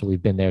as well. So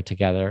we've been there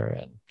together.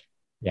 And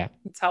yeah.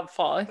 It's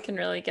helpful. It can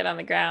really get on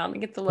the ground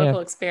and get the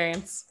local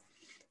experience.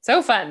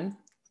 So fun.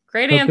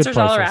 Great answers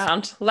all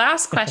around.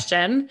 Last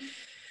question.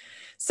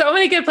 So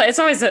many good places. It's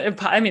always,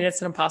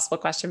 it's an impossible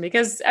question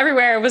because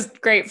everywhere was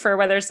great for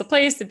whether it's the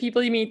place, the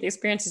people you meet, the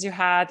experiences you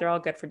had, they're all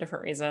good for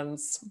different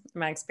reasons, in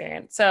my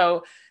experience.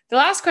 So the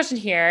last question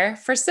here,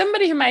 for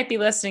somebody who might be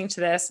listening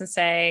to this and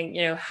saying,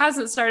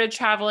 hasn't started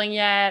traveling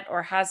yet,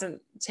 or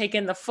hasn't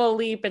taken the full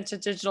leap into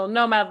digital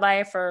nomad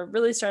life, or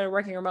really started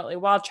working remotely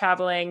while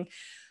traveling,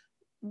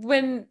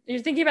 when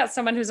you're thinking about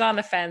someone who's on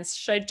the fence,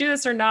 should I do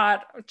this or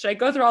not? Should I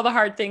go through all the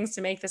hard things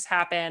to make this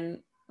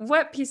happen?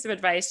 What piece of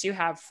advice do you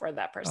have for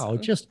that person? Oh,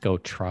 just go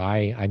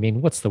try. I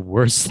mean, what's the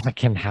worst that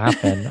can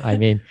happen? I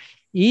mean,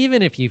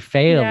 even if you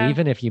fail,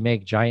 even if you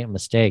make giant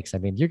mistakes, I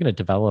mean, you're going to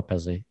develop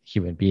as a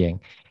human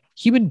being.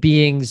 Human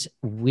beings,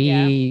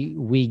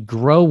 we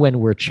grow when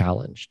we're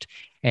challenged.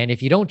 And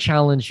if you don't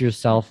challenge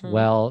yourself,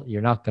 well,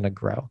 you're not going to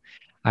grow.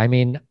 I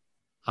mean,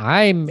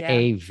 I'm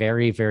a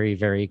very, very,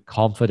 very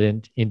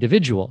confident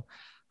individual.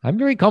 I'm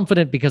very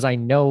confident because I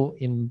know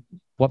in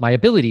what my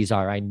abilities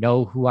are. I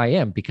know who I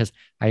am because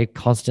I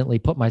constantly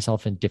put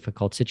myself in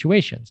difficult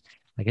situations.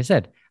 Like I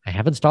said, I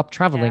haven't stopped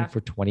traveling for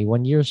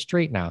 21 years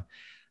straight now.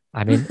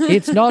 I mean,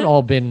 it's not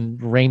all been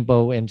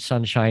rainbow and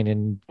sunshine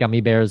and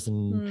gummy bears.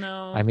 And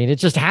I mean, it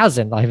just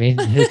hasn't. I mean,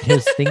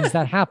 there's things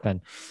that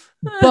happen.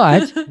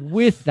 But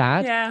with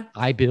that,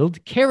 I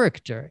build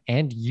character,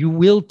 and you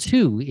will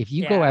too. If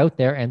you go out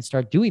there and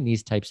start doing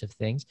these types of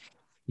things,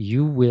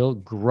 you will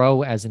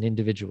grow as an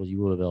individual. You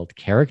will build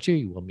character.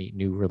 You will meet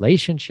new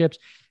relationships.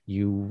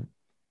 You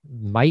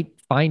might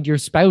find your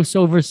spouse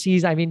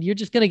overseas. I mean, you're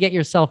just going to get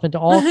yourself into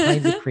all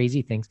kinds of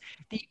crazy things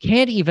that you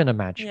can't even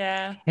imagine.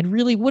 Yeah. And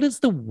really, what is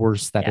the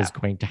worst that is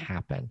going to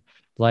happen?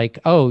 Like,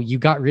 oh, you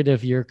got rid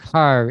of your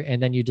car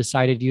and then you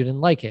decided you didn't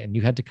like it and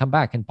you had to come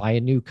back and buy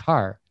a new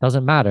car.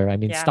 Doesn't matter. I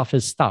mean, stuff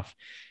is stuff.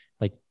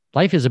 Like,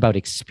 life is about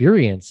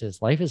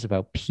experiences. Life is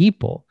about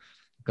people.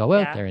 Go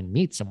out there and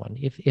meet someone.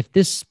 If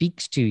this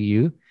speaks to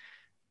you,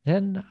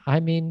 then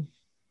I mean,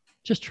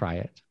 just try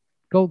it.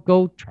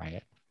 Go try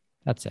it.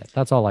 That's it.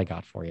 That's all I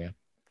got for you.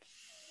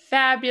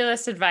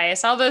 Fabulous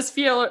advice. All those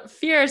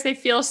fears, they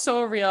feel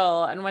so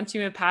real. And once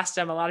you move past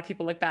them, a lot of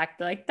people look back,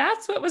 they're like,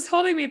 that's what was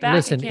holding me back.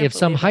 Listen, if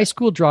some high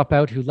school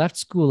dropout who left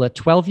school at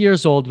 12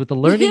 years old with a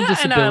learning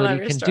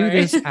disability can do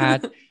this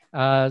at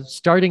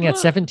starting at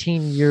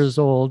 17 years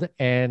old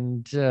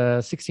and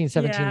 16,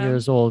 17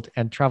 years old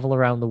and travel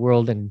around the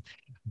world and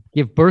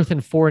give birth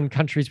in foreign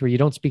countries where you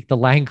don't speak the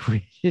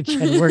language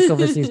and work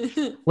overseas.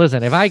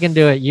 Listen, if I can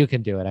do it, you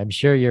can do it. I'm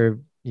sure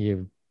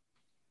you've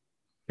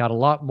got a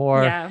lot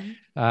more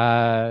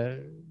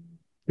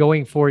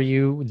going for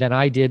you than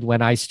I did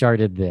when I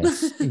started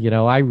this.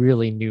 I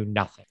really knew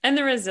nothing. And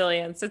the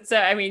resilience. It's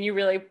you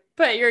really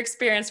put your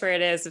experience where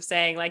it is of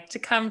saying, like, to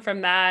come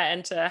from that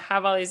and to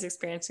have all these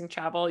experiences in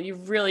travel, you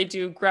really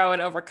do grow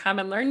and overcome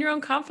and learn your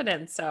own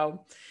confidence.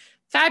 So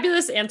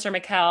fabulous answer,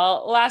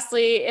 Mikkel.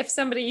 Lastly, if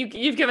somebody,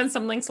 you've given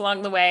some links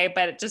along the way,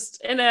 but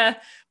just in a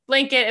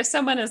blanket, if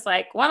someone is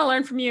like, want to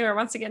learn from you or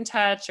wants to get in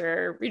touch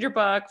or read your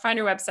book, find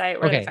your website,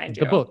 where do they find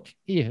you? The book,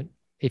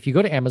 if you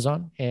go to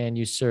Amazon and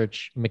you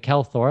search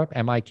Mikkel Thorup,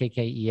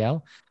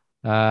 Mikkel,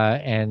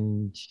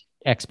 and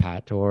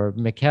expat, or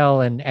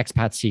Mikkel and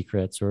expat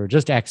secrets, or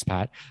just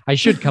expat, I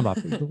should come up.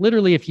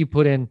 Literally, if you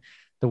put in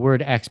the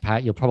word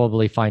expat, you'll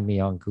probably find me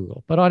on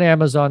Google. But on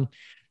Amazon,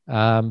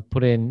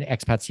 put in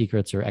expat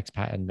secrets or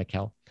expat and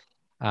Mikkel.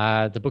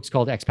 The book's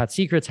called Expat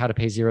Secrets: How to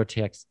Pay Zero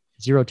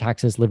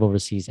Taxes, Live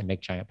Overseas, and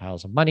Make Giant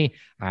Piles of Money.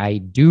 I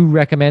do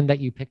recommend that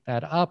you pick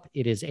that up.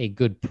 It is a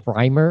good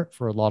primer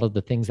for a lot of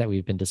the things that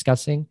we've been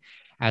discussing,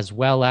 as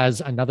well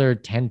as another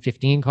 10,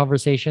 15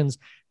 conversations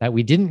that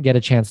we didn't get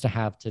a chance to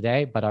have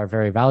today, but are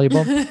very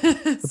valuable.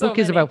 The book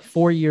is about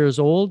 4 years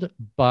old,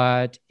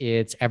 but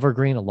it's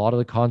evergreen. A lot of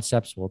the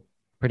concepts, well,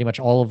 pretty much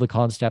all of the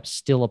concepts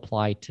still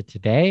apply to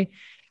today.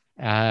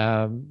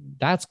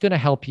 That's going to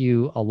help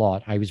you a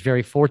lot. I was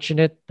very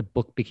fortunate. The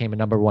book became a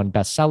 #1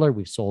 bestseller.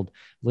 We've sold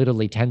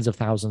literally tens of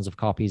thousands of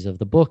copies of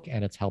the book,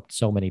 and it's helped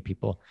so many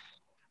people.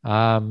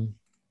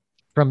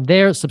 From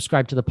there,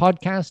 subscribe to the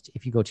podcast.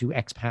 If you go to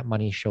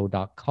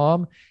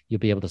expatmoneyshow.com, you'll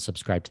be able to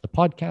subscribe to the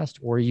podcast,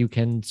 or you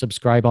can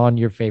subscribe on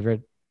your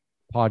favorite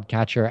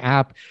podcatcher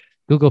app,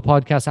 Google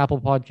Podcasts, Apple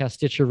Podcasts,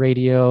 Stitcher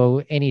Radio,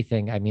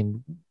 anything. I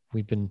mean,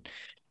 we've been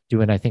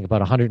doing, I think,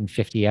 about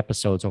 150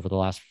 episodes over the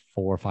last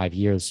 4 or 5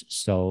 years.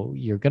 So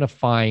you're going to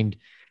find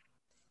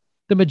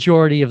the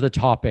majority of the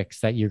topics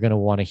that you're going to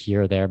want to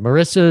hear there.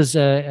 Marissa's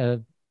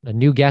a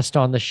new guest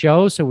on the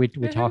show. So we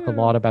talk a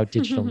lot about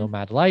digital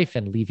nomad life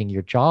and leaving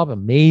your job.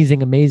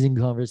 Amazing, amazing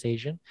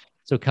conversation.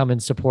 So come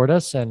and support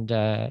us and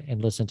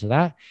listen to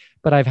that.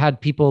 But I've had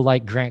people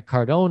like Grant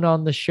Cardone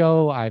on the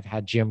show. I've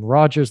had Jim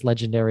Rogers,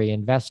 legendary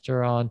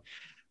investor, on.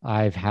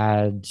 I've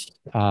had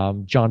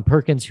John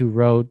Perkins, who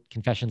wrote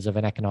Confessions of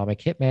an Economic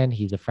Hitman.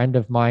 He's a friend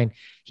of mine.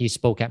 He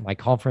spoke at my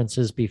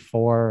conferences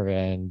before.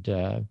 And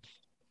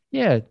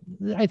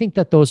I think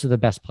that those are the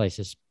best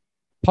places.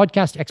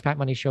 Podcast,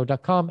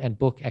 expatmoneyshow.com, and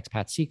book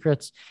Expat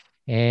Secrets.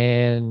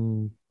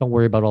 And don't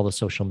worry about all the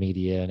social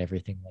media and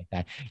everything like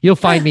that. You'll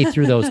find me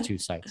through those 2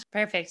 sites.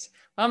 Perfect.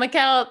 Well,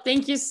 Mikkel,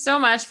 thank you so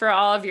much for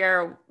all of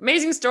your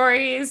amazing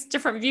stories,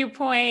 different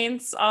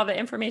viewpoints, all the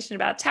information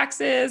about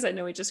taxes. I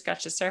know we just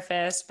scratched the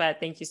surface, but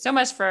thank you so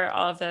much for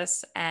all of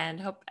this, and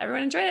hope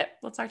everyone enjoyed it.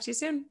 We'll talk to you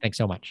soon. Thanks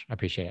so much. I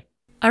appreciate it.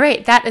 All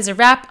right, that is a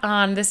wrap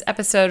on this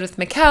episode with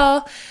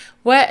Mikkel.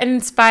 What an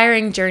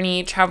inspiring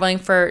journey, traveling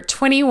for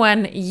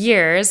 21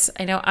 years.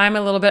 I know I'm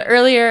a little bit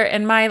earlier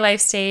in my life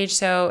stage,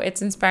 so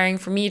it's inspiring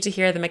for me to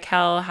hear that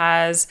Mikkel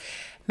has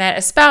met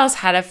a spouse,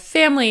 had a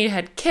family,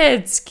 had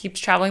kids, keeps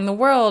traveling the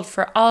world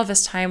for all of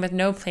this time with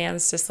no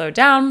plans to slow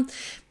down.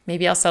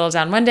 Maybe I'll settle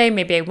down one day,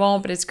 maybe I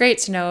won't, but it's great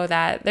to know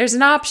that there's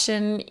an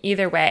option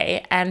either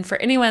way. And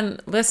for anyone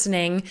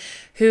listening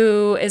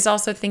who is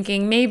also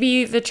thinking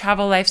maybe the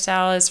travel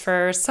lifestyle is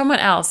for someone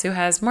else who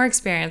has more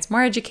experience,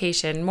 more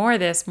education, more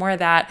this, more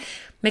that,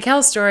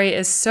 Mikkel's story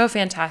is so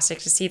fantastic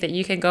to see that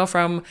you can go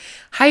from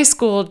high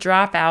school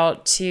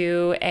dropout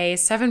to a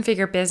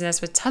 7-figure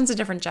business with tons of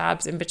different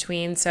jobs in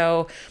between.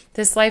 So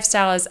this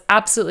lifestyle is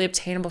absolutely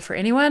obtainable for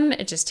anyone.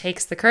 It just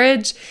takes the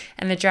courage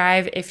and the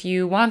drive if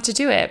you want to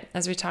do it,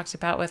 as we talked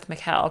about with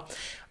Mikkel.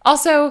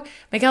 Also,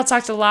 Mikkel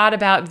talked a lot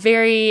about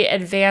very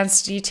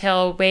advanced,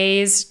 detailed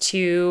ways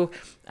to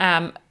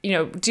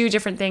do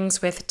different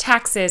things with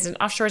taxes and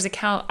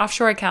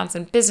offshore accounts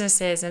and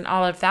businesses and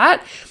all of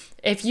that.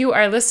 If you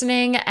are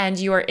listening and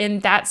you are in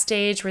that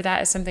stage where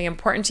that is something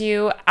important to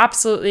you,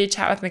 absolutely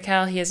chat with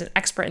Mikkel. He is an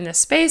expert in this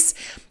space.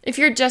 If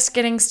you're just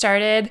getting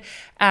started,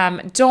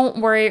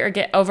 don't worry or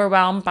get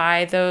overwhelmed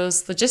by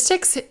those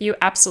logistics. You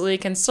absolutely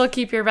can still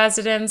keep your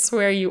residence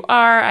where you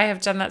are. I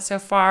have done that so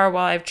far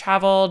while I've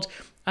traveled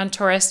on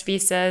tourist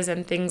visas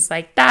and things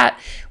like that,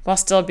 while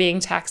still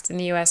being taxed in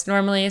the US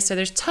normally. So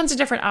there's tons of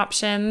different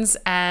options,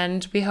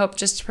 and we hope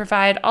just to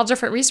provide all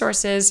different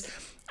resources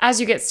as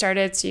you get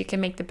started so you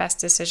can make the best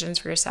decisions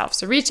for yourself.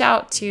 So reach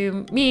out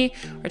to me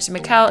or to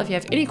Mikkel if you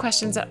have any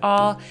questions at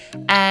all,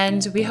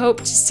 and we hope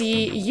to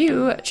see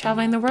you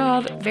traveling the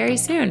world very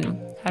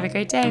soon. Have a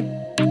great day.